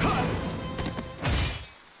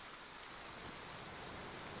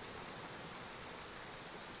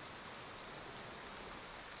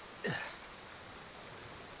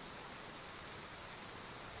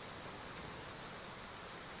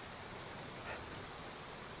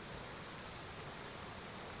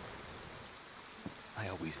 I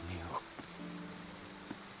always knew.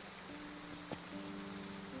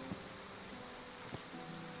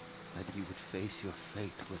 That you would face your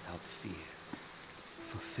fate without fear.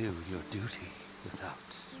 Fulfill your duty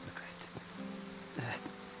without regret.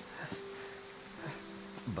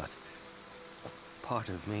 But part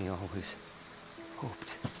of me always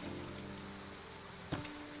hoped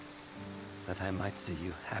that I might see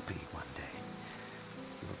you happy one day.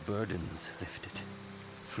 Your burdens lifted.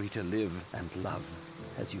 Free to live and love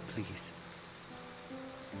as you please.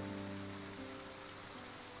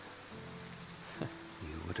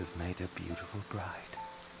 You would have made a beautiful bride.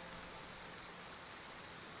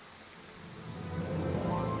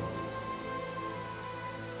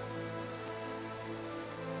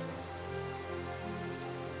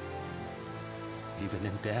 Even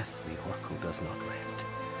in death, the Oracle does not rest.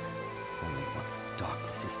 Only once the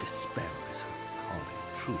darkness is dispelled is her calling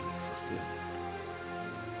truly fulfilled.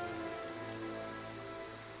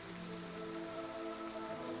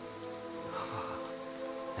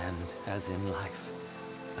 And as in life,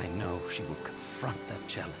 I know she will confront that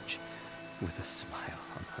challenge with a smile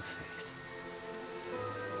on her face.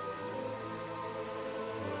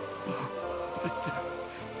 Oh, sister,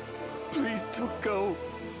 please don't go.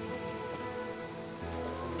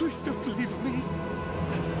 Please don't leave me.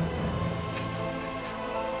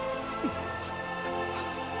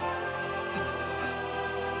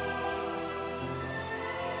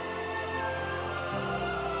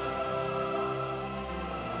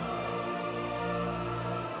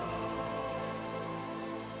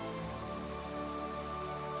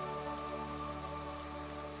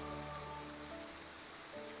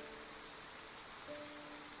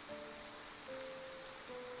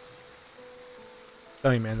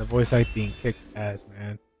 Tell you, man, the voice acting kicked ass,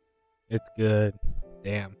 man. It's good.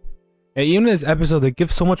 Damn. And even in this episode, they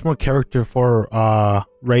give so much more character for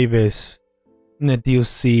Ravis in the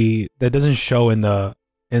DLC that doesn't show in the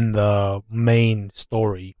main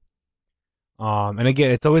story. And again,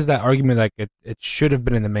 it's always that argument like it should have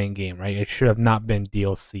been in the main game, right? It should have not been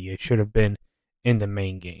DLC. It should have been in the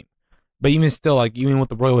main game. But even still, like even with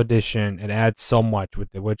the Royal Edition, it adds so much with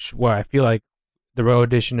it, where I feel like the Royal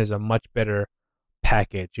Edition is a much better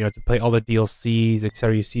package, you know, to play all the DLCs,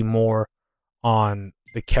 etc. You see more on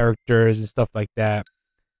the characters and stuff like that.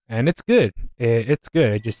 And it's good. It's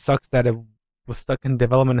good. It just sucks that it was stuck in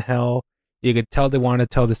development hell. You could tell they wanted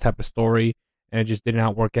to tell this type of story, and it just did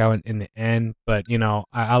not work out in the end. But, you know,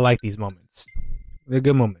 I like these moments. They're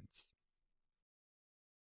good moments.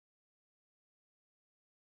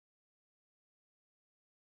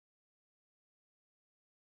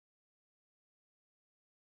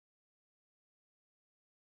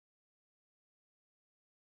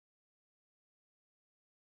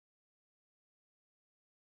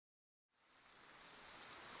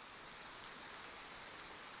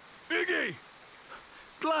 Iggy!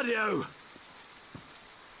 Gladio!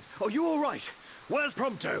 Are you all right? Where's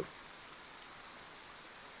Prompto?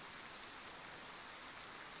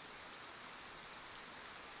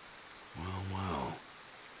 Well, well.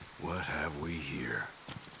 What have we here?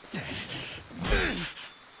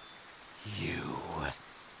 You,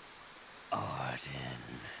 Arden.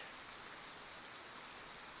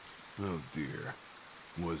 Oh dear.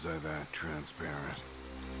 Was I that transparent?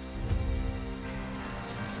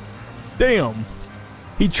 Damn!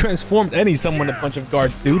 He transformed and he summoned a bunch of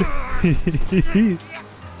guards, dude.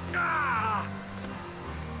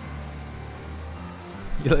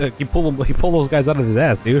 He pulled those guys out of his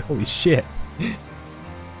ass, dude. Holy shit.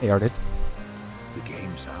 Hey, Arden. The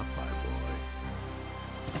game's up, my boy.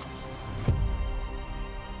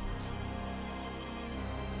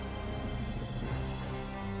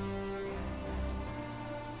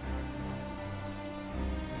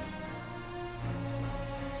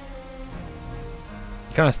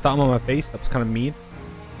 You kind of stomped on my face. That was kind of mean.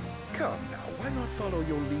 Come now, why not follow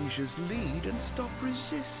your liege's lead and stop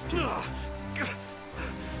resisting?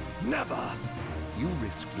 Never! You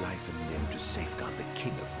risked life and limb to safeguard the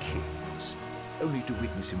King of Kings, only to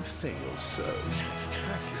witness him fail so.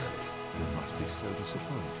 You must be so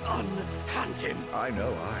disappointed. Unhand him! I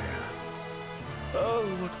know I am. Oh,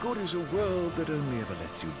 what good is a world that only ever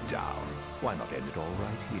lets you down? Why not end it all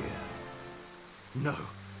right here? No.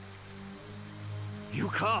 You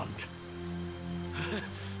can't.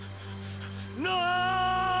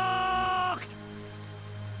 Knocked!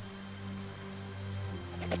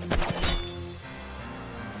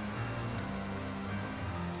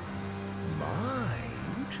 My,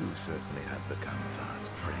 you two certainly have become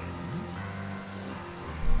fast friends.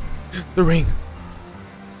 The ring.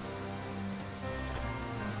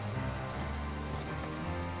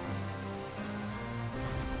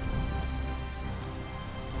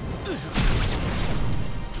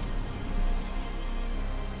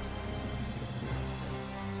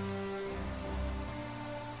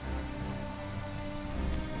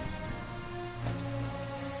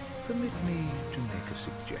 Permit me to make a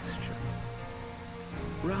suggestion.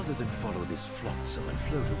 Rather than follow this flotsam and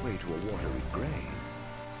float away to a watery grave,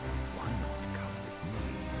 why not come with me?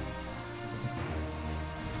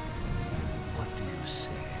 What do you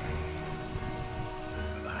say?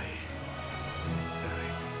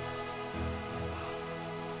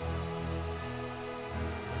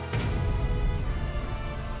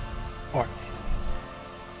 Alright.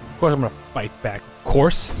 Of course I'm gonna fight back. Of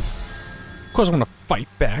course. Of course I'm gonna fight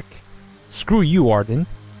back. Screw you, Arden.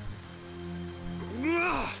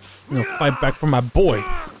 I'm gonna fight back for my boy.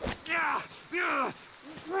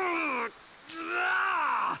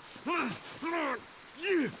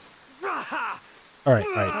 Alright.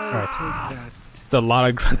 It's a lot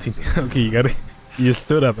of grunting. Okay, you just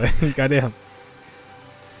stood up. Goddamn.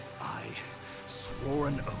 I swore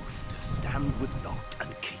an oath to stand with Noct and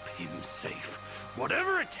keep him safe.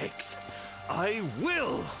 Whatever it takes, I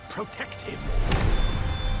will protect him.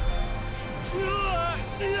 I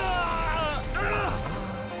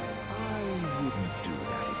wouldn't do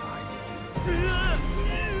that if I were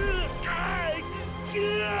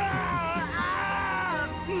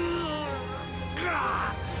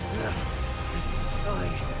I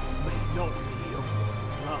may not be of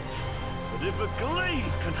blood, but if a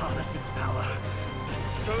glaive can harness its power, then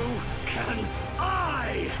so can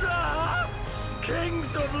I!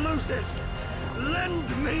 Kings of Lucis, lend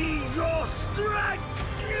me your strength!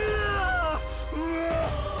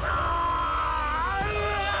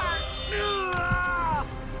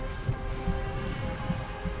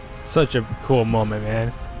 Such a cool moment,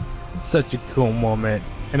 man. Such a cool moment.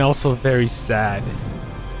 And also very sad.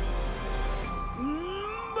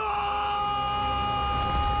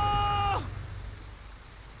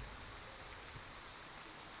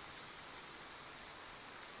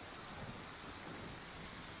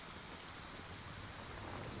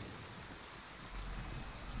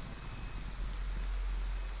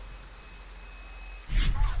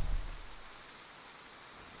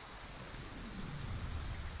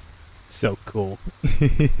 So cool.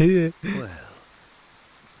 Well,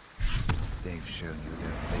 shown you their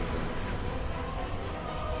favor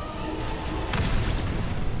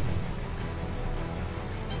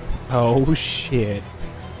after Oh shit.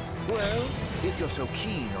 Well, if you're so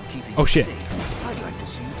keen on keeping Oh it shit. safe, I'd like to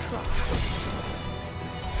see you try.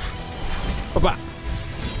 Ba-ba.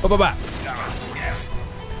 Ba-ba-ba.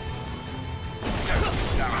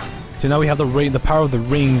 So now we have the power of the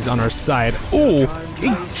rings on our side. Ooh,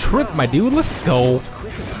 big trip, my dude. Let's go.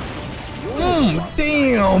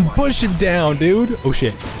 Damn, push it down, dude. Oh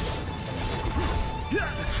shit.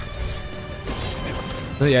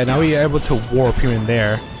 So yeah, now we are able to warp here and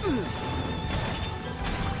there.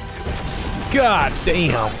 God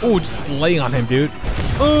damn. Oh, just lay on him, dude.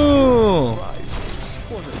 Oh.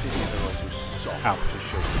 Ow.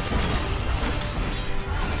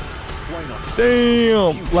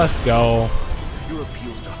 Damn. Let's go. Your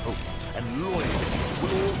appeals to hope and loyalty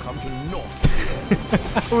will all come to naught.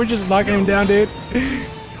 We're just knocking him down, dude.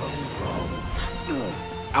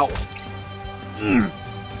 Ow.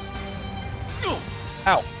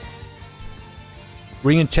 Ow.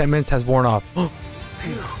 Ring enchantments has worn off.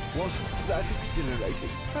 Wasn't that exhilarating?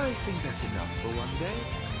 I think that's enough for one day.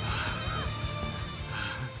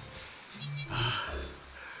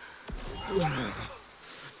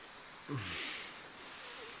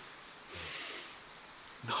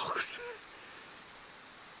 Nox.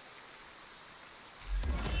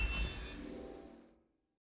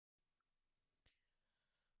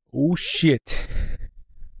 Oh shit.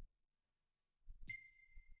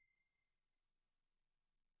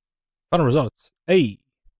 Final results. Hey.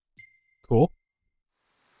 Cool.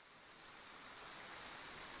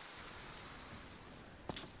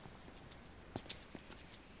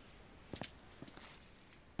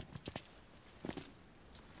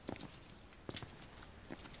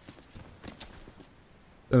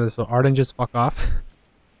 So Arden just fuck off.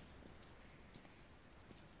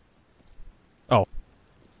 Oh.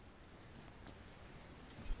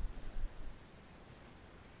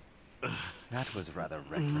 That was rather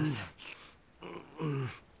reckless.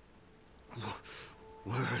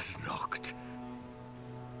 Where's Noct?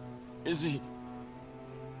 Is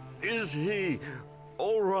he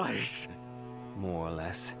all right? More or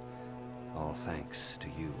less. All thanks to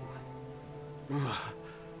you.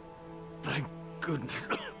 Thank goodness.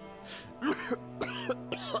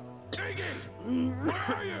 Iggy! Where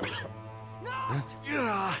are you?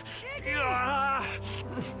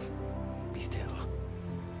 Be still.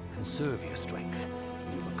 Conserve your strength.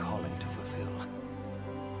 You've a calling to fulfill.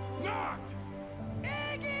 Noct!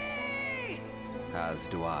 As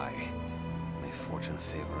do I. May fortune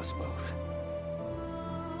favor us both.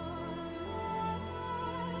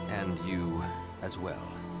 And you as well,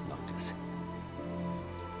 Noctis.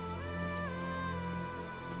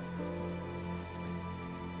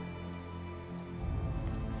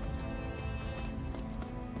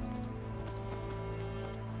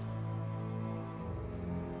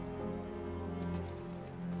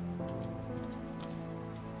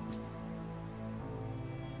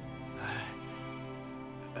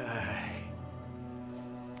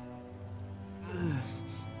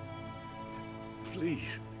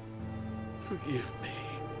 Please, forgive me.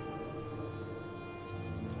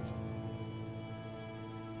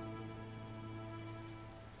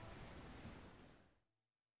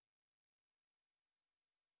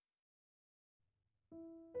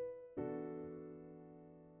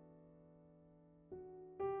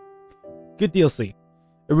 Good DLC.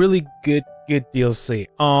 A really good DLC.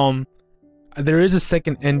 There is a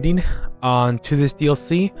second ending to this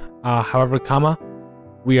DLC. However,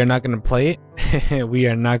 we are not gonna play it. We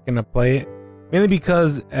are not gonna play it, mainly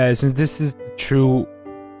because since this is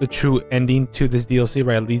the true ending to this DLC,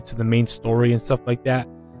 right? It leads to the main story and stuff like that.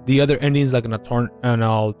 The other ending is like an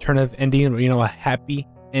alternative ending, you know, a happy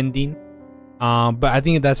ending. But I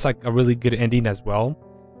think that's like a really good ending as well.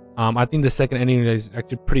 I think the second ending is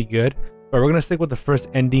actually pretty good, but we're gonna stick with the first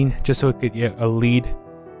ending just so it could lead,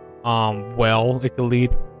 it could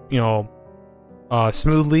lead, you know,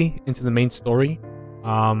 smoothly into the main story.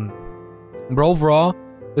 But overall,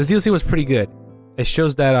 this DLC was pretty good. It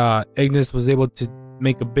shows that Ignis was able to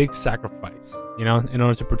make a big sacrifice, you know, in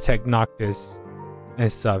order to protect Noctis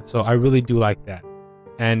and stuff. So I really do like that.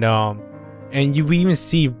 And we even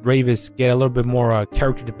see Ravis get a little bit more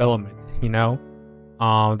character development, you know,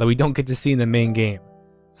 that we don't get to see in the main game.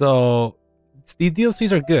 So these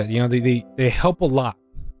DLCs are good, you know, they help a lot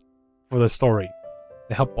for the story.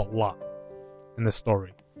 They help a lot in the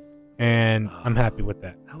story, and I'm happy with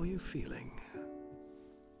that. How are you feeling?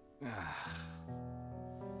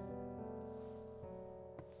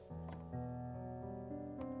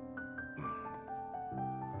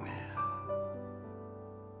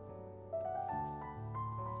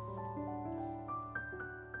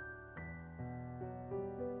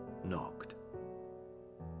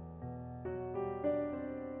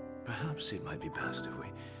 Perhaps it might be best if we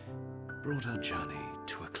brought our journey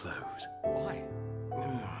to a close. Why?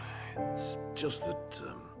 It's just that,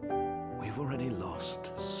 we've already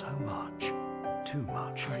lost so much. Too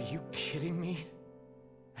much. Are you kidding me?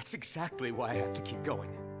 That's exactly why I have to keep going.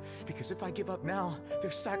 Because if I give up now, their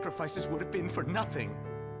sacrifices would have been for nothing.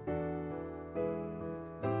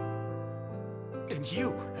 And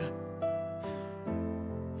you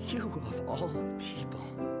of all people.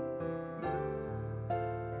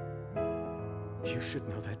 You should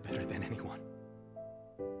know that better than anyone.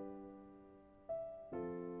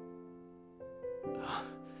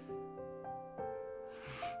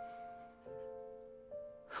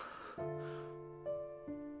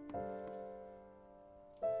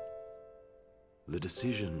 The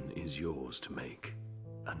decision is yours to make,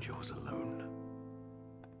 and yours alone.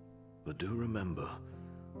 But do remember,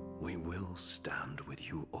 we will stand with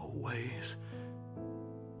you always,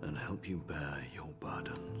 and help you bear your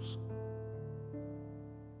burdens.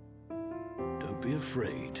 Don't be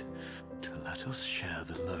afraid to let us share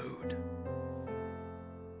the load.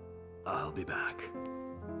 I'll be back.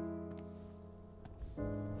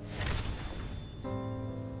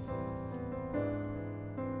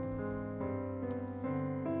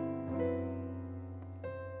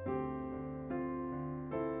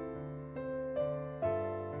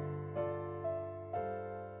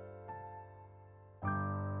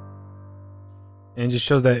 And it just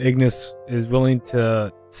shows that Ignis is willing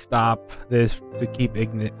to stop this to keep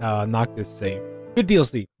Noctis safe. Good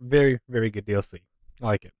DLC. Very, very good DLC. I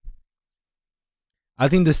like it. I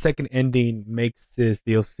think the second ending makes this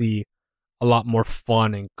DLC a lot more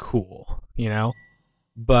fun and cool, you know?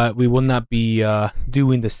 But we will not be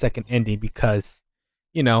doing the second ending because,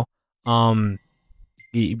 you know,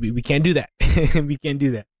 we can't do that. We can't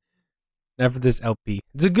do that. Not for this LP.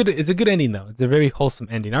 It's a good ending though. It's a very wholesome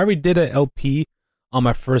ending. I already did an LP on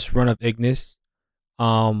my first run of Ignis.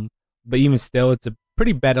 But even still, it's a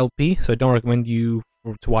pretty bad LP, so I don't recommend you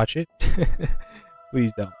to watch it.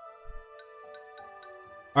 Please don't.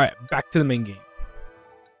 Alright, back to the main game.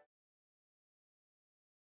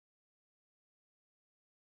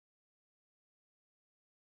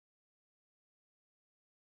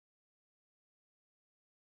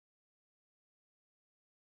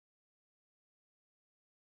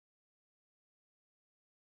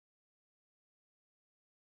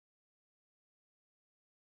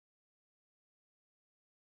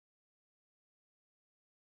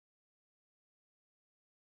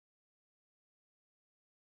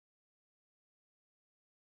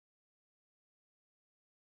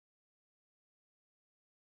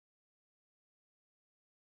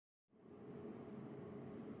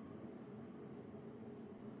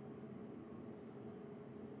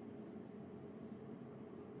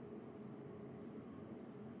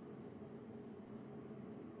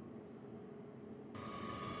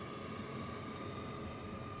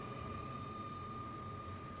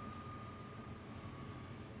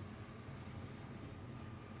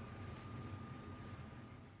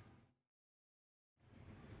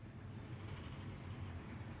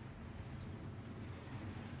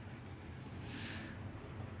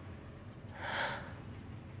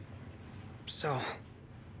 So,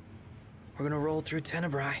 we're gonna roll through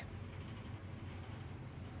Tenebrae.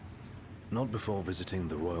 Not before visiting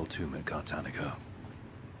the royal tomb at Cartanico.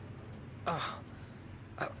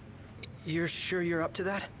 You're sure you're up to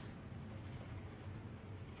that?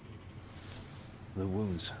 The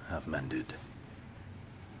wounds have mended.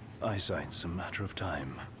 Eyesight's a matter of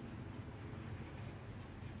time.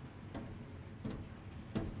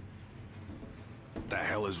 The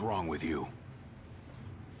hell is wrong with you?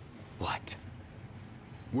 What?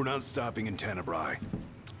 We're not stopping in Tenebrae.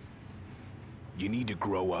 You need to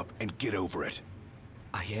grow up and get over it.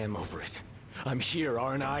 I am over it. I'm here,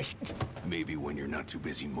 aren't I? Maybe when you're not too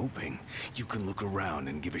busy moping, you can look around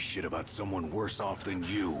and give a shit about someone worse off than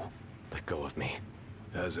you. Let go of me.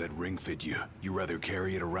 How's that ring fit you? You rather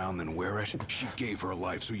carry it around than wear it? She gave her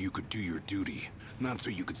life so you could do your duty, not so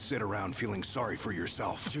you could sit around feeling sorry for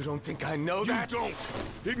yourself. You don't think I know that? You don't!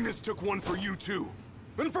 Ignis took one for you too.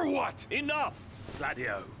 And for what? Enough,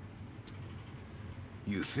 Gladio.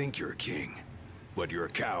 You think you're a king, but you're a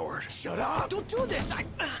coward. Shut up! Don't do this!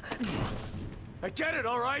 I get it,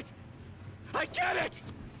 all right? I get it!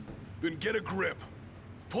 Then get a grip.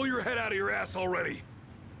 Pull your head out of your ass already.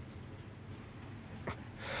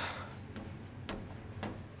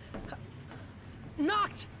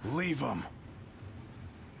 Knocked! Leave him.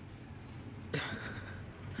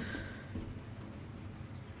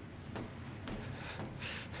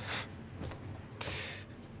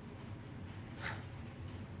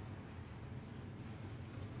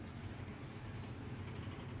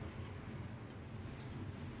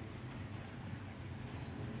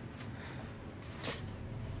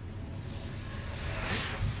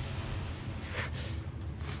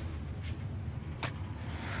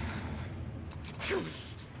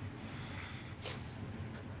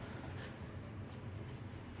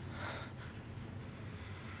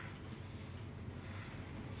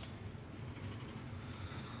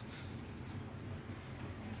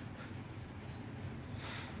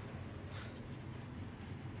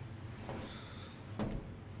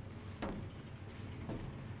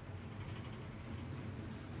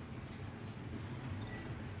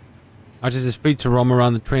 Arches is free to roam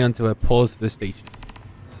around the train until it pulls to the station.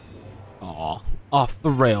 Aw, off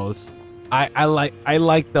the rails. I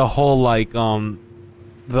like the whole like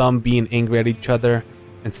them being angry at each other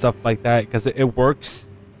and stuff like that, because it works.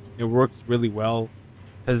 It works really well.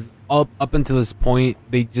 Because up until this point,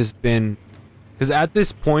 they just been, because at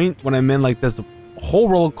this point when I'm in, like, there's a whole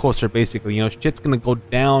roller coaster basically. You know, shit's gonna go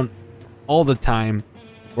down all the time,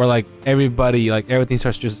 where like everybody, like everything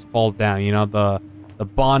starts to just fall down. You know, the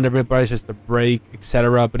bond, everybody starts to break,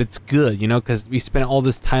 etc. But it's good, you know, because we spent all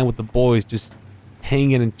this time with the boys just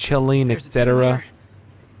hanging and chilling, etc.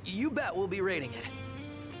 You bet we'll be raiding it.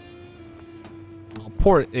 Oh,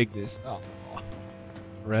 poor Ignis. Oh,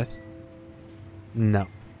 rest? No.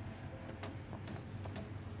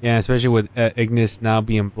 Yeah, especially with Ignis now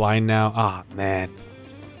being blind now. Ah, man.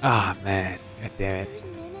 Ah, man. God damn it. There's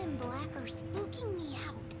men in black are spooking me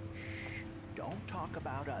out. Shh, don't talk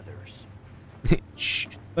about others. Shh.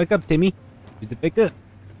 Wake up, Timmy. Do the pick up.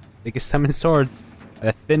 They can summon swords out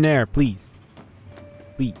of thin air, please.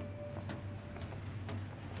 Please.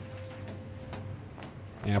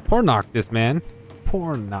 Yeah, poor Noctis, man.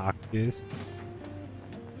 Poor Noctis.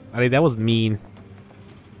 I think that was mean.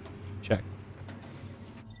 Check.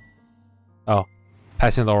 Oh.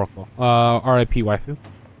 Passing the Oracle. R.I.P. waifu.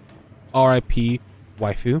 R.I.P.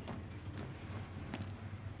 waifu.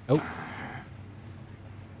 Oh.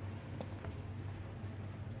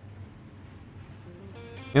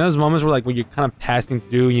 You know those moments where, like, when you're kind of passing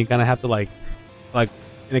through and you kind of have to like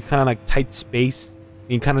in a kind of like tight space,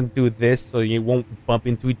 and you kind of do this so you won't bump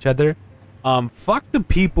into each other. Fuck the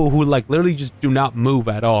people who like literally just do not move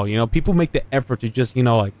at all. You know, people make the effort to just, you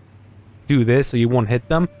know, like do this so you won't hit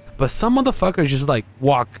them, but some motherfuckers just like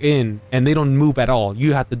walk in and they don't move at all.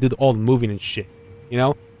 You have to do all the moving and shit, you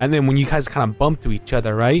know. And then when you guys kind of bump to each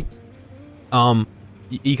other, right?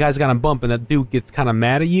 You guys got to bump and that dude gets kind of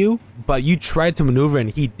mad at you, but you tried to maneuver and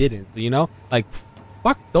he didn't. So, you know, like,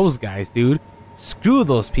 fuck those guys, dude. Screw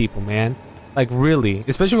those people, man. Like, really.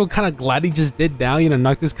 Especially what kind of Gladdy just did now. You know,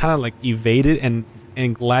 Noctis kind of like evaded and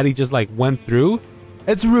Gladdy just like went through.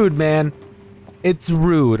 It's rude, man. It's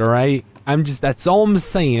rude, alright? That's all I'm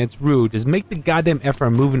saying. It's rude. Just make the goddamn effort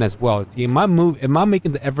of moving as well. See, am I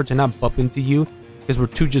making the effort to not bump into you because we're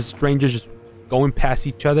two just strangers just going past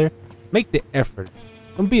each other? Make the effort.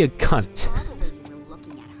 Don't be a cunt.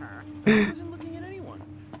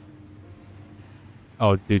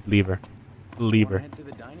 Oh, dude, leave her. Leave her.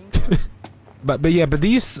 but yeah, but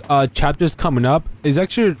these chapters coming up is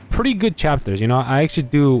actually pretty good chapters. You know, I actually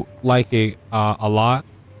do like it a lot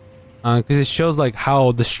because it shows like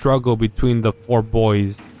how the struggle between the four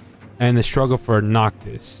boys and the struggle for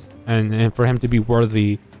Noctis and for him to be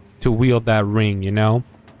worthy to wield that ring. You know,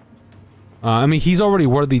 I mean, he's already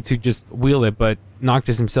worthy to just wield it, but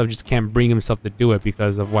Noctis himself just can't bring himself to do it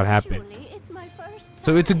because of what happened.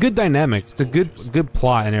 So it's a good dynamic. It's a good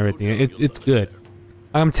plot and everything. It's good.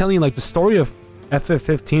 I'm telling you, like, the story of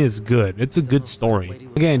FF15 is good. It's a good story.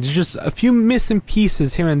 Again, there's just a few missing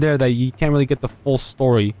pieces here and there that you can't really get the full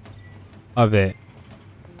story of it.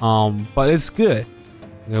 But it's good.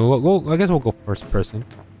 You know, I guess we'll go first person.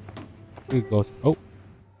 Here it goes. Oh,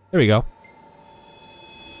 there we go.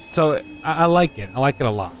 So I like it. I like it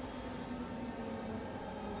a lot.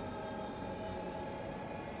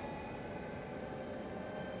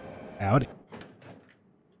 Howdy.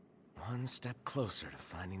 One step closer to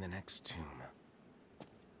finding the next tomb.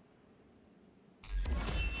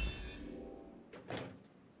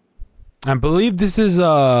 I believe this is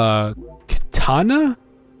Katana?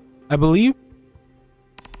 I believe.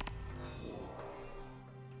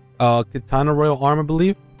 Katana Royal Arm, I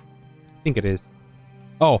believe. I think it is.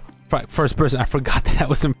 Oh, first person. I forgot that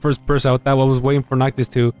was in first person. I thought I was waiting for Noctis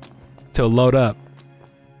to load up.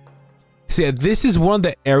 See, this is one of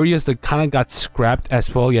the areas that kind of got scrapped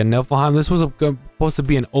as well. Yeah, Niflheim. This was supposed to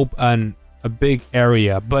be a big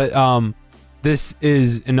area, but this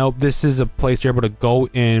is a place you're able to go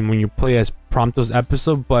in when you play as Prompto's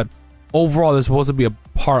episode. But overall, this was supposed to be a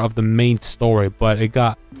part of the main story, but it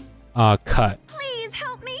got cut. Please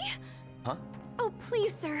help me. Huh? Oh,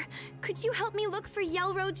 please, sir. Could you help me look for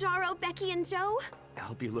Yelro, Jaro, Becky, and Joe?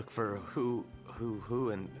 Help you look for who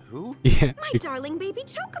Who? Yeah. My darling baby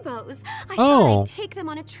chocobos. I Oh. thought I'd take them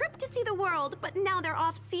on a trip to see the world, but now they're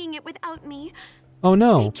off seeing it without me. Oh They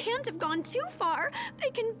no. can't have gone too far. They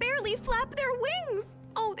can barely flap their wings.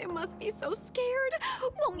 Oh, they must be so scared.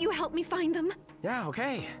 Won't you help me find them? Yeah,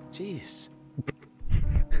 okay. Jeez.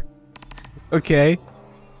 Okay.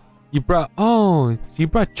 You brought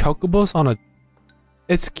chocobos on a.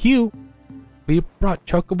 It's cute. But you brought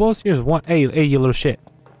chocobos. Here's one. Hey, you little shit.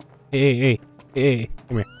 Hey,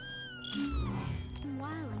 come here.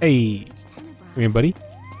 Hey, come here, buddy.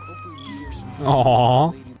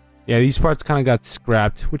 Aww. Yeah, these parts kind of got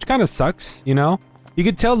scrapped, which kind of sucks, you know? You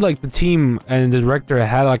could tell, like, the team and the director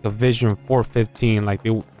had, like, a vision for 15. Like,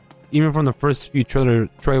 they, even from the first few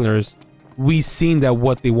trailers, we seen that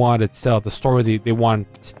what they wanted to tell, the story they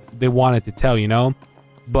wanted to tell, you know?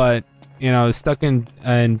 But, you know, stuck in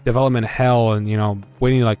development hell and, you know,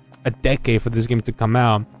 waiting, like, a decade for this game to come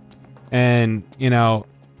out. And, you know,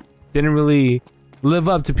 didn't really live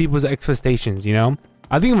up to people's expectations, you know?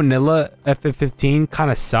 I think vanilla FF15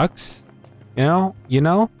 kind of sucks, you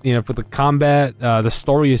know, for the combat, the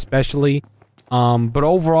story especially. But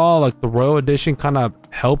overall, like, the Royal Edition kind of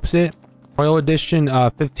helps it. Royal Edition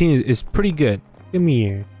 15 is pretty good. Come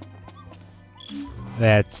here.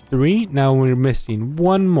 That's 3. Now we're missing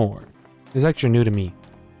one more. It's actually new to me.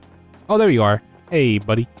 Oh, there you are. Hey,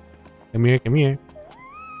 buddy. Come here, come here.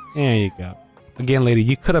 There you go. Again, lady,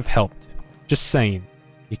 you could have helped. Just saying.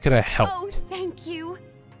 You could have helped. Oh, thank you.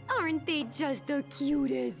 Aren't they just the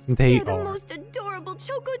cutest? They're the most adorable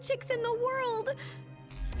choco chicks in the world.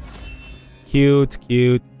 Cute.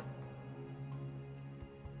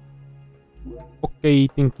 Okay,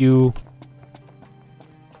 thank you.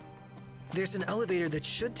 There's an elevator that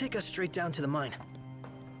should take us straight down to the mine.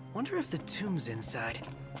 Wonder if the tomb's inside.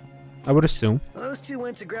 I would assume. Those two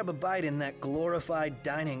went to grab a bite in that glorified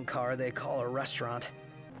dining car they call a restaurant.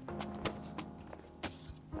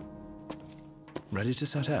 Ready to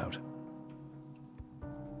set out?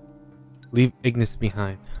 Leave Ignis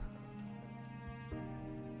behind.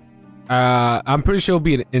 I'm pretty sure it'll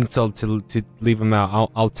be an insult to leave him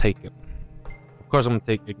out. I'll take it. Of course I'm gonna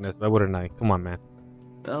take Ignis. Why wouldn't I? Come on, man.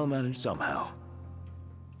 I'll manage somehow.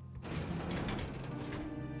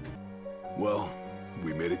 Well,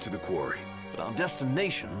 we made it to the quarry. But our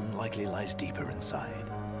destination likely lies deeper inside.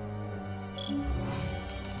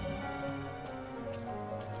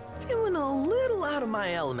 Feeling a little out of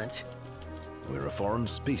my element. We're a foreign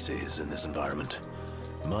species in this environment.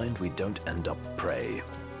 Mind we don't end up prey.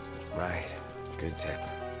 Right. Good tip.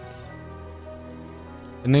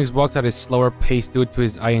 The Nix walks at a slower pace due to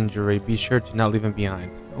his eye injury. Be sure to not leave him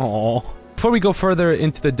behind. Aww. Before we go further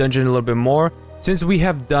into the dungeon a little bit more, since we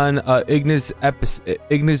have done Ignis's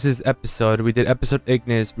episode, we did episode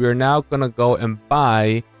Ignis, we are now gonna go and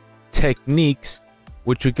buy techniques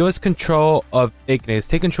which will give us control of Ignis.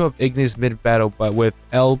 Take control of Ignis mid-battle, but with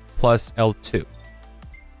L plus L2.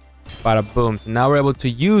 Bada boom. So now we're able to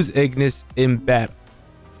use Ignis in battle.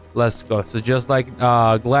 Let's go. So just like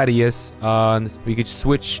Gladius, we could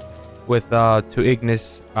switch with to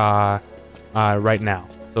Ignis right now.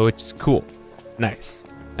 So it's cool. Nice.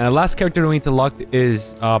 And the last character we need to unlock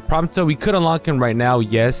is Prompto. We could unlock him right now,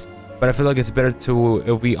 yes, but I feel like it's better to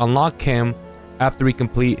if we unlock him after we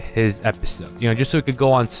complete his episode, you know, just so it could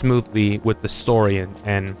go on smoothly with the story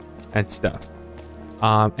and stuff.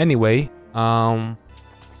 Anyway, all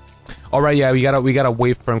right, yeah, we gotta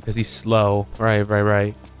wait for him because he's slow.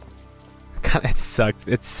 Right. God, it sucks.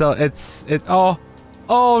 Oh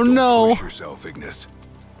Don't no. push yourself, Ignis.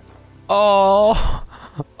 Oh,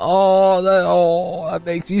 that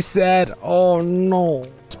makes me sad. Oh no.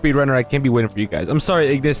 Speedrunner, I can't be waiting for you guys. I'm sorry,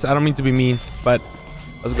 Ignis. I don't mean to be mean, but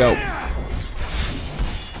let's go.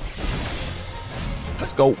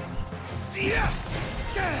 Let's go.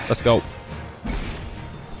 Let's go.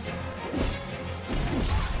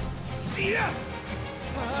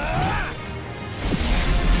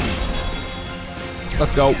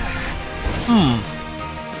 Let's go.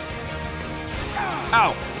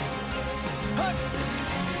 Ow.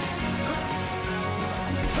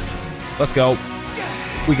 Let's go.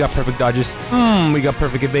 We got perfect dodges. We got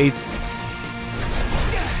perfect evades.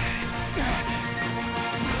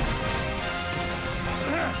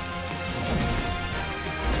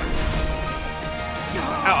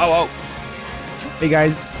 Ow. Hey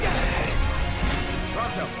guys.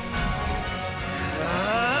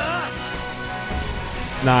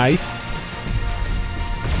 Nice.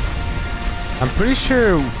 I'm pretty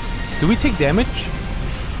sure. Do we take damage?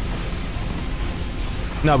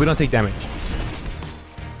 No, we don't take damage.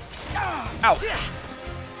 Ow.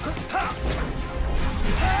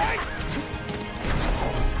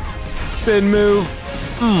 spin move.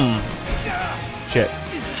 Shit.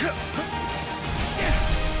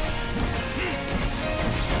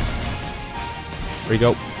 There you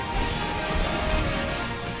go.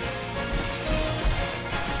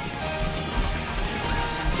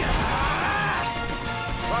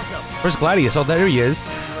 Where's Gladius? Oh, there he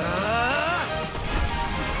is.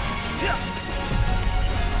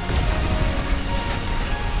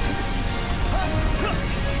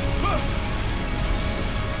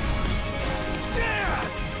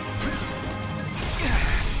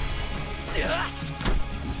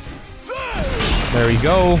 There we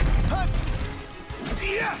go.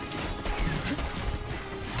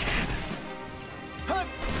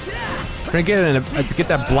 Trying to get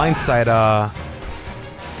that blindside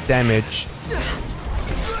damage.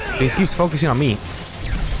 He keeps focusing on me.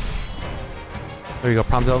 There you go,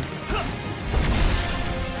 Prompto.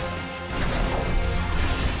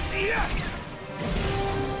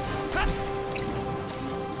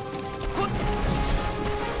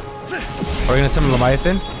 Are we gonna summon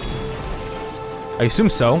Leviathan? I assume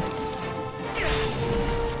so.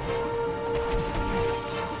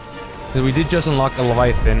 Because we did just unlock a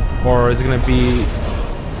Leviathan. Or is it gonna be...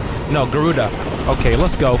 No, Garuda. Okay,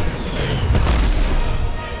 let's go.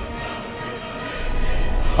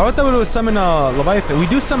 Oh, I thought we would summon Leviathan. We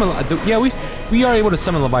do summon... yeah, we are able to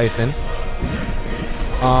summon Leviathan.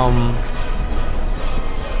 I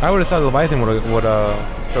would have thought Leviathan would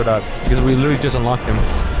showed up. Because we literally just unlocked him.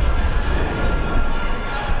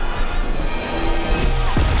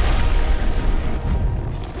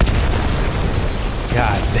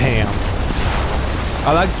 God damn.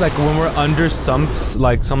 I like when we're under some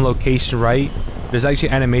location, right? There's actually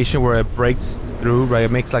animation where it breaks through, right?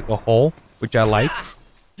 It makes like a hole, which I like.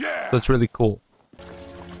 Yeah. So it's really cool.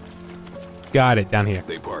 Got it, down here.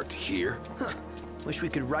 They parked here? Huh. Wish we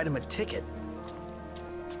could write him a ticket.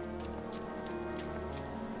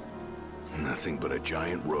 Nothing but a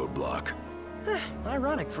giant roadblock.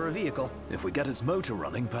 Ironic for a vehicle. If we get its motor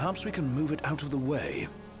running, perhaps we can move it out of the way.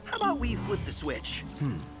 How about we flip the switch?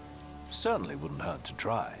 Certainly wouldn't hurt to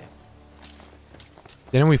try.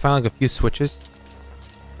 Didn't we find like a few switches?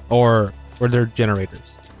 Or were there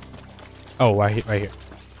generators? Oh, right here.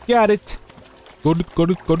 Got it. Got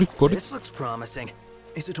it. This looks promising.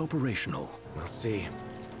 Is it operational? We'll see.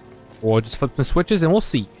 We'll just flip the switches and we'll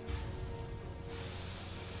see.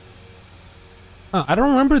 I don't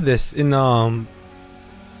remember this in my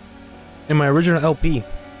original LP.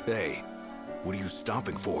 Hey, what are you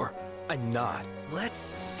stopping for? I'm not. Let's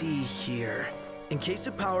see here. In case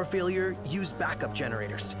of power failure, use backup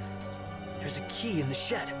generators. There's a key in the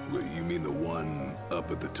shed. Wait, you mean the one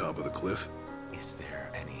up at the top of the cliff? Is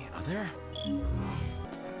there any other?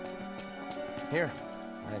 Here,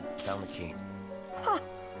 I found the key. Huh.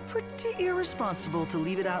 Pretty irresponsible to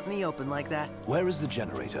leave it out in the open like that. Where is the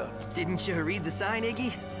generator? Didn't you read the sign,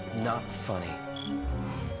 Iggy? Not funny.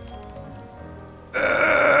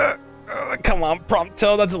 Come on,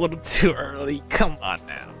 Prompto, that's a little too early. Come on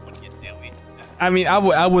now. What are you doing? I mean, I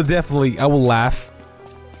will laugh.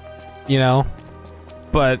 You know?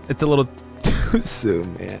 But it's a little too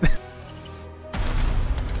soon, man.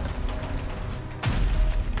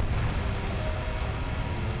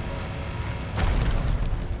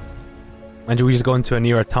 Imagine we just go into a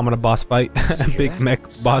Nier Automata boss fight. A big mech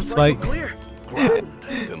boss fight. Clear. Grand.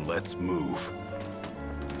 Then let's move.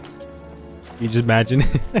 You just imagine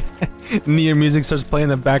Nier music starts playing in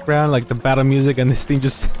the background, like the battle music, and this thing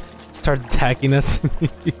just starts attacking us.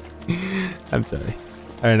 I'm sorry.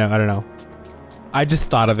 I don't know. I just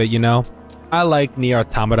thought of it, you know. I like Nier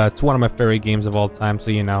Automata. It's one of my favorite games of all time,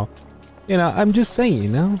 so you know, I'm just saying, you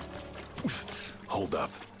know. Hold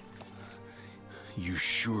up. You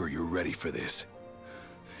sure you're ready for this?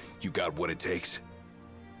 You got what it takes?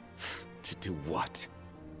 To do what?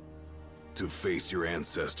 To face your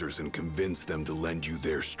ancestors and convince them to lend you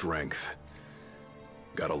their strength.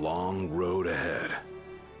 Got a long road ahead.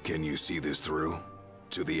 Can you see this through?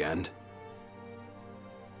 To the end?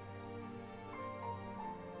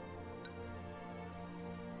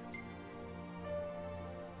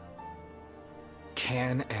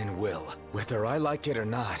 Can and will. Whether I like it or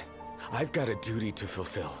not, I've got a duty to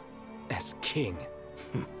fulfill. As king.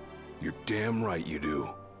 You're damn right you do.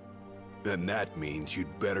 And that means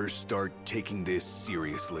you'd better start taking this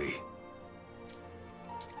seriously.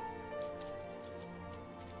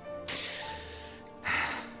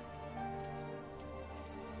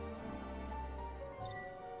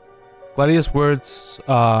 Gladius' words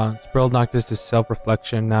spurred Noctis to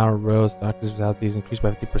self-reflection. Now Rose Noctis without these increased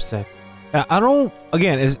by 50%. I don't.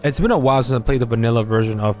 Again, it's been a while since I played the vanilla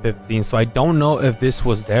version of 15, so I don't know if this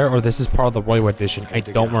was there or this is part of the Royal Edition. I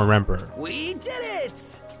don't remember. We did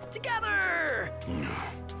it together.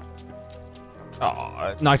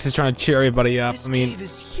 Oh, Nox is trying to cheer everybody up. This cave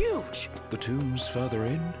is huge. The tomb's further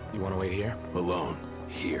in. You want to wait here? Alone.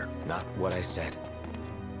 Here. Not what I said.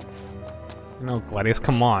 No, Gladius,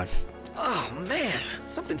 come on. Oh man,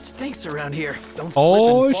 something stinks around here. Don't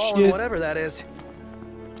Oh, slip and fall shit. on whatever that is.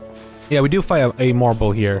 Yeah, we do fight a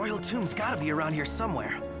marble here. Royal tomb's gotta be around here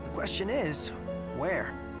somewhere. The question is,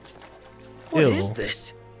 where? What Ew. is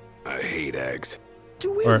this? I hate eggs.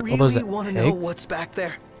 Do we Or- oh, those really are want to know eggs? what's back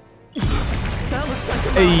there? That looks like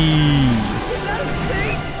a Hey. mountain. Is that its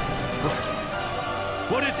face?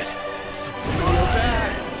 What is it? Something real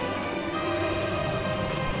bad.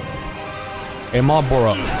 A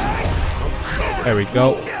Marlboro. There we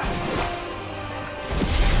go.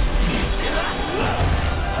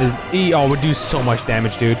 Is E? Oh, we do so much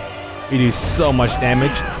damage, dude. We do so much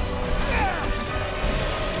damage.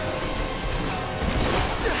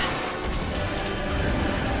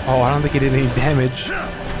 Oh, I don't think he did any damage.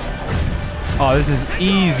 Oh, this is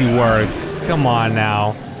easy work. Come on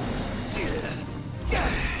now.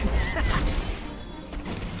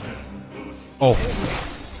 Oh.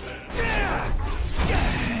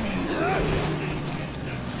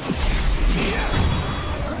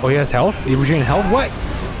 Oh, he has health? He regained health? What?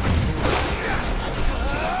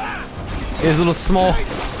 His little small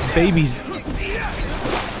babies.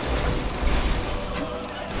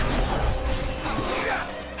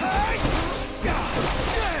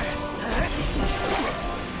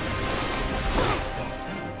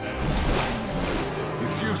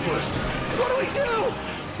 It's useless. What do we do?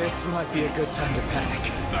 This might be a good time to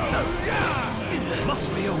panic. There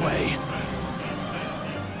must be a way.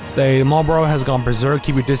 The Marlboro has gone berserk.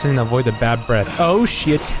 Keep your distance and avoid the bad breath. Oh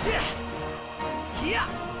shit.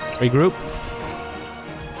 Regroup.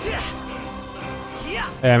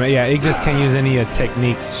 Yeah, it just can't use any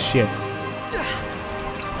techniques. Shit.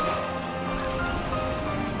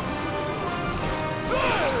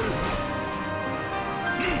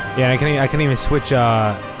 Yeah, I can't even switch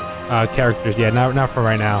characters. Yeah, not for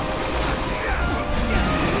right now.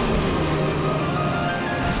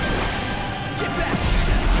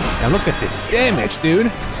 Now look at this damage,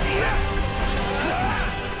 dude.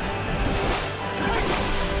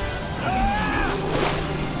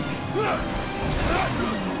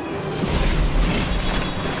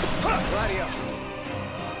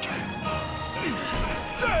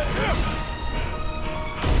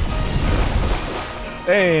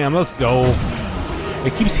 Damn, let's go.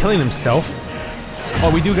 It keeps healing himself.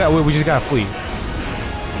 Oh, we just gotta flee.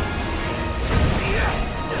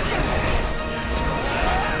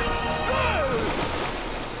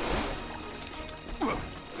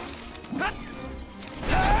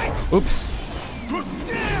 Oops.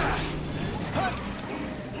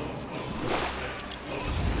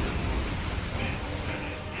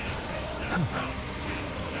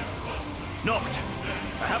 Knocked.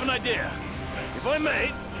 I have an idea. If I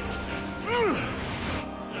may.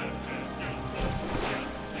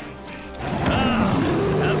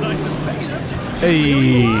 As I suspected.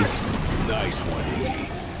 Hey. Nice one,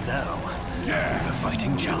 Iggy. Now, a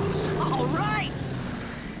fighting chance. All right.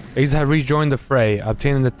 Ace had rejoined the fray,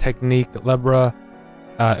 obtaining the technique Lebra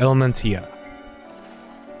Elementia.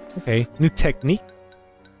 Okay, new technique.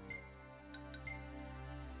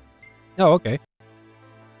 Oh, okay.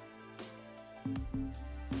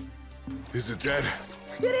 Is it dead?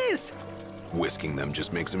 It is. Whisking them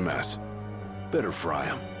just makes a mess. Better fry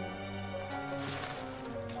them.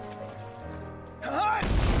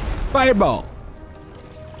 Fireball.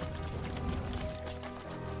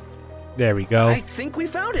 There we go. I think we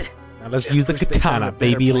found it. Now let's Just use the wish they found katana, a better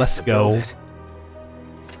baby. place Let's to build go. it.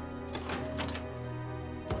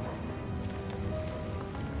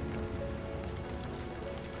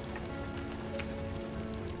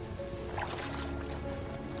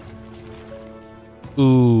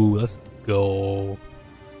 Ooh, let's go.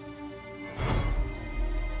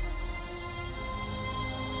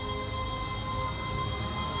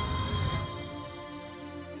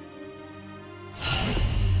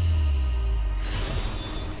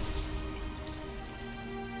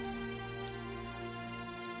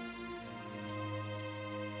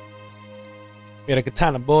 We got a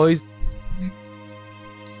katana, boys.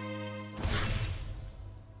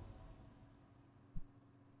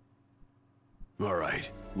 All right,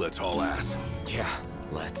 let's haul ass. Yeah,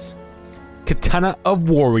 let's. Katana of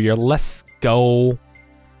Warrior. Let's go.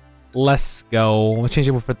 Let's go. We'll change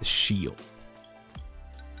it for the shield.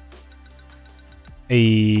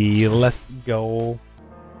 Hey, let's go.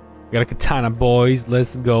 We got a katana, boys.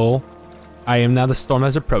 Let's go. I am now the storm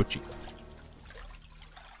that's approaching.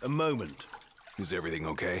 A moment. Is everything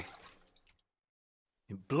okay?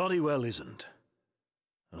 It bloody well isn't.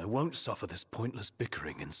 And I won't suffer this pointless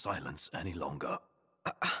bickering in silence any longer.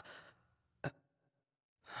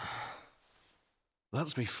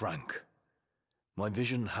 Let's be frank. My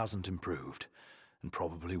vision hasn't improved, and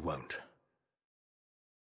probably won't.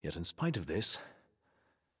 Yet in spite of this,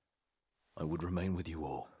 I would remain with you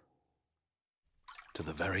all. To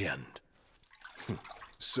the very end.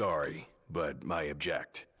 Sorry, but I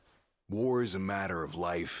object. War is a matter of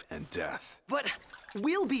life and death. But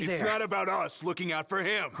we'll be there. It's not about us looking out for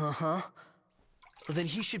him. Uh-huh. Well, then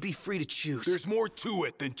he should be free to choose. There's more to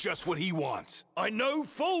it than just what he wants. I know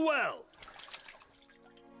full well.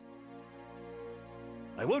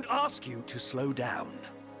 I won't ask you to slow down.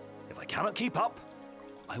 If I cannot keep up,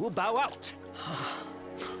 I will bow out.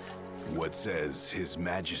 What says His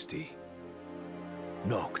Majesty?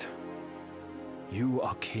 Noct, you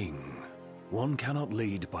are king. One cannot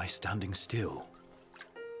lead by standing still.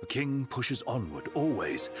 A king pushes onward,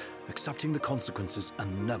 always, accepting the consequences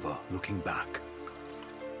and never looking back.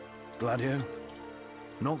 Gladio,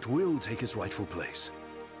 Noct will take his rightful place,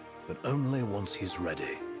 but only once he's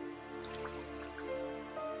ready.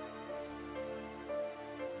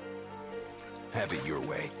 Have it your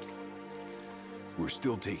way. We're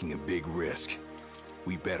still taking a big risk.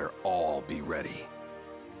 We better all be ready.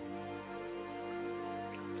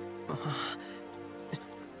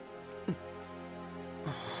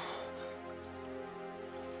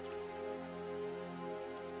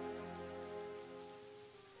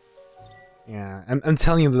 Yeah, I'm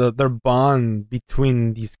telling you, their bond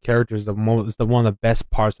between these characters is one of the best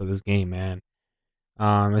parts of this game, man.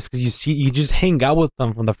 It's because you just hang out with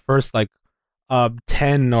them from the first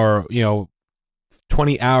 10 or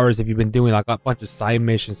 20 hours if you've been doing like a bunch of side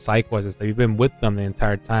missions, side quests and stuff. You've been with them the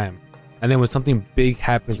entire time, and then when something big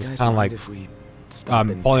happens, it's kind of like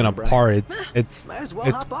falling apart. It's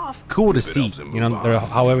cool to see,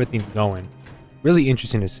 how everything's going. Really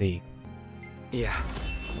interesting to see. Yeah,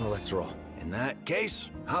 well, let's roll. In that case,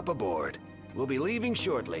 hop aboard. We'll be leaving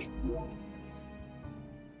shortly.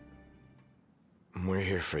 We're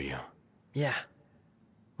here for you. Yeah.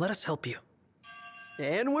 Let us help you.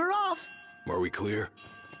 And we're off! Are we clear?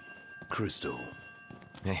 Crystal.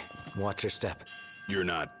 Hey, watch your step. You're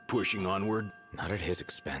not pushing onward? Not at his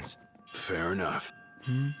expense. Fair enough.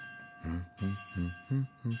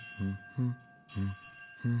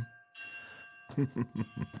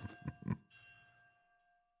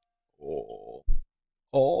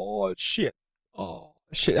 Oh shit. Oh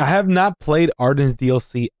shit. I have not played Arden's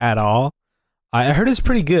DLC at all. I heard it's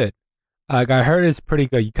pretty good. I heard it's pretty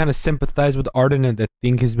good. You kind of sympathize with Arden and the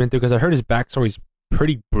thing he's been through, because I heard his backstory is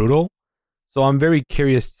pretty brutal. So I'm very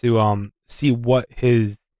curious to see what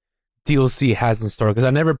his DLC has in store, because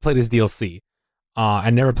I never played his DLC.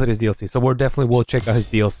 So we'll check out his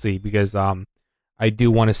DLC, because I do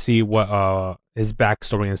want to see what his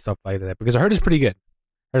backstory and stuff like that, because I heard it's pretty good.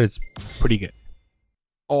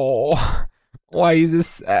 Oh, why is this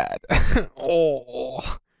sad? Oh,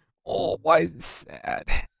 why is this sad?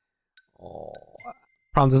 Oh,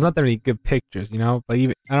 problems. There's not that many good pictures, But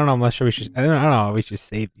even I don't know. I'm not sure we should. I don't know. We should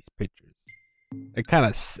save these pictures. They're kind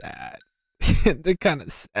of sad. They're kind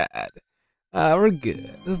of sad. We're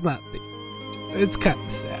good. It's not big. It's kind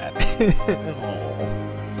of sad. Oh.